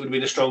with this, it would have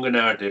been a stronger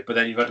narrative, but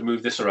then you've had to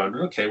move this around.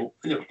 Okay, well,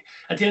 you know,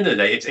 at the end of the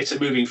day, it's a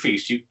moving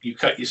feast. You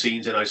cut your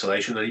scenes in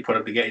isolation, and you put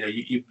them together.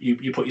 You know,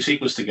 you put your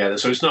sequence together.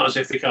 So it's not as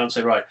if they can't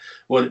say, right,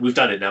 well, we've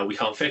done it now, we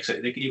can't fix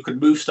it. You can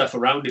move stuff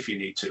around if you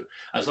need to,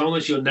 as long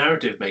as your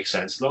narrative makes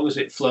sense, as long as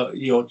your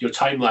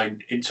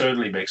timeline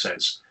internally makes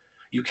sense.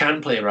 You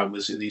can play around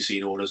with these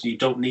scene orders. You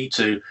don't need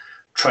to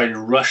try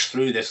and rush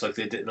through this like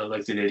they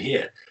did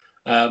here.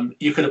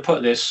 You could have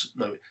put this.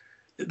 No,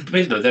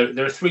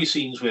 there are 3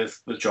 scenes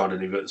with Jon,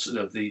 and you've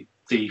got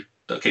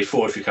the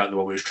 4 if you count the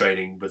one where he's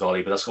training with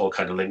Ollie, but that's all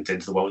kind of linked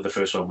into the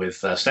first one with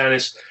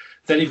Stannis.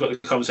 Then you've got the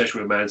conversation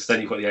with Mance.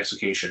 Then you've got the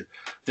execution.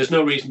 There's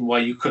no reason why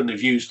you couldn't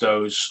have used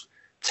those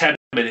 10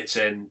 minutes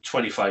in,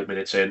 25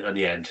 minutes in, and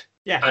the end.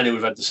 And it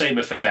would have had the same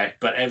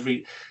effect. But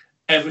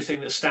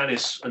everything that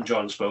Stannis and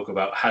Jon spoke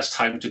about has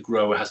time to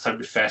grow, it has time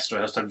to fester,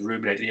 it has time to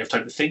ruminate, and you have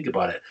time to think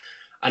about it.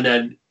 And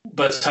then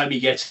by the time you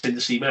get in to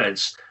see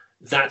Mance,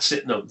 that's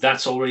it. No,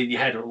 that's already in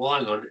your head. Well,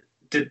 hang on,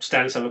 did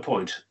Stannis have a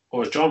point?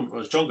 Or has Jon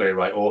got it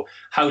right? Or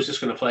how is this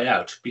going to play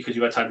out? Because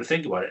you had time to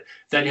think about it.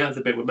 Then you have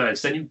the bit with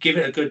Mance. Then you give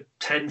it a good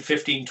 10,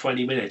 15,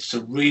 20 minutes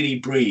to really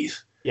breathe.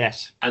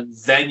 Yes. And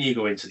then you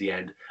go into the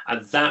end.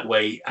 And that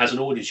way, as an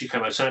audience, you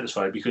come out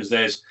satisfied, because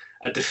there's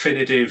a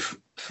definitive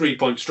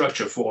 3-point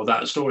structure for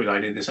that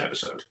storyline in this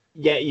episode.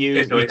 Yeah,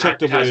 you took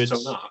the words.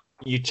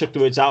 You took the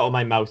words out of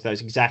my mouth.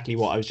 That's exactly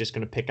what I was just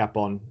going to pick up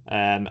on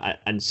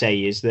and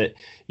say, is that,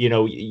 you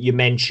know, you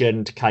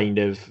mentioned kind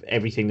of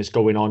everything that's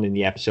going on in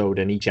the episode,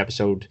 and each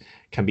episode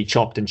can be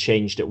chopped and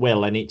changed at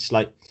will. And it's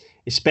like,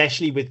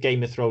 especially with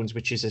Game of Thrones,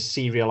 which is a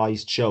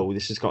serialized show,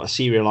 this has got a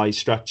serialized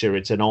structure.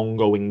 It's an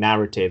ongoing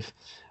narrative.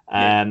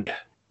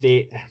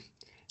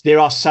 There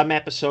are some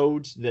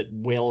episodes that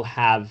will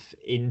have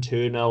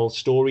internal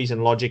stories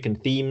and logic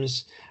and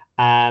themes,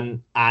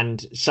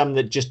 and some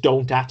that just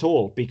don't at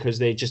all, because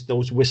they're just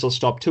those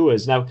whistle-stop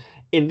tours. Now,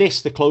 in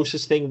this, the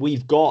closest thing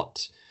we've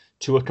got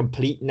to a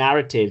complete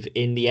narrative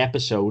in the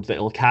episode that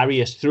will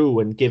carry us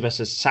through and give us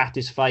a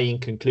satisfying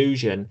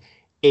conclusion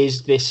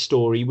is this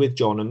story with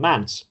Jon and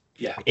Mance.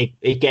 Yeah.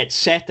 It gets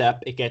set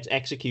up, it gets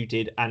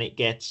executed, and it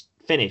gets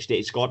finished.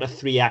 It's got a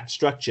 3-act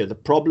structure. The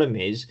problem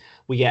is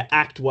we get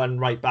Act 1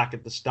 right back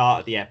at the start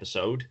of the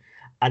episode,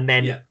 and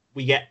then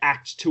we get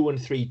Acts 2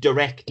 and 3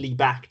 directly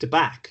back to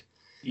back.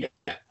 Yeah.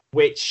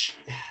 Which,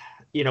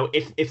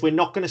 if we're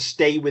not going to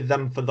stay with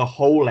them for the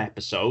whole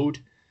episode,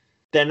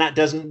 then that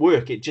doesn't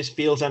work. It just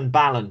feels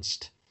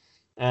unbalanced.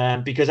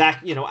 Because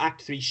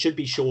Act 3 should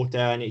be shorter,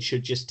 and it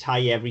should just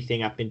tie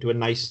everything up into a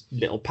nice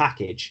little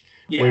package.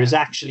 Yeah. Whereas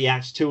actually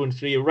Acts 2 and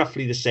 3 are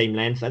roughly the same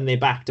length, and they're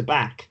back to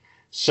back.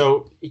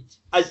 So,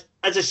 as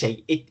I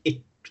say,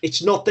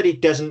 it's not that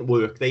it doesn't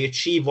work. They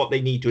achieve what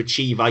they need to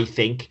achieve, I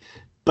think.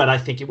 But I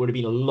think it would have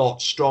been a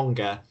lot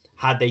stronger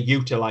had they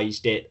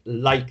utilized it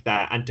like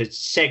that, and to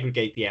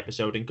segregate the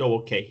episode and go,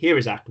 okay, here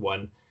is Act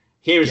 1,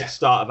 here is the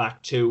start of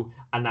Act 2,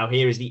 and now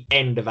here is the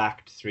end of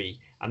Act 3.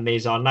 And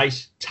there's our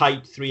nice,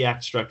 tight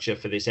 3-act structure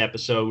for this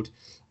episode.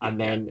 And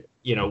then,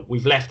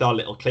 we've left our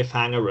little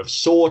cliffhanger of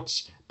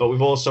sorts, but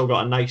we've also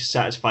got a nice,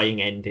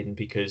 satisfying ending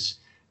because,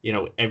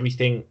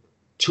 everything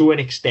to an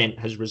extent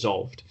has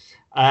resolved.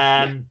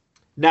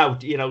 Now,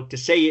 to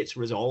say it's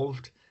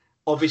resolved,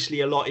 obviously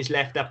a lot is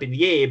left up in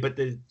the air, but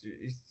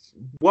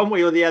one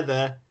way or the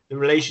other, the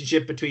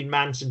relationship between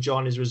Mance and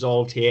Jon is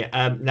resolved here.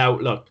 Now,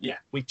 look,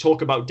 we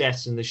talk about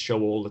deaths in this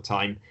show all the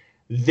time.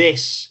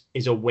 This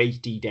is a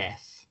weighty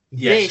death.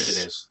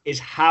 Yes, it is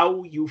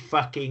how you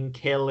fucking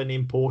kill an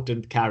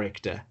important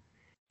character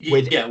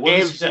with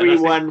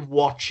everyone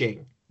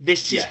watching.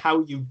 This is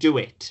how you do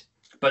it.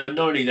 But not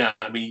only that,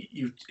 I mean,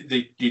 you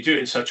do it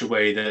in such a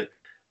way that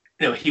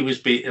he was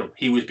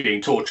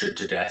being tortured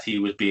to death. He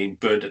was being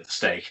burned at the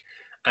stake,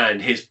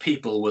 and his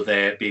people were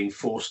there being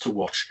forced to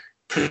watch,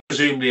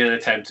 presumably in an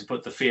attempt to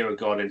put the fear of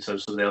God into them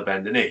so they'll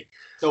bend the knee.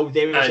 So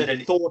there is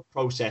a thought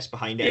process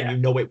behind it,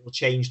 and it will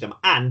change them.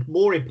 And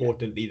more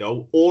importantly,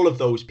 though, all of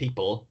those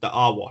people that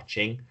are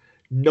watching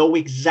know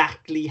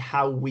exactly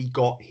how we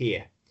got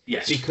here.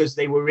 Yes. Because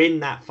they were in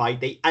that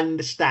fight. They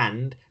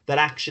understand that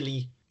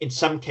actually, in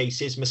some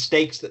cases,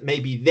 mistakes that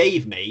maybe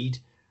they've made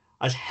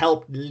has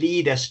helped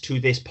lead us to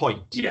this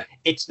point. Yeah.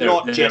 It's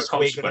not just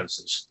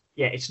consequences.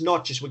 It's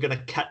not just we're going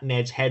to cut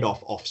Ned's head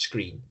off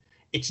screen.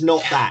 It's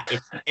not that.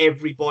 It's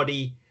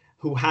everybody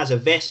who has a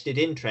vested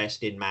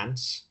interest in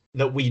Mance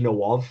that we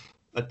know of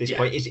at this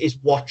point is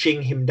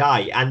watching him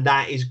die, and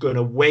that is going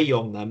to weigh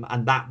on them,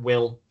 and that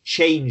will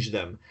change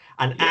them.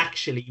 And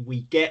actually,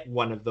 we get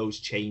one of those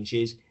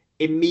changes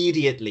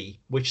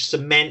immediately, which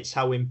cements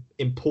how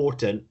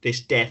important this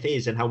death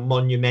is and how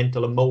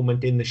monumental a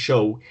moment in the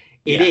show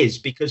it is.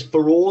 Because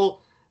for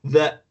all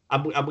that,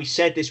 and we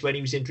said this when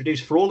he was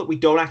introduced, for all that we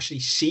don't actually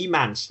see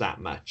Mance that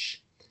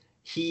much,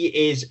 he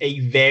is a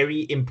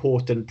very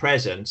important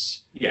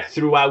presence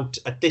throughout,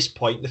 at this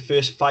point, the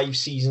first 5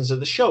 seasons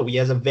of the show. He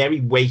has a very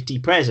weighty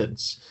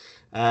presence.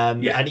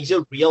 And he's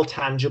a real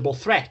tangible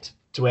threat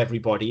to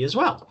everybody as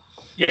well.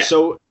 Yeah.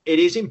 So it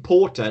is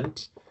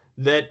important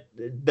that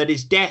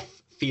his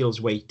death feels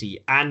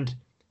weighty, and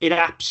it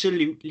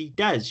absolutely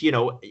does.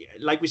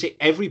 Like we say,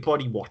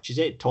 everybody watches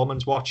it.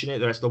 Tommen's watching it.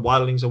 The rest of the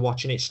wildlings are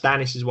watching it.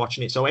 Stannis is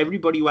watching it. So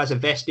everybody who has a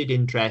vested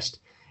interest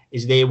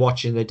is there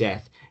watching the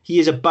death. He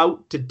is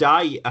about to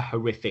die a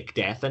horrific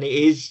death, and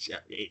it's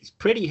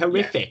pretty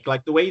horrific. Yeah.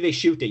 Like the way they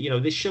shoot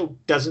it, this show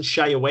doesn't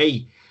shy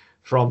away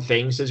from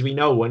things, as we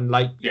know, and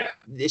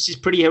this is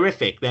pretty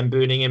horrific, them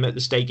burning him at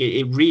the stake.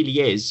 It really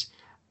is.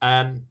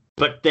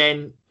 But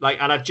then,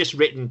 and I've just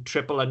written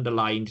triple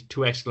underlined,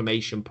 2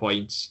 exclamation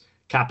points,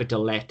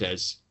 capital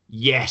letters.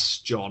 Yes,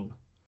 Jon.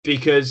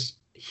 Because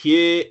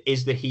here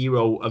is the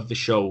hero of the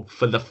show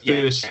for the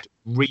first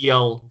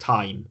real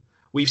time.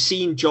 We've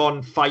seen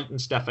Jon fight and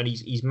stuff, and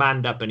he's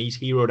manned up and he's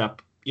heroed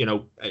up,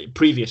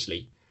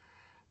 previously.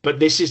 But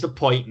this is the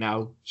point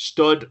now,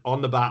 stood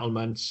on the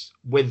battlements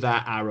with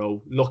that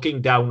arrow,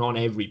 looking down on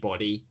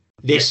everybody.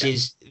 This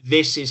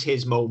is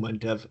his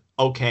moment of,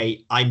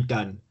 okay, I'm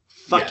done.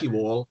 Fuck you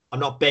all. I'm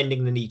not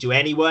bending the knee to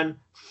anyone.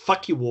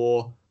 Fuck you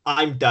all.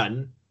 I'm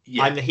done.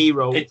 Yeah. I'm the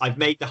hero. I've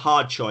made the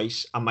hard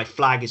choice, and my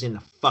flag is in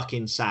the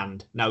fucking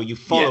sand. Now you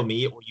follow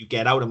me, or you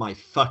get out of my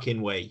fucking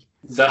way.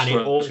 That's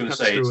what I was going to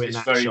say.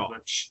 It's very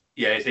much,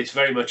 it's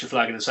very much a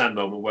flag in the sand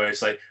moment where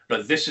it's like,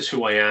 look, this is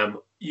who I am.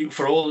 You,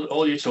 for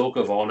all your talk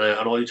of honor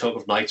and all your talk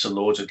of knights and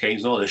lords and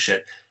kings and all this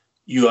shit,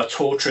 you are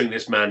torturing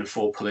this man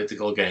for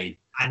political gain,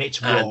 and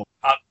it's wrong.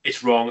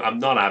 It's wrong. I'm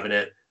not having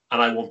it,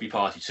 and I won't be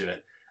party to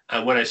it.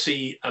 And when I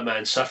see a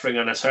man suffering,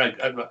 and I say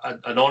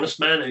an honest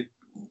man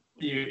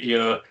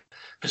your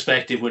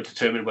perspective would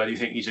determine whether you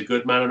think he's a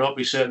good man or not. But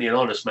he's certainly an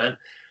honest man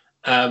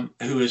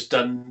who's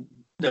done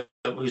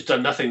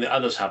nothing that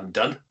others haven't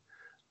done,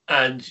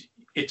 and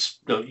it's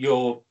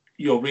your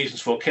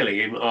reasons for killing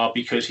him are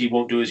because he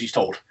won't do as he's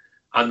told,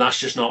 and that's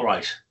just not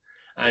right.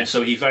 And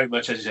so he very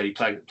much, as you said, he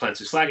plants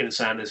his flag in the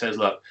sand and says,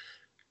 "Look,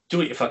 do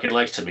what you fucking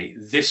like to me.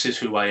 This is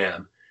who I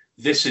am.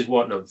 This is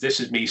this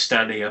is me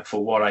standing up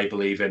for what I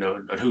believe in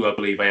and who I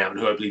believe I am and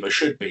who I believe I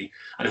should be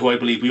and who I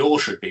believe we all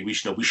should be. We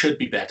should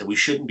be better. We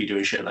shouldn't be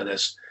doing shit like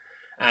this."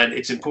 And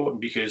it's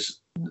important because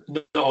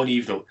not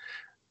only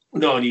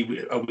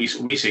are we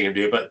seeing him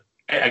do it, but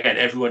again,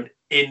 everyone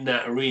in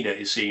that arena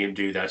is seeing him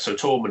do that. So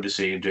Tormund is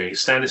seeing him doing it.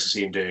 Stannis is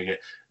seeing him doing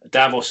it.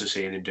 Davos is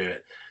seeing him do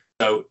it.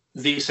 So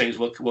these things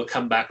will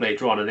come back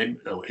later on, and in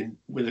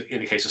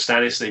the case of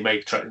Stannis, he may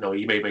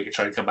make it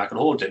try to come back and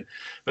haunt him.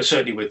 But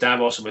certainly with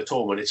Davos and with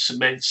Tormund, it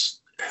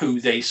cements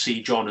who they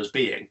see Jon as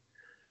being.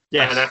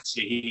 Yes. And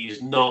actually,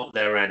 he's not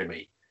their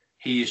enemy.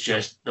 He is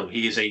just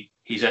he's a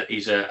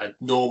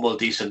normal,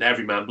 decent,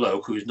 everyman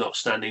bloke who's not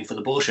standing for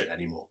the bullshit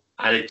anymore.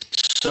 And it's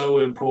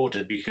so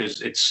important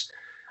because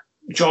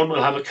Jon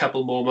will have a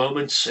couple more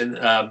moments in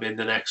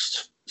the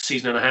next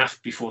season and a half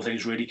before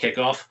things really kick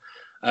off.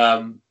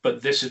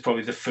 But this is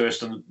probably the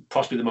first and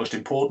possibly the most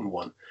important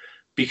one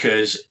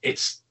because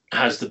it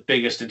has the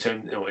biggest in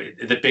terms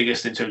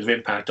of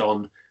impact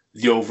on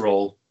the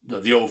overall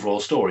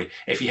story.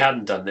 If he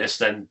hadn't done this,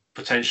 then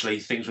potentially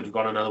things would have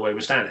gone another way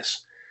with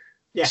Stannis.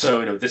 Yeah.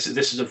 So this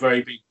is a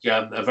very big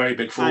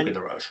fork in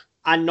the road.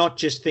 And not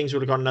just things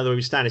would have gone another way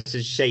with Stannis, as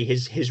you say,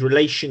 his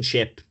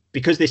relationship,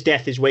 because this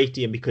death is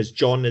weighty and because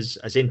Jon has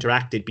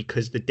interacted,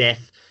 because the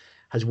death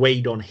has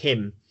weighed on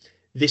him.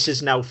 This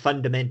has now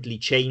fundamentally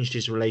changed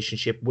his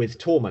relationship with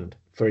Tormund,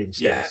 for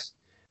instance.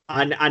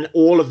 Yeah. And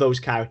all of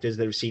those characters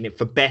that have seen it,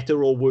 for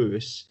better or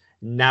worse,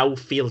 now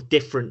feel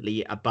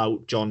differently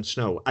about Jon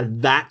Snow. And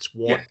that's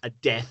what a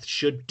death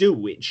should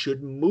do. It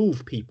should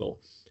move people.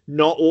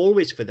 Not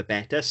always for the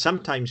better,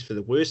 sometimes for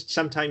the worst.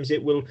 Sometimes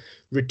it will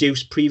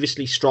reduce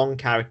previously strong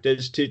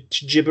characters to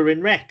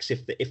gibbering wrecks,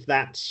 if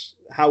that's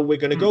how we're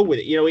going to go with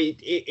it.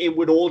 It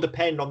would all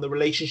depend on the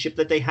relationship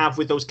that they have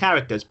with those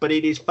characters. But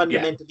it is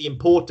fundamentally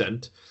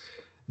important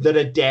that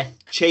a death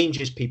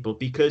changes people,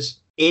 because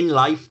in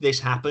life this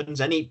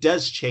happens and it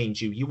does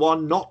change you. You are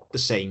not the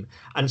same.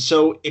 And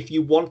so if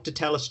you want to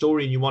tell a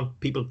story and you want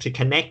people to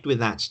connect with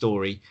that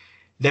story,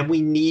 then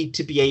we need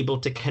to be able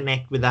to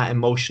connect with that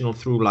emotional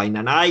through line.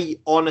 And I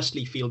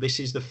honestly feel this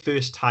is the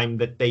first time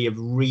that they have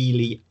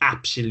really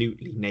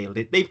absolutely nailed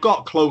it. They've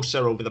got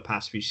closer over the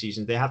past few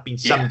seasons. There have been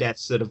some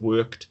deaths that have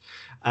worked.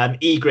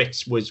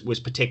 Ygritte's was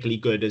particularly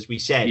good, as we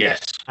said.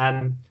 Yes.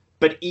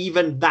 But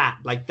even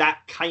that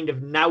kind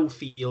of now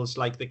feels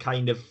like the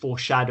kind of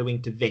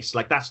foreshadowing to this.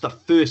 Like that's the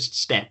first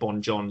step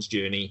on Jon's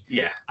journey.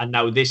 Yeah. And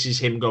now this is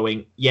him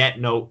going,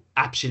 no,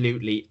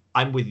 absolutely,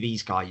 I'm with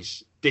these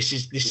guys. This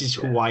is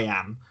who I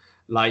am.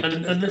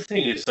 And the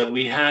thing is that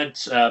we had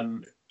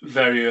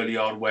very early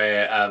on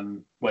where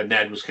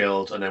Ned was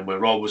killed and then when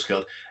Robb was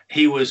killed,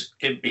 he was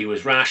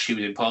rash, he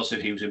was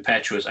impulsive, he was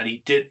impetuous, and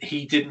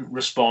he didn't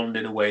respond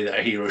in a way that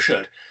a hero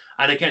should.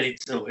 And again,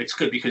 it's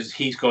good because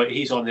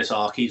he's on this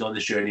arc, he's on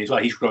this journey as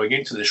well. He's growing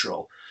into this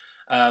role,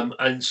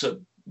 and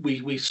so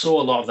we saw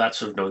a lot of that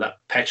sort of that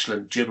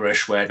petulant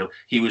gibberish where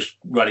he was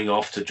running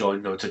off to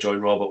join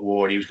Robb at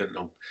war, and he was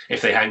going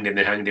if they hanged him,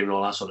 and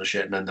all that sort of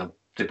shit, and then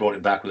they brought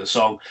him back with a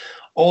song,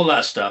 all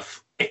that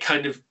stuff.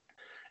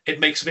 It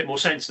makes a bit more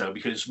sense now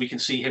because we can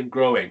see him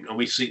growing, and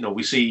we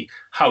see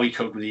how he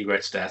coped with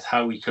Ygritte's death,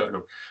 how he's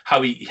coming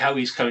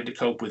to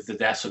cope with the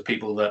deaths of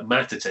people that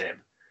matter to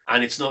him,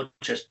 and it's not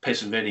just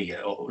piss and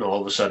vinegar.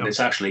 All of a sudden,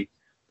 it's actually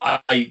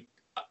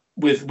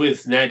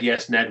with Ned.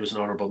 Yes, Ned was an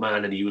honourable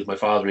man, and he was my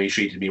father, and he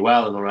treated me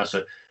well, and all the rest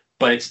of it.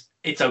 But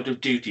it's out of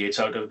duty. It's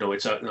not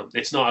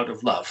out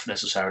of love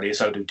necessarily.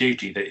 It's out of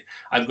duty that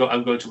I'm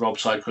going to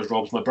Robb's side because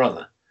Robb's my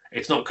brother.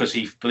 It's not because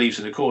he believes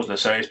in the cause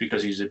necessarily, it's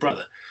because he's his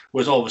brother.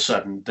 Whereas all of a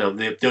sudden,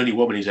 the only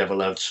woman he's ever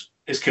loved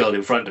is killed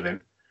in front of him.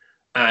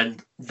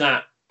 And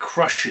that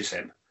crushes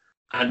him.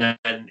 And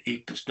then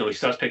he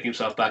starts picking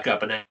himself back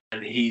up, and then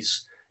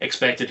he's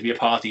expected to be a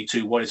party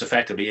to what is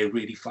effectively a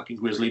really fucking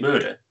grisly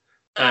murder.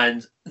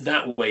 And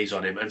that weighs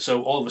on him. And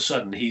so all of a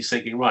sudden, he's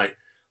thinking, right,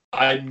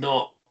 I'm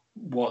not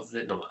what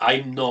they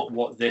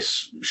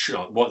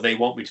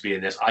want me to be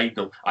in this.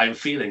 I'm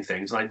feeling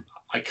things, and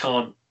I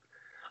can't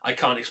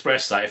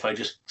express that if I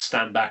just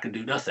stand back and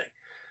do nothing.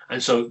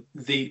 And so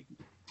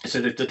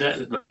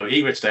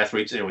Ygritte's death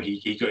reads,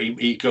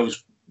 he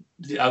goes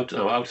out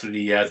through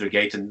the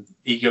gate, and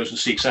he goes and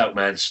seeks out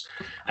Mance,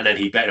 and then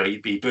he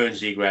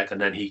burns Ygritte, and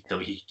then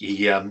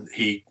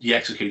he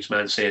executes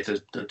Mance here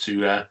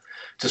to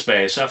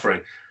spare his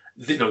suffering.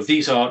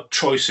 These are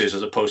choices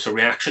as opposed to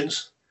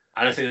reactions,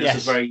 and I think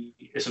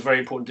it's a very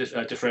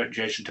important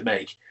differentiation to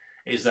make.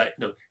 Is that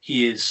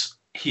he is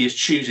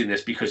choosing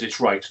this because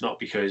it's right, not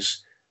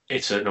because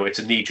it's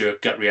a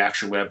knee-jerk gut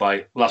reaction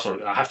whereby, well, that's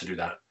what I have to do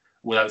that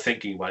without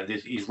thinking about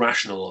it. He's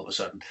rational all of a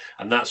sudden,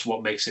 and that's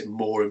what makes it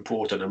more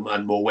important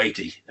and more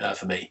weighty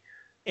for me.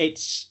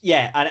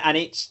 and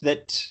it's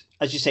that,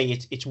 as you say,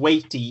 it's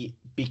weighty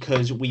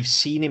because we've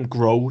seen him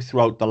grow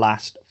throughout the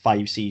last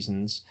 5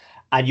 seasons,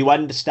 and you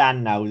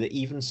understand now that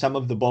even some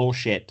of the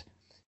bullshit,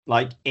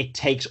 like, it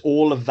takes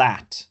all of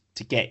that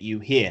to get you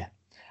here.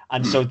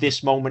 And so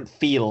this moment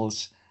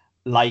feels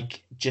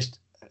like just,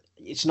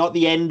 it's not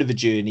the end of a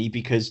journey,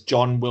 because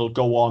John will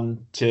go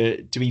on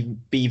to be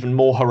even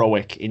more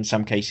heroic in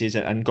some cases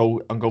and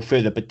go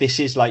further. But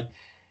this is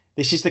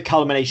the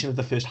culmination of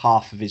the first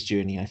half of his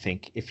journey, I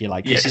think, if you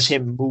like. Yes. This is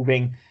him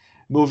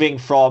moving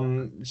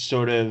from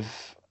sort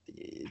of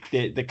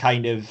the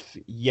kind of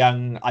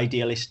young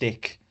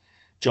idealistic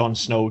Jon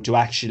Snow to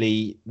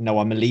actually, no,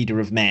 I'm a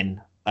leader of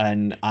men,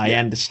 and I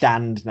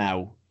understand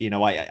now,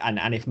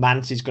 and if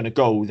Mance is going to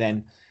go,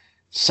 then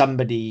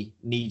somebody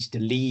needs to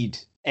lead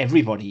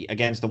everybody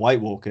against the White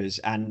Walkers,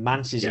 and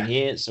Mance isn't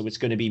here, so it's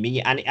going to be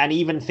me. And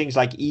even things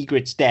like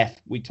Ygritte's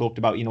death, we talked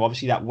about,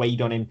 obviously that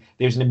weighed on him.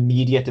 There's an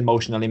immediate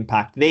emotional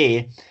impact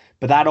there,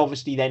 but that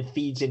obviously then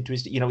feeds into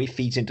his, it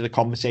feeds into the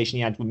conversation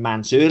he had with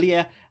Mance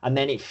earlier, and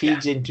then it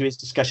feeds into his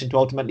discussion to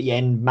ultimately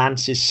end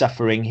Mance's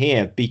suffering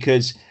here,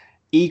 because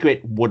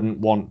Ygritte wouldn't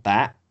want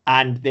that.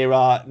 And there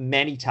are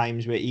many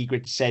times where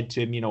Ygritte said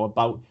to him,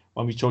 about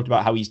when we talked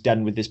about how he's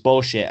done with this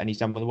bullshit, and he's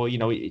done with, well,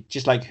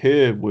 just like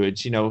her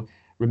words,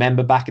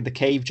 remember back at the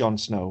cave, Jon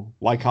Snow.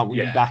 Why can't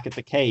we be back at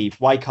the cave?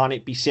 Why can't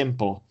it be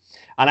simple?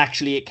 And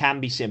actually, it can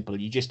be simple.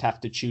 You just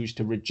have to choose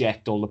to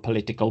reject all the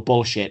political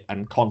bullshit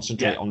and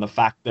concentrate on the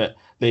fact that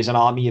there's an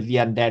army of the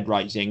undead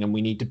rising and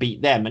we need to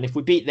beat them. And if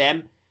we beat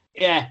them,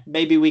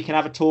 maybe we can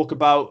have a talk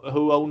about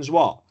who owns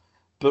what.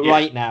 But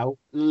right now,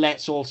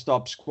 let's all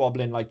stop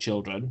squabbling like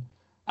children.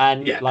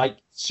 And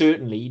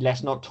certainly,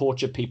 let's not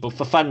torture people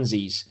for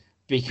funsies,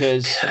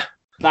 because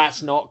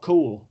that's not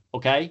cool.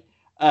 Okay.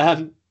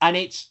 And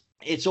it's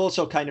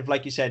also kind of,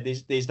 like you said,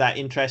 there's that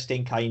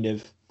interesting kind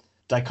of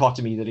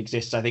dichotomy that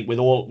exists, I think, with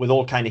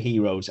all kind of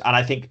heroes. And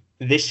I think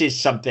this is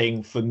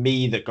something for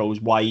me that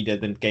goes wider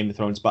than Game of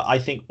Thrones, but I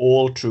think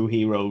all true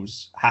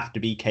heroes have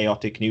to be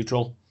chaotic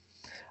neutral.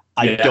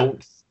 I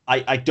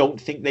don't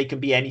think they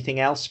can be anything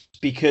else,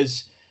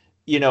 because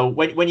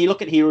when you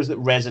look at heroes that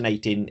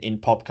resonate in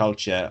pop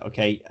culture,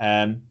 okay,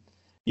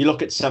 you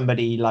look at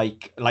somebody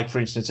like for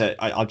instance,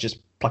 I'll just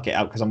pluck it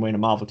out because I'm wearing a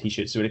Marvel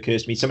t-shirt, so it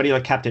occurs to me, somebody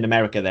like Captain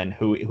America, then,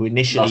 who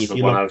initially, that's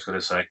the one I was going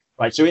to say.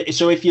 Right,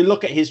 so if you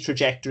look at his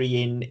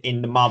trajectory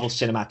in the Marvel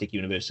Cinematic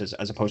Universe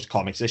as opposed to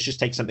comics, let's just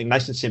take something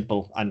nice and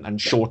simple and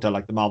shorter,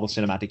 like the Marvel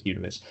Cinematic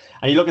Universe,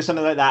 and you look at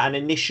something like that, and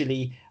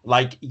initially,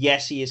 like,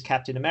 yes, he is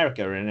Captain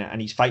America,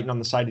 and he's fighting on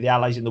the side of the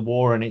Allies in the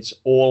war, and it's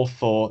all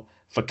for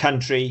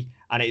country,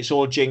 and it's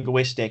all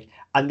jingoistic,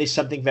 and there's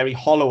something very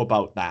hollow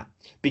about that,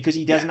 because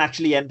he doesn't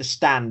actually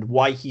understand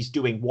why he's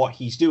doing what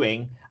he's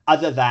doing,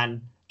 other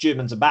than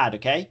Germans are bad,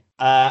 okay?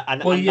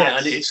 And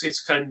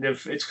it's kind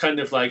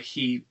of like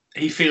he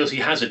feels he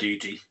has a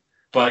duty,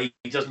 but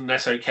he doesn't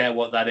necessarily care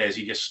what that is.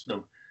 He just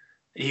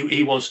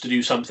he wants to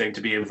do something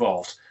to be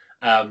involved.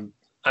 And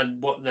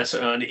what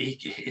necessarily,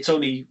 it's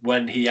only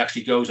when he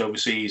actually goes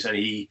overseas and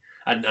he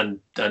fucking,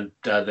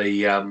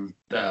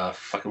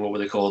 what were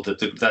they called,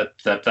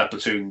 that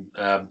platoon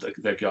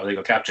they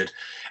got captured.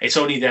 It's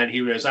only then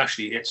he realizes,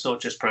 actually, it's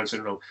not just prancing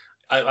around.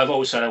 I've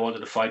always said I wanted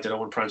to fight. I don't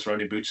want to prance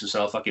around in boots and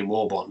sell fucking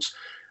war bonds.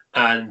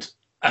 And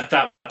at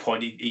that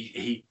point,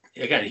 he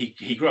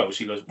grows.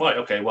 He goes, right,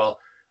 okay, well,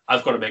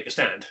 I've got to make a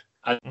stand.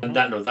 And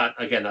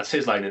that's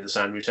his line in the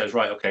sand, where he says,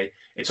 right, okay,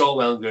 it's all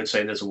well and good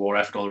saying there's a war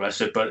effort and all the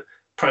rest of it, but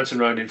prancing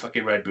around in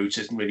fucking red boots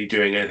isn't really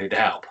doing anything to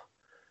help.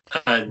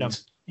 And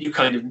you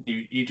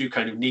do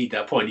kind of need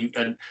that point.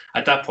 And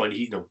at that point,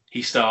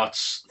 he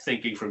starts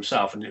thinking for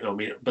himself. And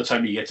by the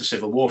time you get to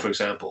Civil War, for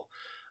example,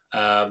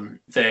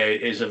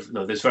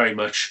 there's very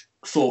much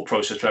thought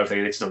process to everything.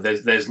 And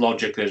there's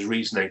logic, there's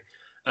reasoning.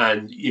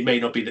 And it may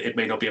not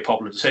be a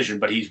popular decision,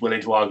 but he's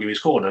willing to argue his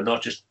corner,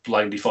 not just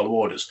blindly follow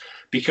orders.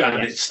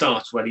 And it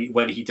starts when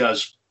he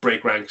does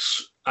break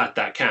ranks at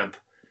that camp,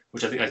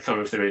 which I can't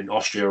remember if they're in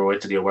Austria or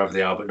Italy or wherever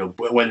they are,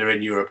 but when they're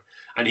in Europe,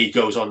 and he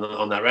goes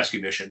on that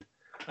rescue mission,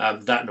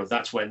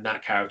 that's when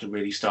that character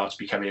really starts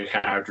becoming a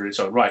character in its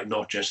own right,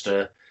 not just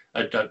a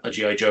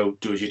G.I. Joe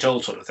do as you're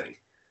told sort of thing.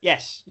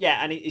 Yes,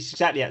 yeah, and it's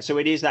exactly that. So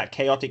it is that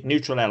chaotic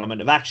neutral element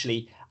of,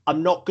 actually,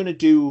 I'm not going to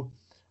do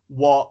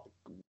what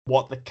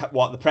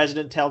the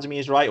president tells me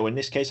is right, or in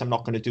this case, I'm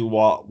not going to do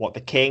what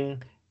the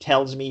king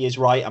tells me is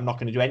right. I'm not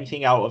going to do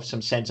anything out of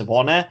some sense of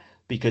honor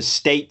because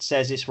state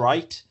says it's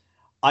right.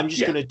 I'm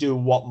just going to do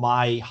what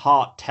my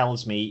heart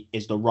tells me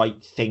is the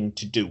right thing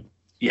to do.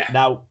 Yeah.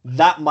 Now,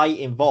 that might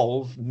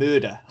involve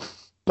murder,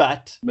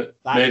 but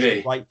that is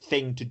the right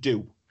thing to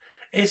do.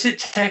 Is it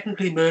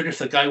technically murder if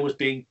the guy was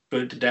being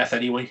burnt to death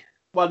anyway?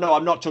 Well, no,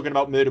 I'm not talking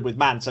about murder with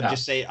Mance. I'm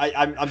just saying,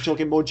 I'm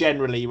talking more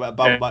generally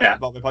about my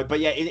point. But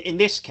yeah, in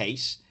this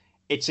case,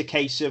 it's a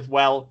case of,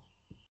 well,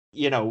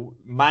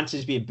 Mance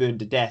is being burned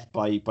to death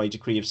by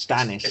decree of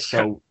Stannis.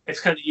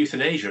 It's kind of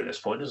euthanasia at this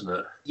point, isn't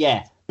it?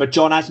 Yeah, but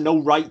Jon has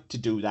no right to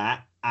do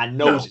that and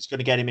knows it's going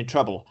to get him in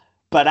trouble.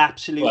 But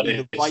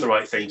absolutely, it's the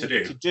right thing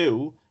to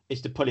do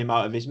is to pull him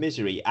out of his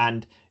misery.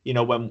 And, you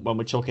know, when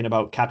we're talking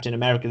about Captain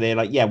America, they're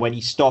like, yeah, when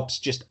he stops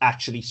just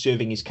actually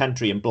serving his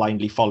country and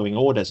blindly following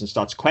orders and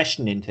starts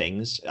questioning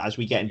things as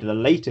we get into the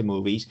later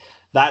movies,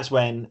 that's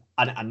when,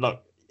 and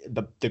look,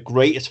 the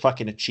greatest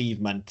fucking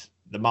achievement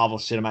the Marvel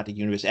Cinematic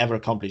Universe ever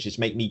accomplished is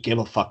make me give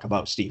a fuck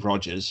about Steve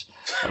Rogers.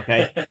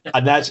 Okay.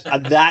 and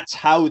that's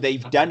how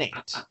they've done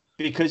it,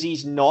 because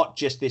he's not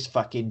just this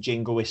fucking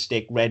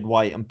jingoistic red,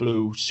 white and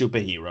blue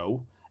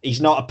superhero.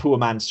 He's not a poor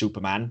man's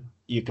Superman.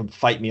 You can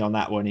fight me on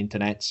that one,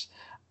 internets.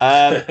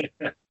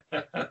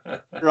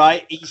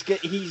 Right.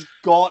 He's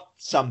got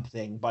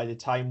something by the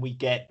time we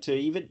get to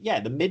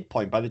the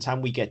midpoint, by the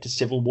time we get to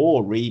Civil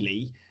War,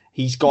 really.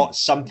 He's got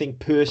something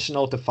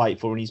personal to fight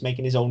for, and he's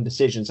making his own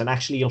decisions. And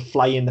actually, he'll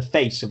fly in the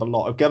face of a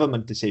lot of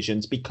government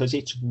decisions because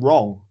it's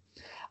wrong.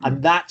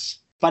 And that's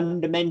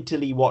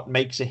fundamentally what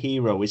makes a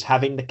hero, is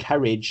having the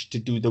courage to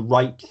do the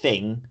right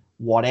thing,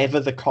 whatever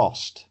the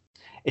cost.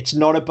 It's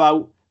not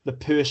about the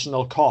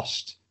personal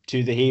cost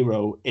to the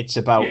hero. It's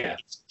about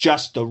it's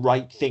just the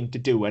right thing to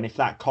do. And if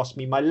that costs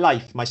me my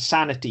life, my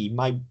sanity,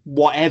 my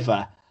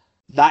whatever,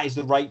 that is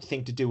the right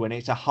thing to do. And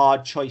it's a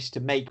hard choice to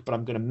make, but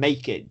I'm going to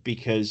make it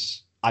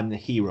because I'm the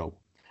hero.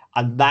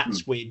 And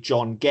that's where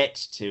Jon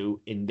gets to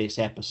in this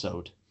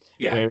episode.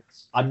 Yeah. Where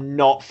I'm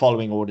not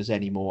following orders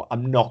anymore.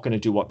 I'm not going to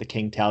do what the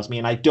king tells me.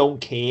 And I don't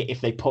care if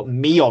they put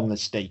me on the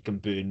stake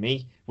and burn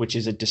me, which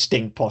is a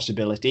distinct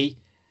possibility.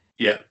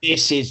 Yeah.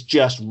 This is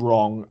just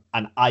wrong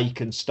and I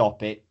can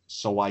stop it,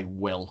 so I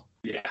will.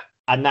 Yeah.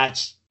 And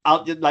that's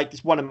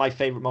it's one of my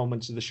favorite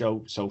moments of the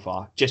show so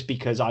far, just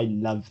because I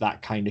love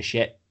that kind of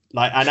shit.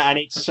 And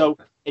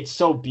it's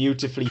so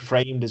beautifully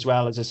framed as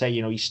well. As I say,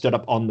 you know, he stood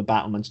up on the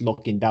battlements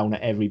looking down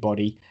at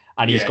everybody,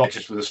 and he's got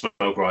just with the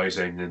smoke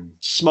rising,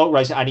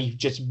 and he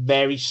just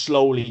very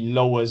slowly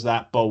lowers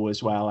that bow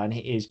as well, and he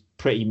is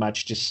pretty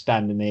much just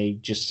standing there,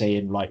 just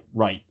saying, like,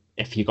 right,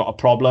 if you got a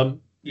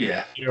problem,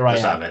 here I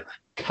am. Have it.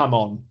 Come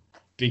on,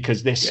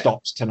 because this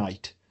stops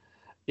tonight.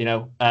 You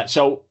know,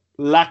 so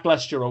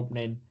lackluster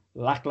opening,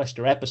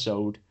 lackluster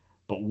episode,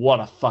 but what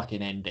a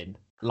fucking ending!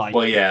 Like,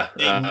 they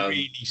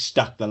really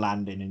stuck the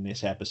landing in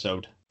this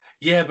episode.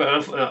 Yeah,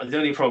 but the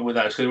only problem with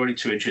that is they're only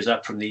 2 inches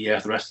up from the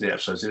rest of the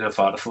episodes. They don't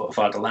have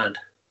far to land.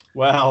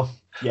 Well,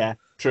 yeah,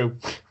 true.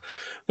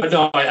 But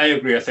no, I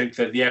agree. I think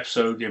that the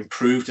episode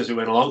improved as it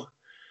went along.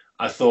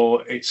 I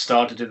thought it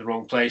started in the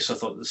wrong place. I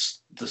thought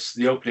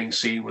the opening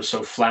scene was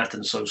so flat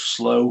and so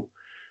slow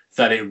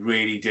that it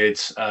really did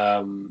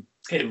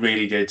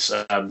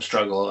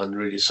struggle and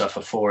really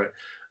suffer for it.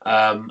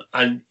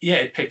 And yeah,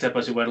 it picked up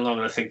as it went along.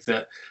 And I think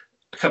that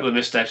a couple of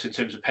missteps in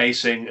terms of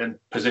pacing and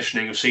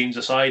positioning of scenes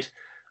aside,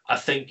 I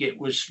think it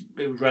was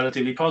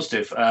relatively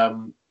positive,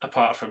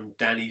 apart from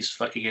Danny's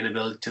fucking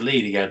inability to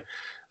lead again.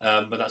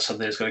 But that's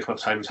something that's going to come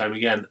up time and time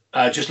again.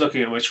 Just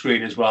looking at my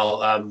screen as well,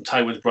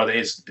 Tywin's brother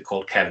is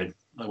called Kevin.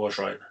 I was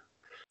right.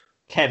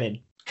 Kevan,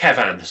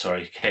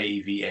 sorry.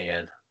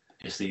 Kevan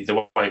is the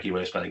wanky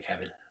way of spelling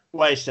Kevin.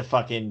 Well, it's the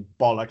fucking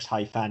bollocks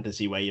high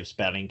fantasy way of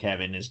spelling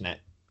Kevin, isn't it?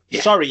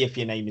 Yeah. Sorry if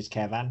your name is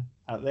Kevan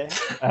out there.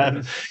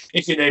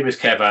 If your name is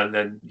Kevan,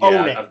 then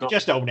own it.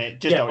 Just own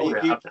it. Just own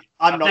it.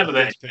 I'm not the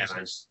first person.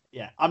 Kevans.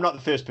 Yeah, I'm not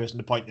the first person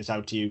to point this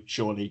out to you,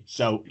 surely.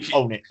 So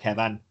own it,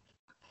 Kevan.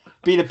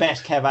 Be the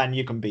best Kevan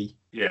you can be.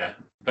 Yeah,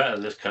 better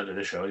than this cunt in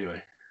the show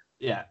anyway.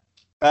 Yeah.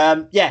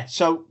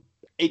 So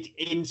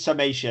in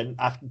summation,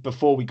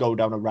 before we go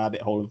down a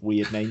rabbit hole of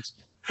weird names,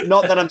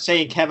 not that I'm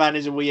saying Kevan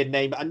is a weird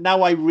name, and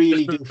now I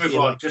really do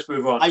feel like just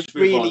move on. I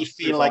really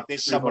feel like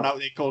there's someone out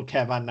there called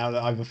Kevan now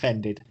that I've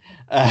offended.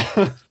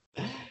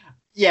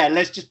 Yeah,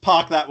 let's just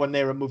park that one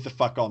there and move the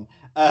fuck on.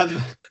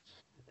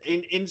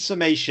 In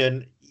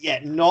summation, yeah,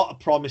 not a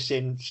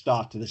promising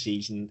start to the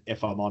season,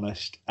 if I'm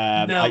honest.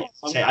 I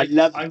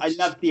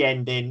love the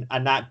ending,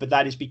 but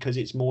that is because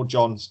it's more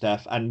Jon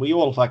stuff, and we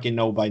all fucking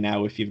know by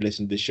now, if you've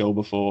listened to the show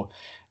before,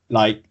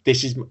 like,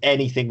 this is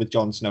anything with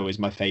Jon Snow is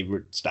my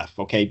favorite stuff,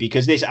 okay?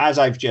 Because this, as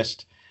I've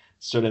just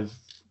sort of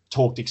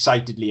talked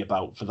excitedly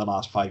about for the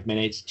last 5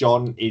 minutes,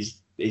 Jon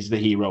is the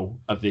hero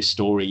of this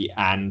story,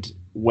 and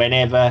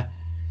whenever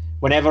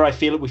I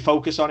feel that we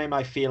focus on him,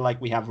 I feel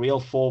like we have real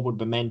forward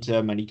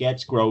momentum and he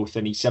gets growth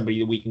and he's somebody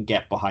that we can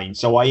get behind.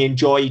 So I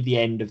enjoyed the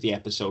end of the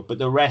episode, but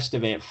the rest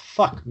of it,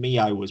 fuck me,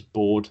 I was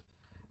bored.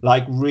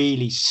 Like,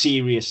 really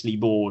seriously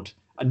bored.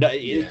 And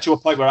to a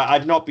point where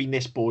I've not been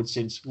this bored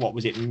since, what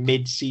was it,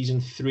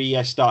 mid-season 3,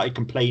 I started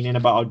complaining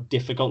about how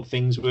difficult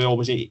things were, or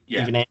was it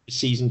even end of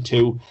season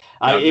 2?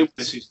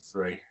 Season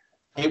 3.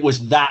 It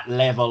was that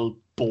level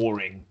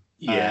boring.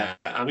 Yeah,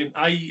 I mean,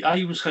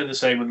 I was kind of the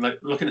same, and like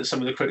looking at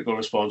some of the critical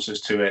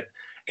responses to it,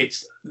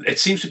 it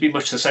seems to be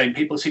much the same.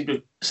 People seem to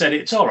have said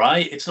it's all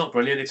right, it's not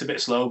brilliant, it's a bit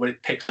slow, but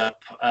it picked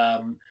up.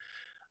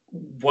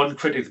 One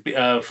critic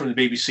from the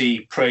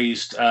BBC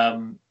praised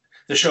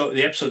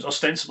the episode's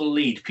ostensible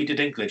lead, Peter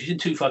Dinklage. He's in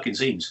 2 fucking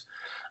scenes,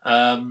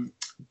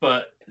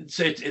 but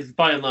it's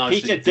by and large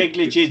Peter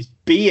Dinklage's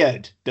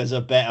beard does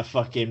a better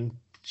fucking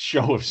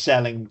show of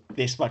selling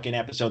this fucking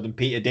episode than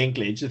Peter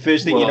Dinklage. The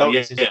first thing you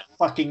notice is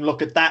fucking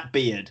look at that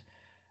beard.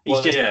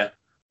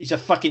 He's he's a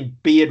fucking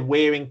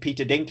beard-wearing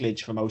Peter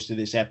Dinklage for most of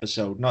this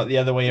episode, not the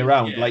other way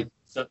around. Yeah,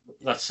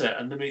 that's it.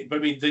 And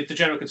the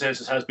general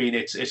consensus has been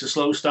it's a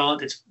slow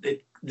start.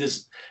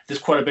 There's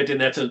quite a bit in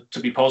there to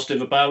be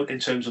positive about in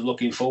terms of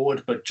looking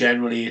forward, but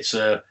generally it's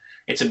a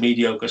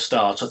mediocre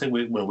start. So I think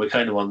we're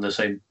kind of on the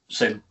same.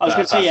 I was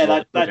going to say,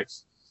 yeah, that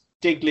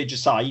Dinklage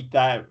aside,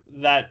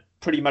 that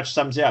pretty much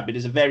sums it up. It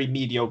is a very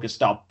mediocre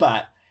start,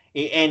 but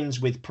it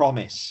ends with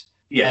promise.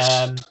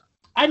 Yes.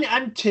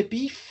 And to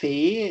be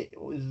fair,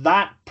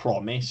 that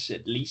promise,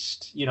 at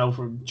least,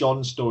 from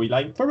Jon's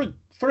storyline,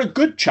 for a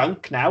good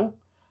chunk now,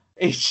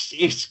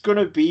 it's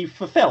gonna be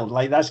fulfilled.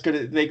 Like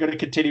they're gonna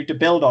continue to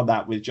build on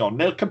that with Jon.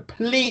 They'll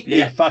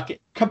completely fuck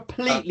it fuck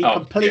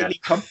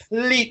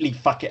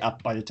it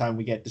up by the time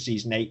we get to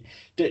season 8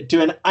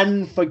 to an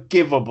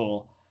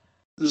unforgivable.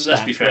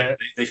 Let's be fair,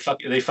 they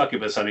fuck it by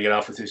the time we get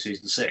halfway through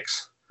season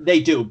 6. They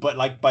do, but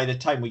like by the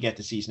time we get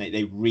to season 8,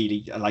 they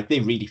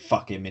really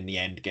fuck him in the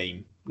end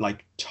game.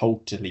 Like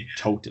totally.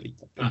 Absolutely.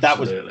 That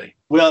was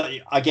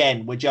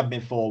again, we're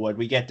jumping forward.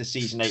 We get to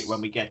season 8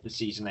 when we get to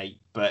season 8,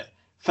 but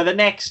for the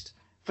next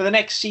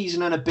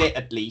season and a bit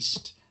at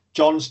least,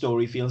 Jon's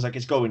story feels like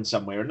it's going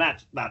somewhere, and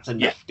that's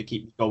enough to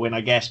keep going,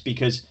 I guess,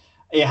 because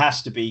it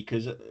has to be.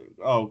 Because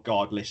oh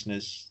god,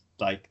 listeners,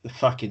 like the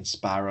fucking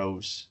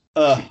sparrows.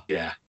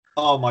 Yeah.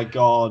 Oh my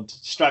god,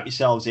 strap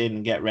yourselves in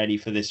and get ready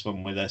for this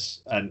one with us,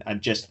 and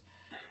just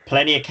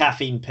plenty of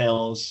caffeine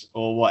pills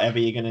or whatever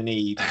you're gonna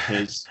need,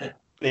 because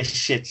this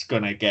shit's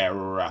gonna get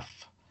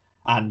rough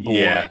and boring.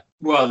 Yeah.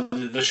 Well,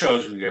 the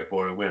show's gonna get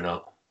boring. We're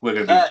not.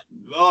 We're gonna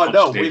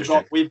be.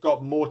 We've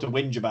got more to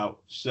whinge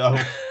about. So.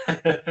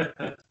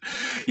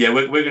 Yeah,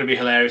 we're gonna be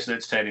hilarious and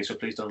entertaining. So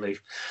please don't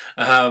leave.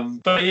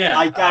 But yeah,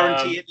 I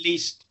guarantee at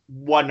least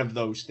one of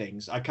those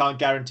things. I can't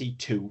guarantee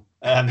two.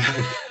 At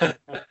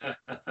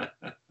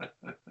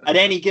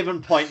any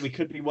given point, we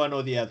could be one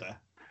or the other.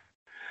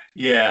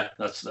 Yeah,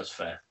 that's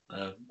fair.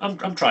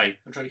 I'm trying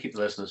to keep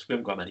the listeners. We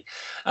haven't got many.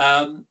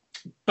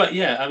 But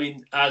yeah, I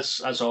mean,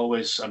 as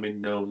always, I mean,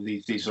 no,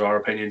 these are our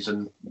opinions,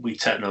 and we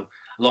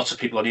lots of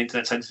people on the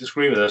internet tend to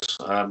disagree with us.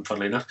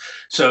 Funnily enough,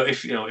 so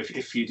if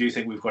you do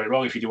think we've got it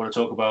wrong, if you do want to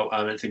talk about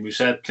anything we've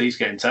said, please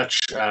get in touch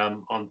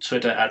on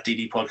Twitter at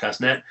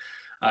ddpodcastnet.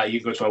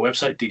 You can go to our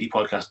website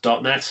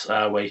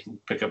ddpodcast.net, where you can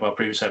pick up our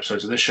previous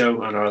episodes of this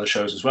show and our other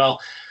shows as well.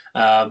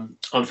 On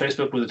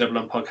Facebook with the Double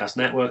M Podcast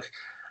Network.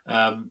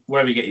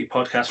 Wherever you get your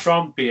podcast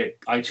from, be it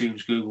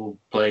iTunes, Google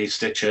Play,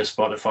 Stitcher,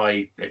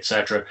 Spotify,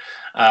 etc.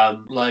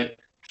 Like,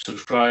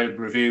 subscribe,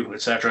 review,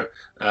 etc.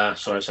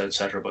 Sorry, I said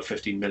etc. about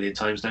 15 million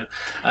times now.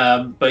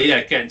 But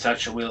yeah, get in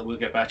touch and we'll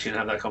get back to you and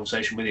have that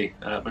conversation with you.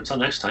 Until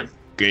next time.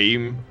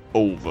 Game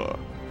over.